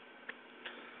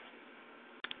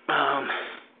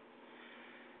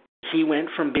 He went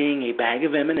from being a bag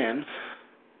of M&Ms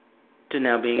to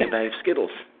now being a bag of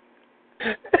Skittles.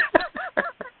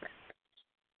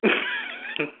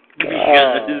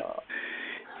 Because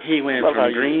he went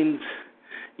from greens,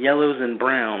 yellows, and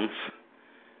browns,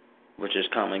 which is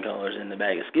common colors in the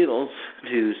bag of Skittles,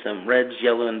 to some reds,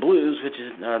 yellow, and blues, which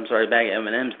is, bag of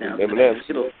M&Ms now. M&Ms. Bag of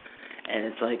Skittles. And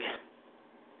it's like,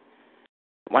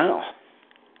 wow.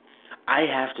 I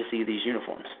have to see these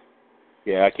uniforms.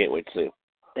 Yeah, I can't wait to see them.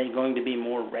 Are they going to be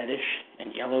more reddish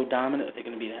and yellow dominant? Are they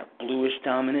going to be that bluish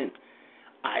dominant?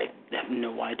 I have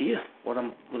no idea what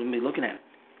I'm going to be looking at.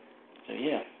 So,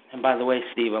 yeah. And by the way,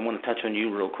 Steve, I want to touch on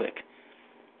you real quick.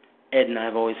 Ed and I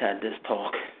have always had this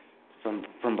talk from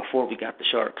before we got the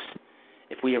Sharks.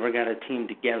 If we ever got a team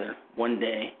together, one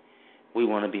day we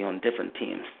want to be on different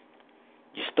teams.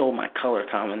 You stole my color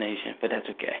combination, but that's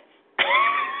okay.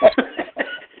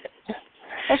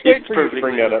 That's great for you to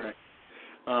bring that up.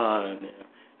 Yeah,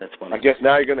 that's funny. I guess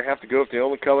now you're going to have to go with the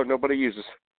only color nobody uses.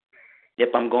 Yep,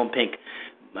 I'm going pink.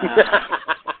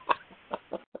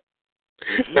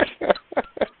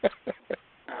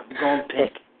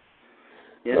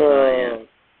 Yes, I am.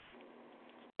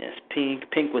 Yes,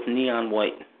 pink with neon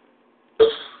white.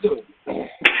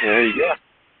 There you go.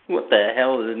 What the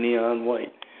hell is neon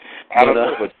white? I don't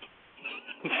know, but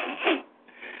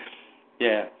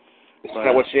yeah. Is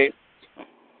that what shape?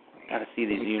 Gotta see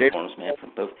these uniforms, man,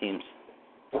 from both teams.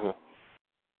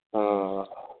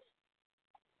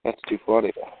 That's too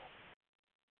funny.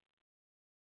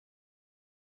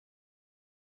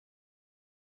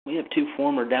 We have 2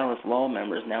 former Dallas Law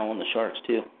members now on the Sharks,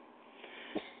 too.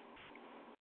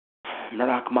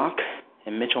 Murdoch Mock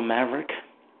and Mitchell Maverick,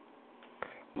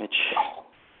 which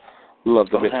love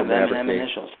the both Mitchell have Maverick M&M name.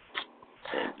 initials.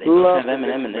 They both have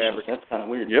M&M initials. Maverick. That's kind of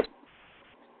weird. Yep.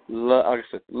 Like I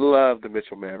said, love the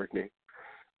Mitchell Maverick name.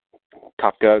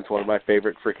 Top Gun's one of my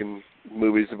favorite freaking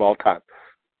movies of all time.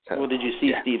 So, well, did you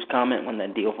see Steve's comment when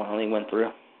that deal finally went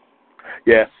through?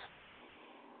 Yes.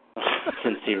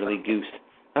 Sincerely, Goose.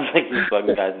 I was like, this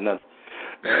fucking guy's nuts.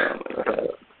 Oh, my God.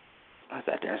 I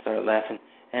sat there and started laughing.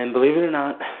 And believe it or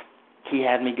not, he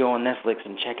had me go on Netflix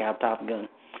and check out Top Gun.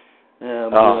 I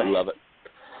love it.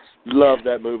 Love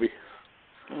that movie.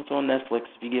 It's on Netflix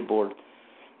if you get bored.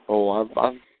 Oh,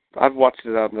 I've watched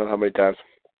it I don't know how many times.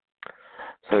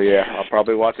 So, yeah, I'll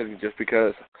probably watch it just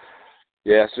because.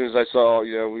 Yeah, as soon as I saw,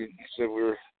 we said we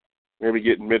were going to be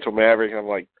getting Mitchell Maverick, I'm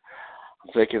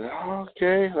thinking,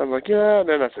 okay. I'm like, yeah. And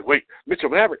then I said, wait, Mitchell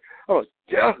Maverick. I'm like,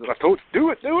 yeah. I told you, do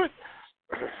it.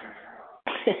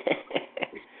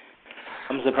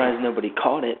 I'm surprised nobody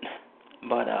caught it,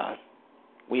 but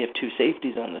we have 2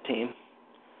 safeties on the team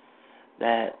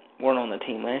that weren't on the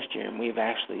team last year, and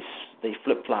they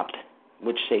flip-flopped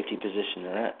which safety position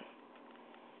they're at.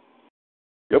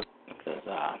 Yep.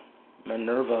 Because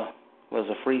Minerva was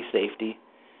a free safety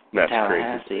in That's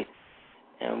Tallahassee, crazy.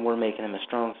 and we're making him a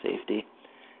strong safety.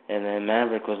 And then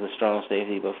Maverick was the strong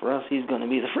safety, but for us, he's going to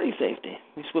be the free safety.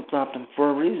 We flip-flopped him for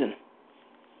a reason.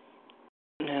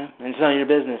 Yeah, and it's not your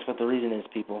business what the reason is,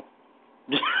 people.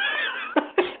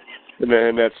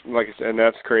 and that's like I said, and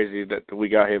that's crazy that we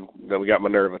got him. That we got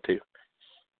Minerva too.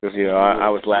 Because I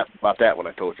was laughing about that when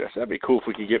I told you. I said that'd be cool if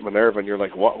we could get Minerva, and you're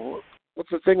like, what?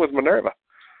 What's the thing with Minerva?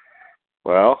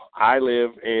 Well, I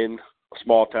live in a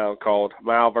small town called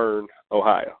Malvern,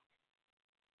 Ohio.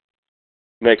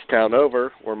 Next town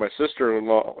over, where my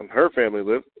sister-in-law and her family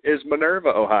live, is Minerva,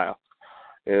 Ohio.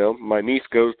 My niece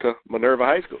goes to Minerva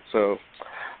High School. So,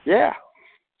 yeah,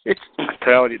 I'm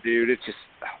telling you, dude,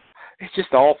 it's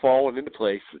just all falling into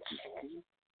place.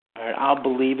 All right, I'll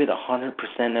believe it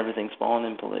 100%. Everything's falling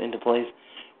into place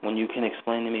when you can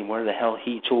explain to me where the hell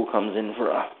Heat Tool comes in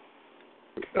for us.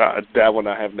 That one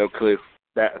I have no clue.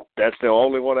 That's the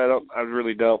only one I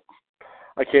really don't.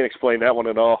 I can't explain that one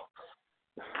at all.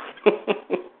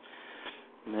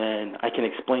 Man, I can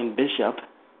explain Bishop.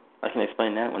 I can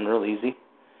explain that one real easy.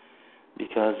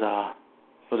 Because,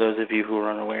 for those of you who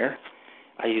are unaware,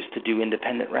 I used to do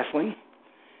independent wrestling.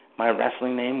 My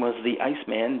wrestling name was the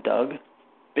Iceman, Doug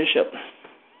Bishop.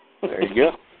 There you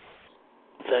go.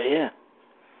 So, yeah.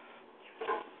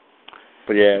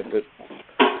 But, yeah,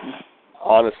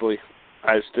 honestly,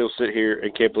 I still sit here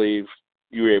and can't believe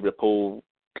you were able to pull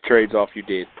the trades off you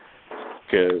did.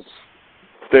 Because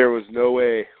there was no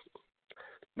way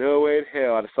in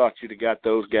hell I'd have thought you'd have got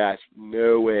those guys.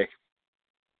 No way.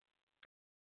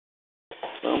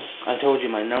 Well, I told you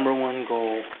my number one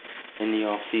goal in the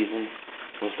off-season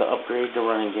was to upgrade the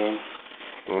running game.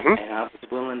 Mm-hmm. And I was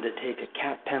willing to take a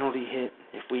cap penalty hit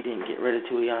if we didn't get rid of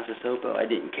Tuiasa Sopo. I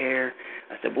didn't care.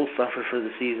 I said, we'll suffer for the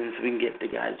season so we can get the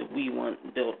guys that we want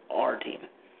and build our team.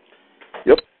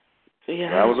 Yep. So,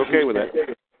 yeah, I was okay with that.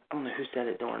 I don't know who said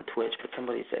it on Twitch, but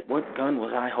somebody said, what gun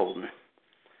was I holding?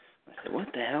 I said, what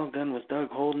the hell gun was Doug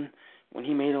holding when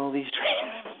he made all these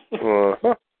trades?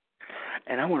 Uh-huh.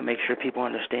 And I want to make sure people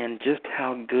understand just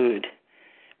how good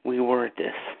we were at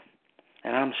this.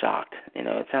 And I'm shocked.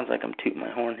 It sounds like I'm tooting my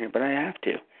horn here, but I have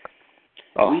to.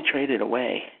 Oh. We traded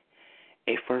away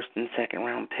a first and second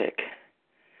round pick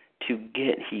to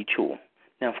get He Chul.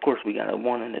 Now, of course, we got a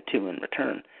 1 and a 2 in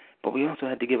return, but we also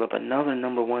had to give up another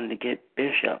number 1 to get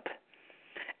Bishop.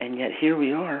 And yet here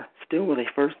we are, still with a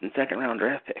first and second round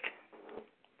draft pick.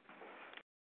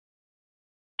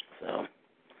 So,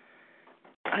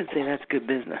 I'd say that's good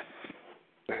business.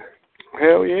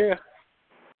 Hell yeah.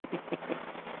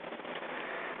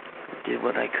 I did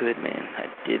what I could, man.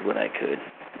 I did what I could.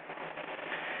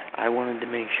 I wanted to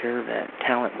make sure that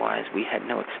talent-wise we had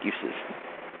no excuses.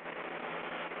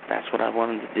 That's what I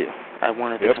wanted to do. I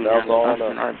wanted to come down to us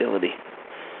and our ability.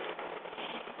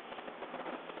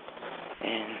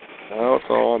 And now it's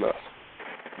all on us.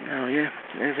 Oh, yeah,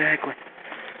 exactly.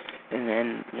 And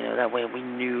then, that way we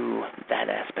knew that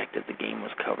aspect of the game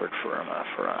was covered for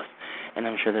us. And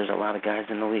I'm sure there's a lot of guys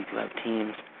in the league who have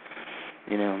teams,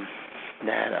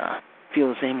 that feel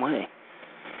the same way.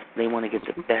 They want to get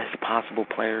the best possible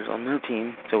players on their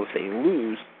team, so if they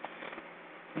lose,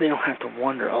 they don't have to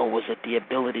wonder, was it the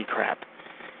ability crap?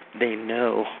 They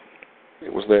know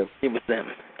it was them. It was them,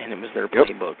 and it was their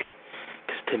playbook.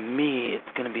 Because to me,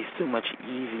 it's going to be so much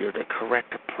easier to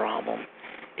correct a problem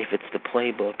if it's the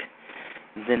playbook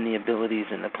than the abilities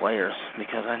in the players,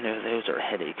 because I know those are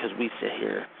headaches, because we sit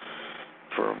here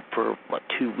for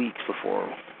 2 weeks before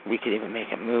we could even make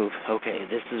a move. Okay,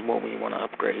 this is what we want to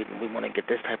upgrade, and we want to get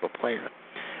this type of player.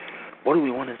 What do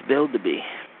we want his build to be?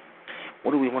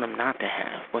 What do we want him not to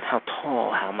have? How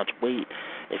tall? How much weight?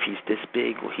 If he's this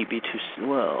big, will he be too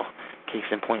slow? Case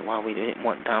in point, why we didn't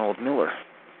want Donald Miller.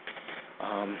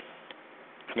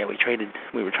 We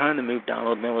were trying to move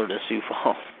Donald Miller to Sioux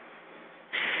Falls.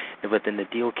 But then the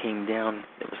deal came down.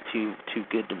 It was too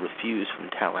good to refuse from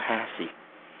Tallahassee,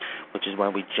 which is why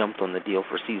we jumped on the deal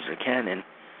for Caesar Cannon.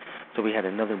 So we had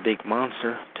another big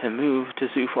monster to move to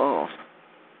Sioux Falls.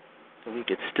 So we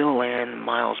could still land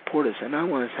Miles Portis. And I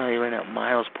want to tell you right now,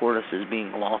 Miles Portis is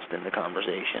being lost in the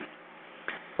conversation.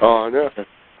 Oh, I know.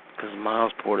 Because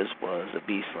Miles Portis was a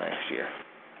beast last year.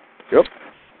 Yep.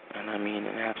 And I mean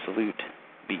an absolute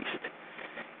beast.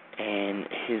 And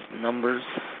his numbers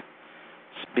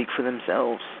speak for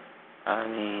themselves. I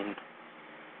mean,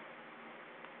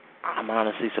 I'm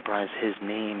honestly surprised his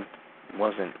name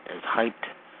wasn't as hyped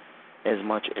as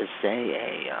much as, say,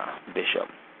 a Bishop.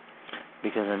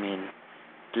 Because, I mean,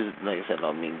 just like I said,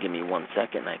 give me 1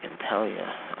 second, I can tell you.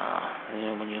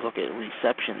 When you look at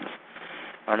reception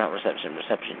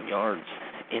yards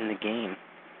in the game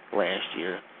last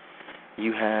year,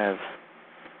 you have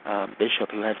Bishop,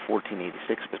 who had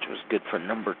 1486, which was good for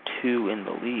number 2 in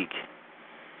the league.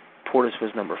 Portis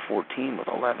was number 14 with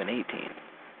 1118.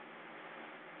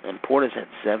 And Portis had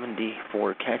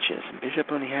 74 catches, and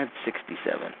Bishop only had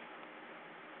 67.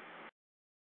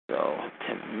 So,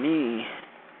 to me,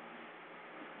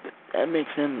 that makes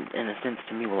them, in a sense,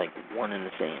 to me, we're like one and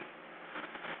the same.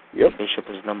 Yep. Bishop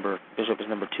is number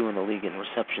 2 in the league in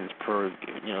receptions per,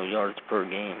 yards per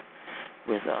game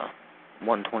with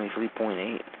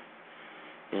 123.8.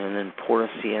 And then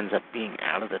Portis, he ends up being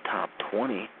out of the top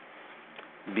 20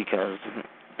 because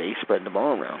they spread the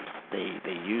ball around. They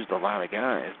used a lot of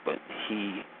guys, but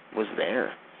he was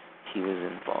there. He was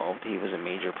involved. He was a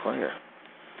major player.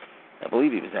 I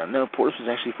believe he was out. No, Portis was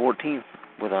actually 14th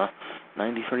with a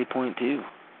 93.2.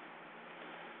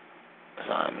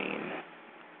 So, I mean,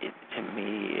 to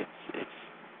me,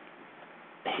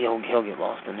 he'll get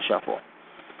lost in the shuffle.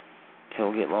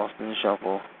 He'll get lost in the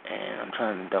shuffle, and I'm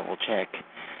trying to double check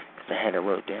because I had it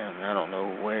wrote down, and I don't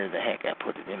know where the heck I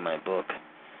put it in my book,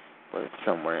 but it's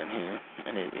somewhere in here,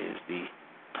 and it is the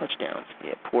touchdowns.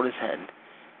 Yeah, Portis had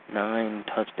 9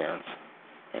 touchdowns,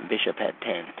 and Bishop had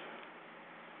 10.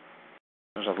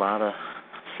 There's a lot of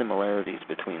similarities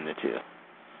between the two.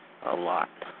 A lot.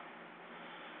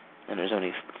 And there's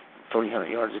only 300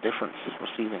 yards of difference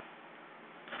receiving.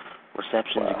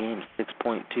 Receptions a game,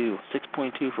 6.2.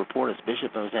 6.2 for Portis.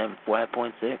 Bishop was having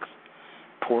 5.6.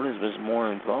 Portis was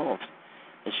more involved.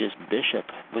 It's just Bishop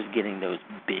was getting those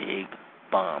big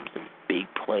bombs and big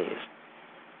plays.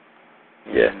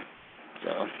 Yeah.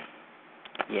 So,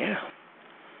 yeah.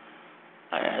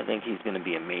 I think he's going to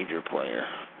be a major player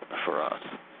for us.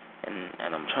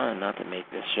 And I'm trying not to make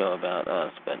this show about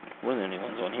us, but we're the only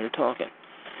ones on here talking.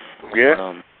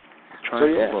 Yeah.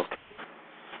 Trying to look.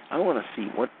 I want to see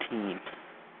what team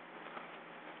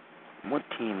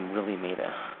really made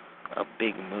a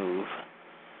big move.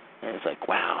 And it's like,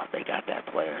 wow, they got that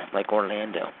player. Like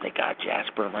Orlando, they got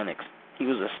Jasper Lennox. He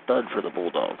was a stud for the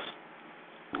Bulldogs.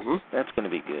 Mm-hmm. That's going to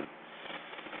be good.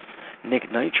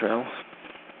 Nick Nitro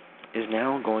is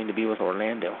now going to be with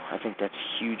Orlando. I think that's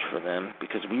huge for them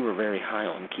because we were very high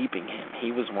on keeping him.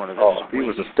 He was one of those. Oh, he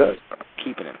was a stud.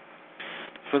 Keeping him.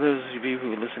 For those of you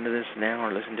who listen to this now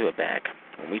or listen to it back,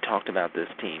 when we talked about this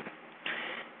team,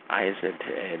 I said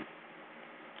to Ed,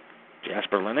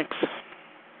 Jasper Lennox,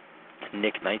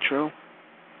 Nick Nitro,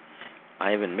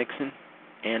 Ivan Mixon,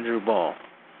 Andrew Ball.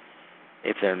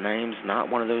 If their name's not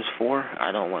one of those 4,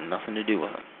 I don't want nothing to do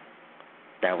with them.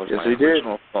 That was my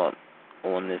original thought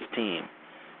on this team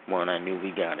when I knew we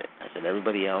got it. I said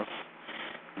everybody else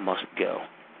must go.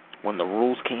 When the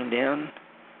rules came down,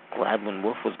 Gladwin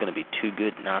Wolf was going to be too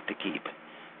good not to keep.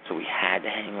 So we had to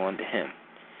hang on to him.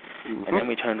 Mm-hmm. And then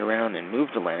we turned around and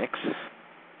moved to Lennox,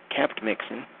 kept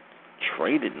Mixon,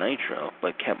 traded Nitro,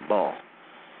 but kept Ball.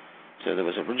 So there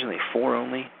was originally 4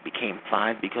 only, became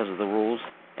 5 because of the rules,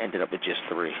 ended up with just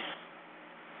 3.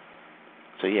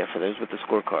 So, yeah, for those with the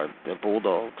scorecard, the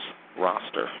Bulldogs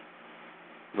roster,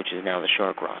 which is now the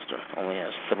Shark roster, only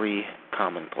has 3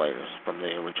 common players from the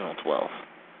original 12.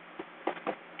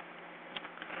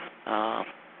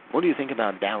 What do you think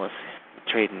about Dallas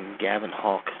trading Gavin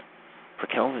Hawk for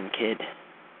Kelvin Kidd?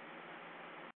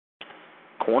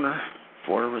 Corner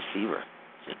for a receiver.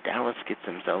 So Dallas gets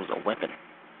themselves a weapon,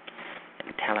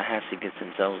 and Tallahassee gets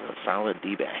themselves a solid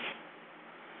D-back.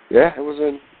 Yeah, it was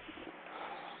an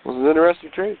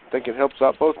interesting trade. I think it helps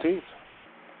out both teams.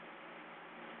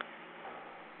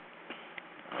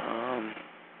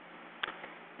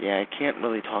 Yeah, I can't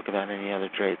really talk about any other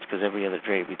trades because every other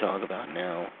trade we talk about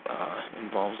now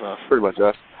involves us. Pretty much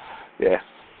us. Yeah.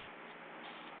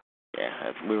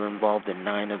 Yeah, we were involved in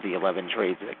 9 of the 11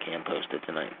 trades that Cam posted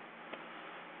tonight.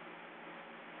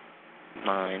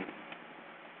 9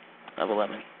 of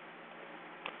 11.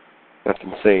 That's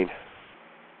insane.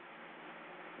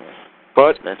 Yeah.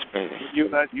 But that's crazy.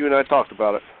 You and I talked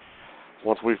about it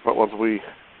once we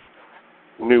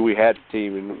knew we had the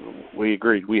team, and we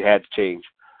agreed we had to change.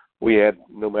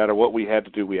 No matter what we had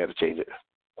to do, we had to change it.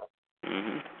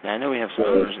 Mm-hmm. I know we have some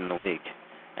owners in the league,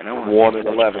 and I want 1 and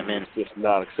 11 is just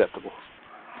not acceptable.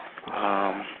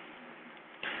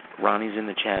 Ronnie's in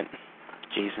the chat,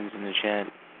 Jason's in the chat,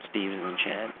 Steve's in the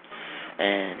chat,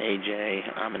 and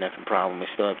AJ. I'm an effing problem. We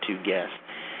still have 2 guests.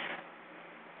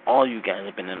 All you guys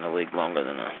have been in the league longer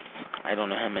than us. I don't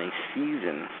know how many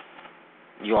seasons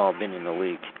you all have been in the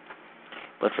league,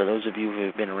 but for those of you who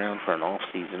have been around for an off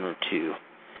season or 2,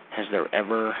 has there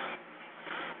ever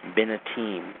been a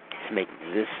team to make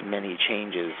this many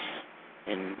changes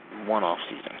in one off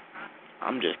season?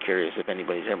 I'm just curious if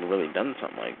anybody's ever really done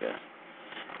something like this.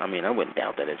 I mean, I wouldn't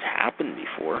doubt that it's happened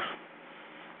before.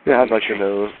 Yeah, I'd like to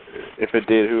know if it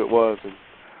did, who it was,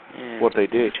 and what they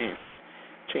did.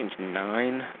 Changed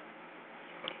 9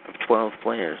 of 12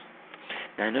 players.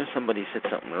 And I know somebody said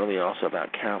something earlier also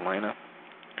about Carolina,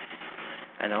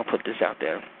 and I'll put this out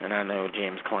there, and I know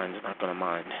James Klein's not going to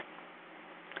mind.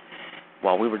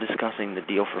 While we were discussing the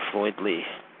deal for Floyd Lee,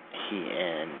 he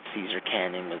and Caesar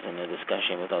Cannon was in a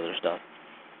discussion with other stuff.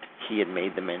 He had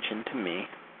made the mention to me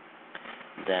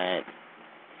that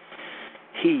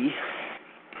he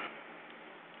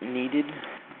needed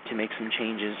to make some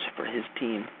changes for his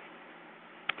team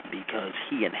because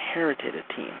he inherited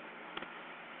a team,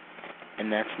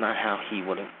 and that's not how he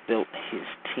would have built his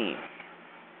team.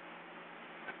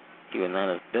 He would not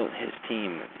have built his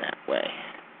team that way.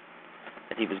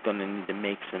 That he was going to need to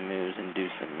make some moves and do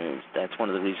some moves. That's one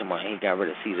of the reasons why he got rid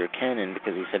of Caesar Cannon,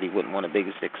 because he said he wouldn't want a big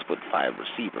 6'5"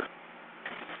 receiver.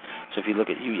 So if you look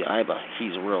at Yuya Iba,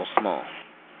 he's real small.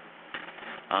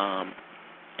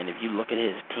 And if you look at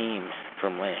his team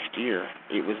from last year,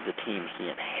 it was the team he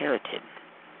inherited.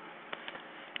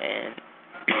 And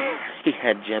he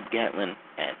had Jeb Gatlin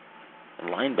at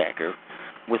linebacker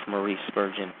with Maurice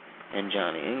Spurgeon and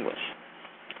Johnny English.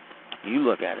 You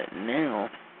look at it now,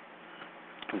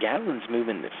 Gatlin's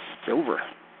moving to silver.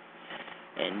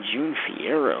 And June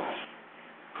Fierro,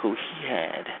 who he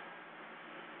had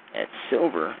at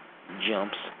silver,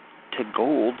 jumps to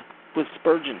gold with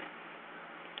Spurgeon.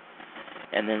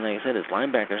 And then, like I said, his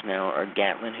linebackers now are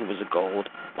Gatlin, who was a gold,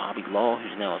 Bobby Law,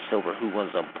 who's now a silver, who was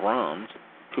a bronze,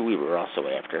 who we were also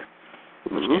after,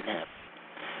 which didn't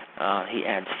have. He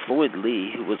adds Floyd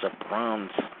Lee, who was a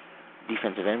bronze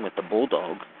defensive end with the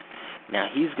Bulldogs. Now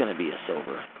he's going to be a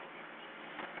silver.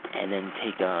 And then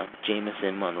take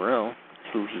Jamison Monroe,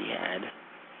 who he had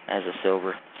as a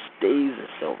silver, stays a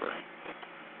silver.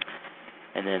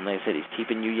 And then, like I said, he's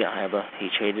keeping Yuya Iba. He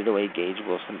traded away Gage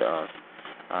Wilson to us.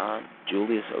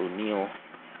 Julius O'Neill,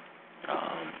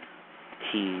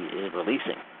 he is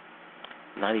releasing,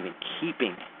 not even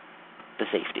keeping the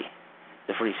safety,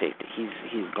 the free safety.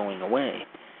 He's going away.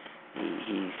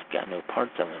 He's got no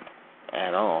parts of him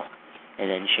at all. And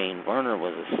then Shane Varner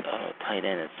was a tight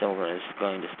end at silver and is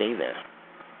going to stay there.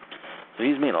 So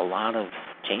he's made a lot of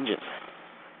changes.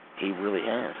 He really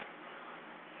has.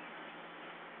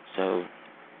 So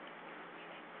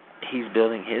he's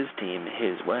building his team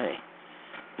his way.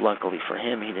 Luckily for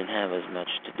him, he didn't have as much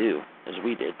to do as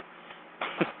we did.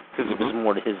 Because it was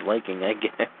more to his liking, I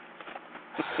guess.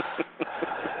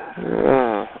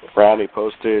 Ronnie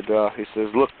posted, he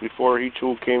says, look, before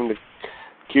Echul came to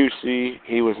QC,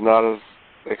 he was not as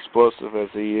explosive as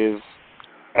he is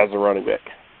as a running back.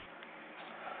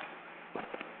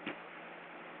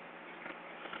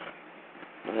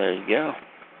 Well, there you go.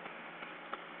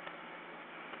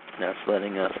 That's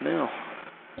letting us know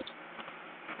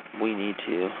we need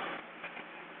to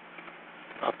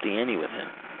up the ante with him.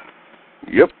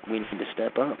 Yep. We need to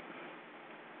step up.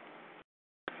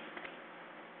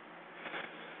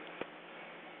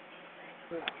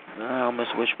 I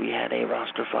almost wish we had a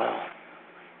roster file.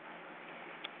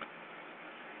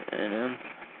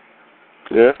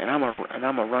 Yeah. And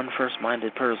I'm a run first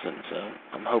minded person, so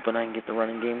I'm hoping I can get the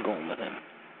running game going with him.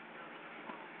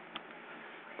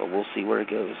 But we'll see where it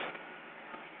goes.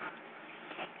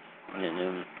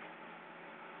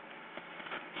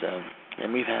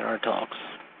 And we've had our talks.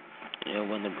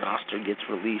 When the roster gets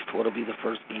released, what'll be the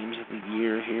first games of the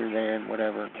year, here, there, and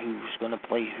whatever, and who's going to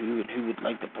play who, and who would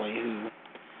like to play who.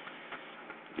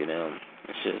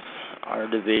 It's just our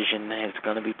division. It's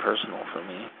going to be personal for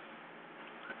me.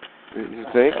 You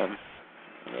think?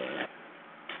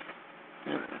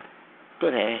 Yeah.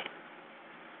 But hey,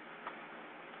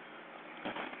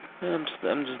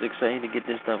 I'm just excited to get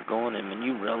this stuff going. And when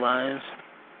you realize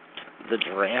the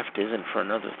draft isn't for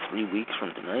another 3 weeks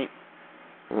from tonight,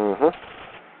 and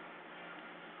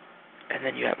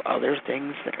then you have other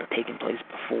things that are taking place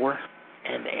before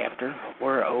and after,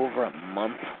 we're over a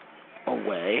month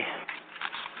away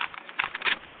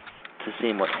to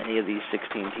seeing what any of these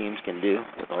 16 teams can do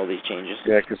with all these changes.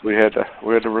 Yeah, because we had to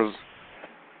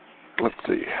let's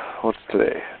see, what's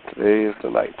today? Today is the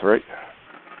 9th, right?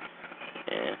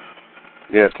 Yeah.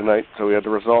 Yeah, tonight. So we had the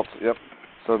results. Yep.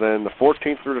 So then the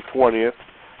 14th through the 20th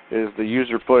is the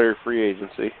user player free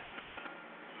agency.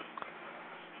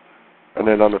 And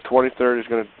then on the 23rd,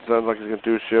 sounds like he's going to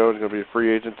do a show. It's going to be a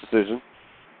free agent decision.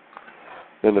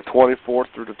 Then the 24th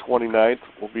through the 29th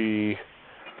will be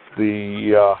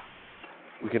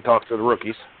we can talk to the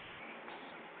rookies.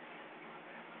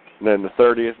 And then the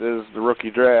 30th is the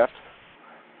rookie draft.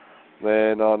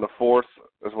 Then on the 4th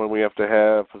is when we have to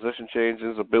have position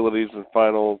changes, abilities, and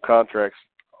final contracts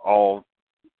all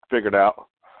figured out.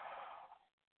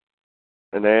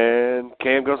 And then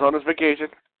Cam goes on his vacation.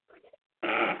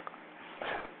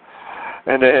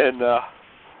 And then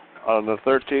on the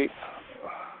 13th,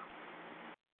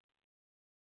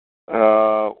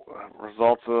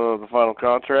 results of the final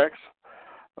contracts.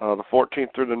 The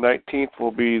 14th through the 19th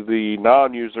will be the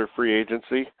non-user free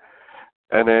agency.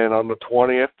 And then on the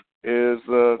 20th is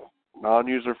the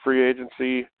non-user free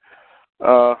agency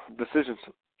decisions.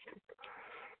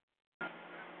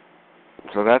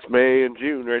 So that's May and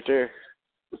June right there.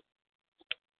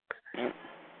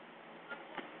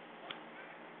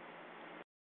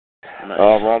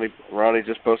 Nice. Ronnie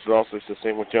just posted also, it's the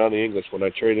same with Johnny English. When I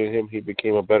traded him, he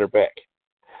became a better back.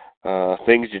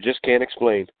 Things you just can't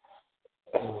explain.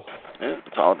 Yeah,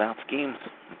 it's all about schemes.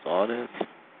 That's all it is.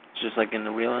 It's just like in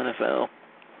the real NFL.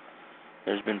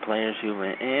 There's been players who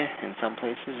went in some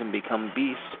places and become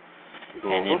beasts.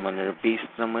 And then when they're beasts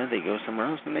somewhere, they go somewhere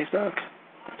else and they suck.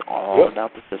 It's all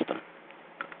about the system.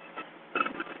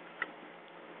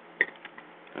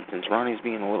 And since Ronnie's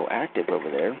being a little active over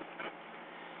there,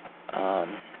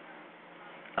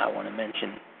 I want to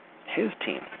mention his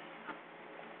team.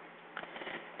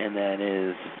 And that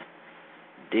is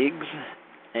Diggs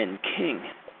and King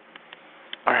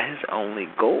are his only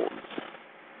goals.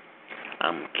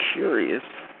 I'm curious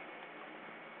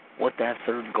what that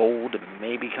third gold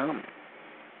may become.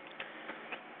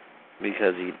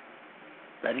 Because he's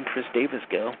letting Chris Davis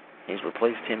go. He's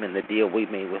replaced him in the deal we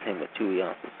made with him with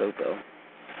Tuiasa Soto.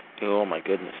 Oh my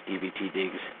goodness, DVT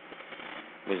Diggs.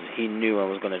 He knew I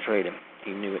was going to trade him.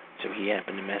 He knew it, so he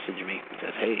happened to message me. He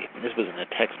says, hey, this was in a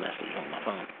text message on my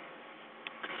phone.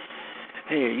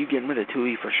 Hey, are you getting rid of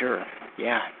Tui for sure?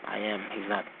 Yeah, I am. He's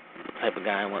not the type of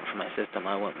guy I want for my system.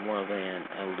 I want more of an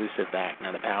elusive back,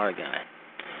 not a power guy.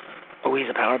 Oh, he's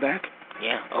a power back?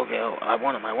 Yeah, okay, I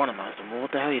want him. I said, well,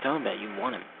 what the hell are you talking about? You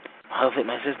want him. He'll fit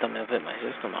my system. I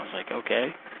was like,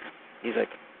 okay. He's like,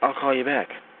 I'll call you back.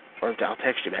 Or I'll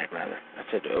text you back, rather. I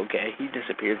said, okay. He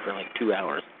disappeared for like 2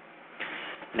 hours.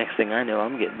 Next thing I know,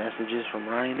 I'm getting messages from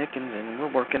Ronnie Nickens, and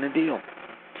we're working a deal.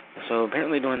 So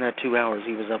apparently during that 2 hours,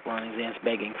 he was up on his ass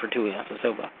begging for Tuiasa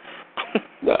Soto.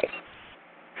 Nice.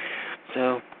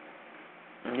 So,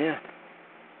 yeah.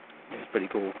 It was pretty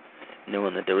cool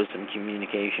knowing that there was some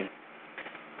communication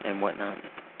and whatnot.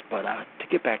 But to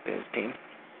get back to his team,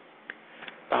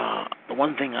 the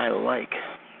one thing I like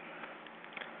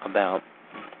about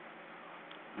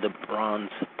the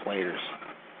bronze players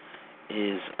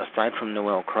is, aside from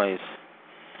Noel Kreis,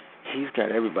 he's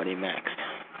got everybody maxed.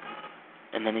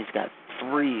 And then he's got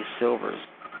 3 silvers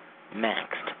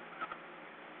maxed.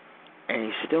 And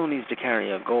he still needs to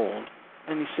carry a gold.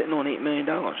 And he's sitting on $8 million.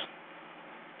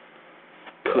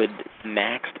 Could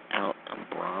maxed out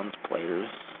bronze players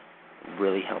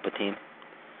really help a team?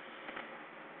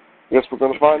 Guess we're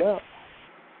going to find out.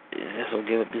 This will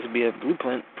be a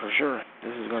blueprint for sure.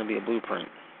 This is going to be a blueprint.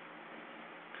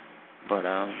 But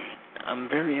I'm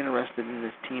very interested in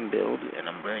this team build, and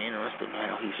I'm very interested in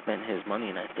how he spent his money,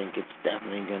 and I think it's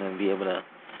definitely going to be able to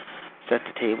set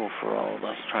the table for all of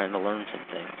us trying to learn some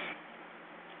things.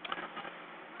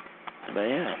 But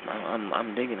yeah,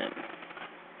 I'm digging it.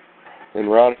 And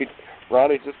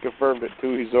Ronnie just confirmed it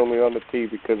too. He's only on the team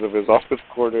because of his offensive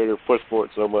coordinator pushed for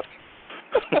it so much.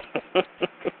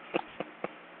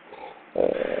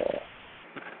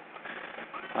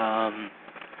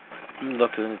 I'm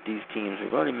looking at these teams.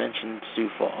 We've already mentioned Sioux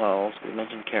Falls. We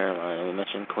mentioned Carolina. We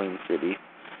mentioned Queen City.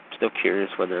 I'm still curious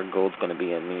whether Gold's going to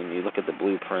be. I mean, you look at the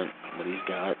blueprint, what he's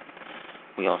got.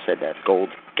 We all said that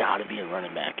Gold's got to be a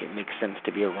running back. It makes sense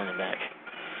to be a running back.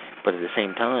 But at the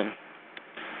same time,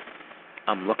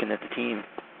 I'm looking at the team,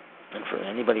 and for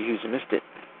anybody who's missed it,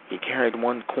 he carried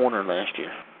one corner last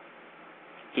year.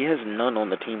 He has none on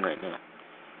the team right now,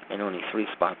 and only 3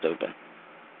 spots open.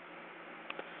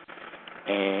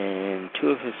 And 2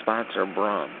 of his spots are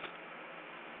bronze.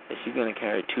 Is he going to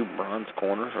carry 2 bronze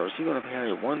corners, or is he going to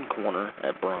carry 1 corner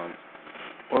at bronze?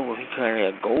 Or will he carry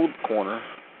a gold corner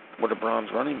with a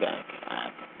bronze running back? I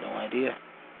have no idea.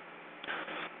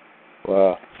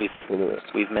 Wow.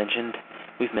 We've mentioned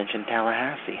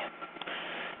Tallahassee.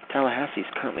 Tallahassee's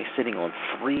currently sitting on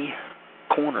 3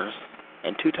 corners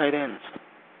and 2 tight ends.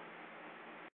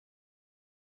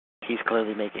 He's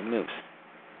clearly making moves.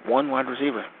 1 wide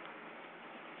receiver.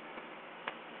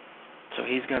 So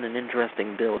he's got an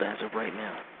interesting build as of right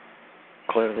now.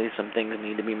 Clearly some things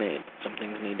need to be made. Some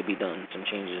things need to be done. Some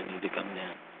changes need to come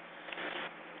down.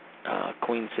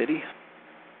 Queen City.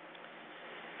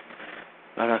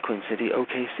 Not Queen City.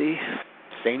 OKC.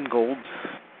 Same golds.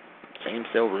 Same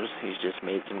silvers. He's just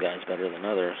made some guys better than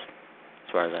others,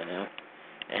 as far as I know.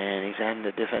 And he's adding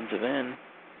the defensive end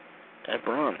at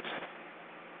bronze.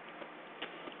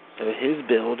 So his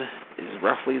build is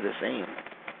roughly the same.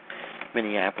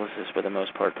 Minneapolis is for the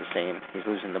most part the same. He's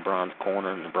losing the bronze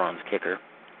corner and the bronze kicker.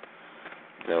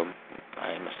 So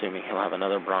I'm assuming he'll have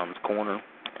another bronze corner.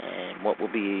 And what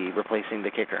will be replacing the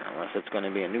kicker, unless it's going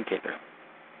to be a new kicker?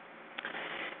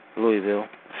 Louisville,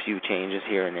 a few changes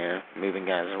here and there, moving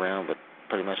guys around, but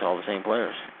pretty much all the same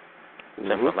players.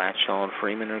 Except for Latshaw and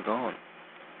Freeman are gone.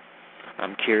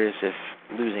 I'm curious if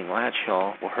losing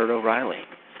Latshaw will hurt O'Reilly.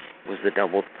 Was the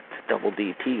double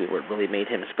DT what really made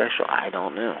him special? I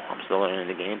don't know. I'm still learning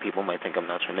the game. People might think I'm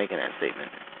nuts for making that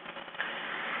statement.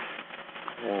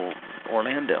 Well,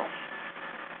 Orlando.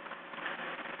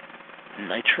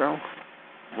 Nitro,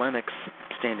 Lennox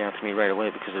stand out to me right away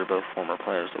because they're both former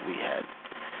players that we had.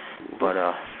 But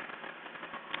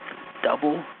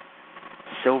double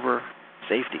silver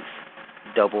safeties,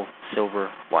 double silver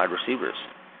wide receivers.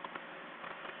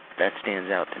 That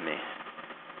stands out to me.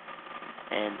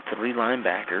 And 3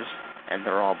 linebackers, and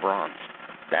they're all bronze.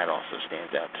 That also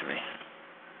stands out to me.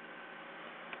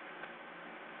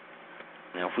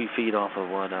 Now, if we feed off of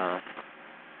what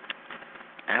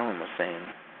Alan was saying,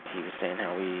 he was saying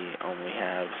how we only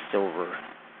have silver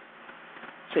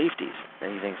safeties,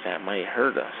 and he thinks that might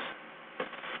hurt us.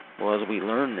 Well, as we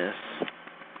learn this,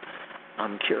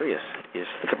 I'm curious, is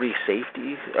 3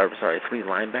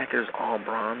 linebackers, all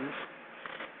bronze,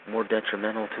 more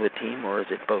detrimental to a team, or is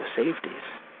it both safeties?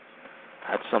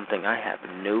 That's something I have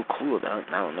no clue about,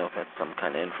 and I don't know if that's some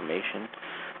kind of information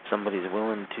somebody's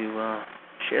willing to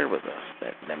share with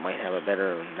us that might have a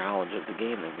better knowledge of the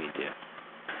game than we do.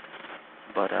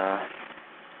 But,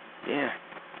 yeah.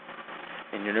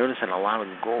 And you're noticing a lot of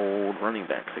gold running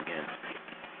backs again.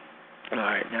 All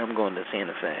right, now I'm going to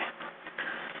Santa Fe.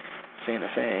 Santa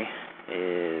Fe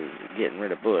is getting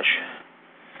rid of Bush.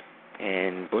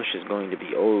 And Bush is going to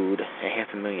be owed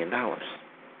 $500,000.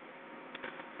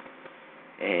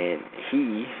 And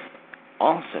he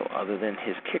also, other than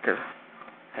his kicker,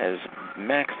 has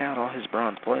maxed out all his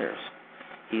bronze players.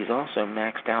 He's also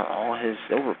maxed out all his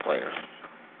silver players,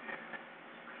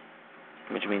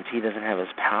 which means he doesn't have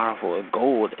as powerful a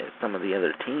gold as some of the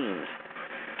other teams.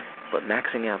 But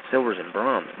maxing out silvers and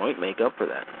bronze might make up for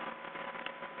that.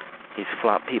 He's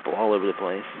flopped people all over the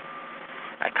place.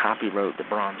 I copywrote the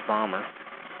Bronze Bomber,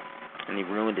 and he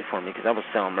ruined it for me because I was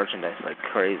selling merchandise like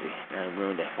crazy, and he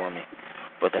ruined it for me.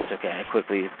 But that's okay. I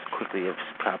quickly have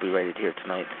copyrighted here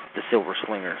tonight the Silver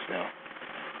Slinger. So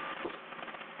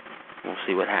we'll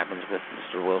see what happens with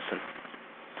Mr. Wilson.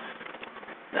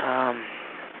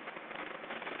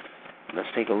 Let's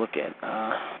take a look at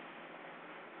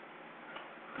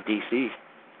DC.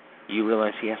 You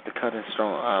realize he has to cut a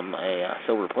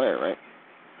silver player, right?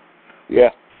 Yeah.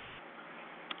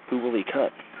 Who will he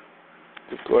cut?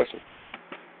 Good question.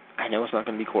 I know it's not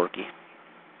going to be Corky.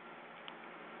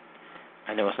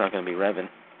 I know it's not going to be Revan.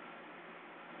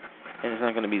 And it's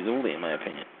not going to be Zuli, in my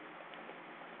opinion.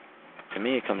 To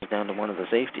me, it comes down to one of the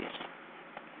safeties.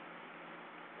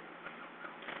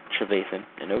 Trevathan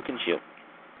and Oakenshield.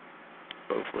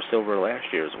 Both were silver last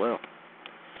year as well.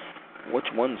 Which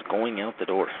one's going out the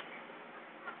door?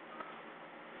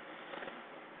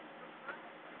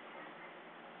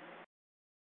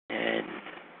 And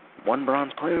one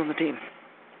bronze player on the team.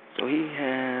 So he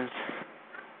has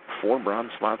 4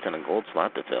 bronze slots and a gold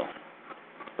slot to fill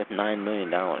with $9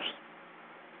 million.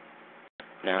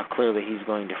 Now, clearly he's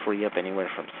going to free up anywhere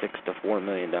from $6 to $4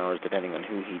 million depending on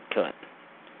who he'd cut.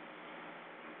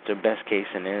 So best case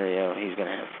scenario, he's going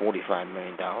to have $45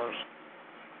 million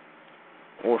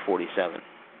or $47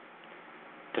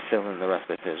 to fill in the rest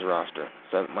of his roster.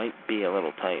 So it might be a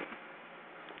little tight.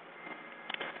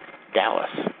 Dallas,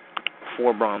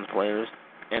 4 bronze players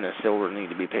and a silver need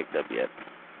to be picked up yet.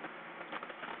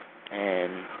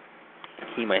 And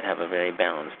he might have a very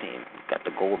balanced team. Got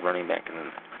the gold running back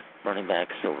and running back,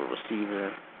 silver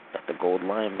receiver, got the gold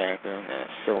linebacker and a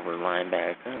silver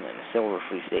linebacker and a silver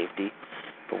free safety.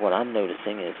 But what I'm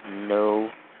noticing is no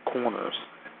corners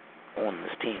on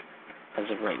this team as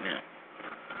of right now.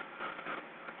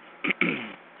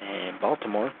 And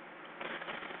Baltimore,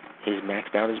 he's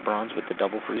maxed out his bronze with the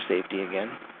double free safety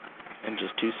again, and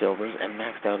just 2 silvers, and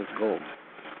maxed out his gold.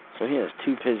 So he has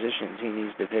 2 positions he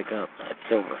needs to pick up at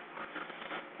silver.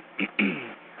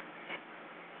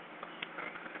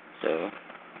 So,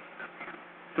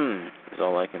 is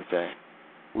all I can say.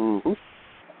 Mm-hmm.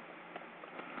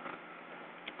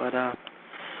 But,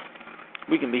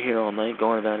 we can be here all night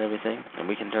going about everything, and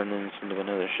we can turn this into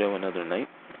another show another night.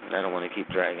 And I don't want to keep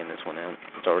dragging this one out.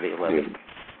 It's already 11.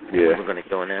 Yeah. We're going to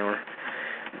go an hour.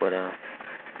 But,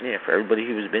 yeah, for everybody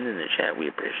who's been in the chat, we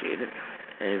appreciate it.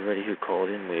 Everybody who called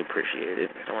in, we appreciate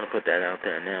it. I want to put that out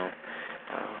there now.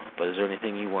 But is there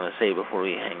anything you want to say before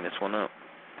we hang this one up?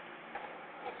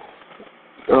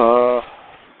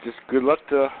 Just good luck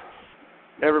to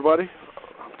everybody.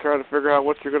 I'm trying to figure out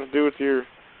what you're going to do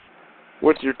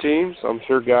with your teams. I'm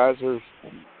sure guys are,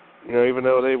 even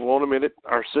though they won't admit it,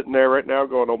 are sitting there right now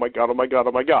going, oh my God, oh my God,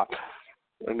 oh my God.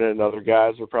 And then other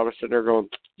guys are probably sitting there going,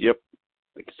 yep,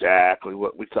 exactly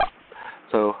what we thought.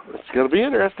 So it's going to be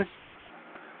interesting.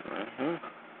 Mm-hmm.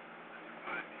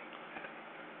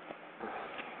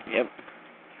 Yep.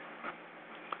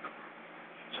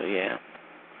 So, yeah.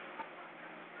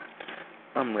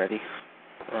 I'm ready.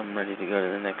 I'm ready to go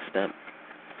to the next step.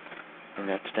 The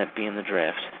next step being the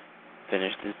draft.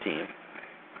 Finish this team.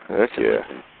 Heck yeah.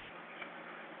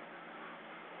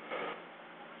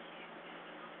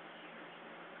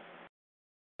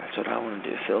 That's what I want to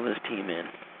do. Fill this team in.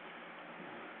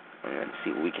 And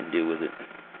see what we can do with it.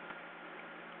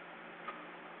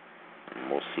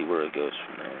 And we'll see where it goes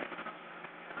from there.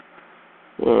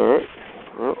 All right.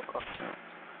 Well,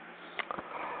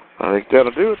 I think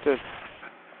that'll do it then.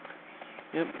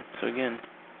 Yep. So again,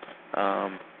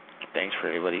 thanks for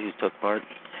everybody who took part.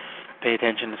 Pay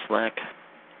attention to Slack,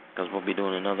 because we'll be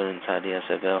doing another Inside the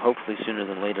SFL, hopefully sooner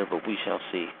than later, but we shall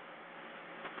see.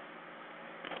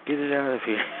 Get it out of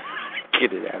here.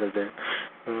 Get it out of there.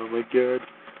 Oh my God.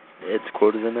 It's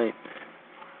quote of the night.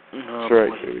 Oh, that's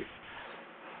right, baby.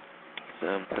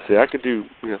 So, see, I could do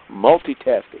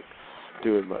multitasking,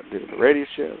 doing the radio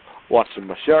show, watching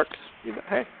my Sharks.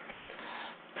 Hey.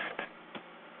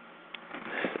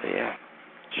 So yeah,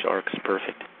 Sharks,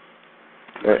 perfect.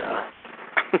 Yeah.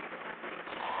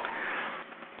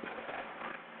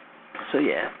 So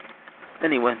yeah.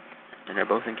 Anyway, and they're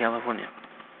both in California.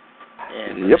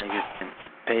 And yep.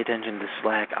 Pay attention to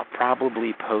Slack. I'll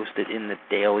probably post it in the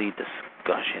daily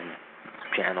discussion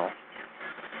channel.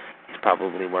 It's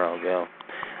probably where I'll go.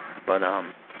 But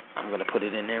I'm going to put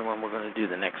it in there when we're going to do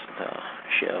the next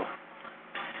show.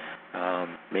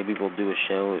 Maybe we'll do a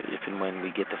show if and when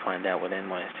we get to find out what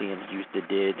NYC and Houston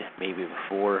did, maybe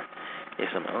before, if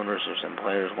some owners or some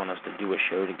players want us to do a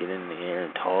show to get in the air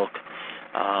and talk.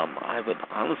 I would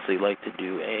honestly like to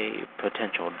do a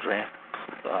potential draft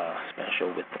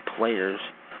special with the players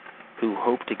who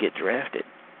hope to get drafted.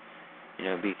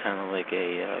 Be kind of like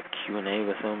a Q&A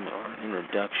with them, or an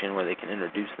introduction where they can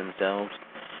introduce themselves.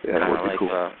 Yeah, that would be like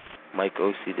cool. Mike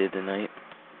Ossie did tonight.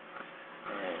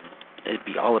 It'd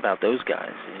be all about those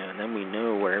guys, and then we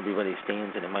know where everybody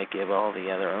stands, and it might give all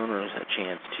the other owners a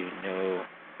chance to know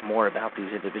more about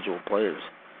these individual players.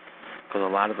 Because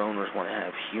a lot of owners want to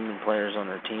have human players on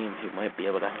their team who might be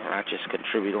able to not just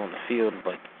contribute on the field,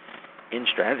 but in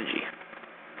strategy.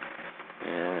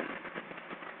 And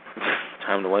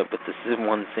time to wipe with this is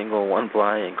one single, one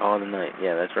fly, and call it a night.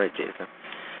 Yeah, that's right, Jason.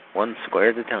 One square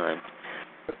at a time.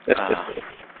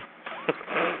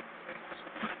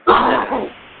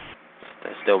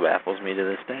 That still baffles me to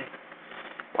this day.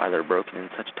 why they're broken in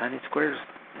such tiny squares.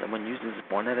 Someone uses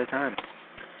one at a time.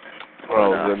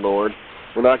 Oh, good Lord.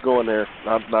 We're not going there.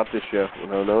 Not this show.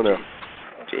 No.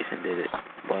 Jason did it.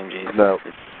 Blame Jason. No,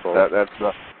 that's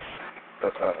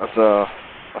a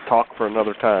talk for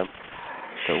another time.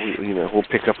 So we'll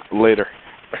pick up later.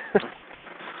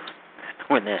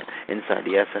 When that inside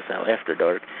the SFL after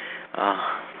dark.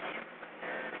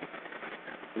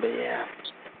 But yeah,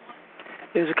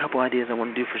 there's a couple ideas I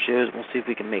want to do for shows. We'll see if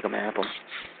we can make them happen.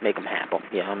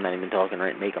 Yeah, I'm not even talking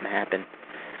right. Make them happen.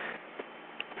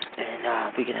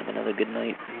 And we can have another good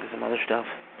night and do some other stuff.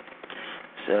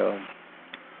 So,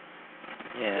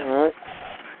 yeah. All right.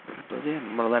 But yeah,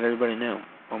 I'm going to let everybody know.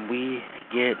 When we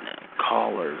get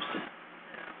callers,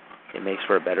 it makes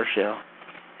for a better show.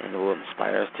 And it will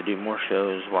inspire us to do more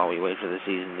shows while we wait for the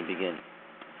season to begin.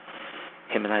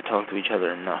 Him and I talk to each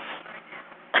other enough.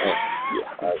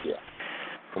 Yeah.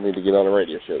 I need to get on a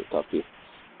radio show to talk to you.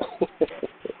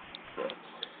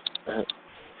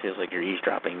 Feels like you're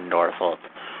eavesdropping into our fault.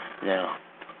 No.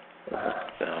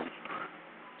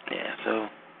 So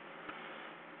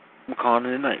I'm calling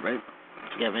it a night, right?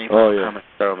 If you have any comments,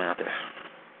 throw them out there.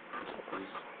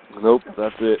 Nope,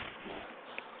 that's it.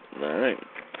 All right.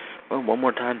 Well, one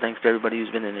more time, thanks to everybody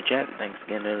who's been in the chat. Thanks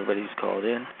again to everybody who's called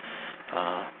in.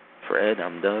 For Ed,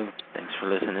 I'm Doug. Thanks for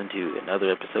listening to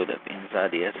another episode of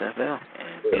Inside the SFL,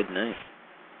 and good night.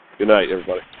 Good night,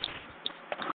 everybody.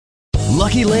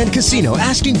 Lucky Land Casino,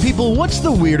 asking people, what's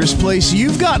the weirdest place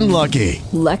you've gotten lucky?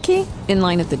 Lucky? In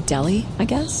line at the deli, I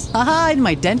guess? Aha, in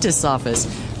my dentist's office.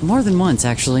 More than once,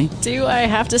 actually. Do I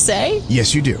have to say?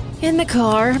 Yes, you do. In the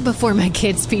car before my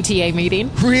kids' PTA meeting.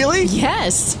 Really?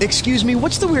 Yes. Excuse me,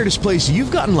 what's the weirdest place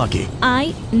you've gotten lucky?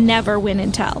 I never win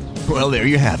and tell. Well, there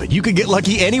you have it. You can get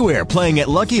lucky anywhere, playing at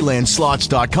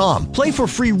LuckyLandSlots.com. Play for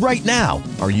free right now.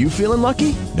 Are you feeling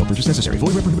lucky? No purchase necessary.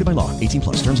 Void where prohibited by law. 18+.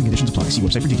 Terms and conditions apply. See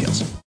website for details.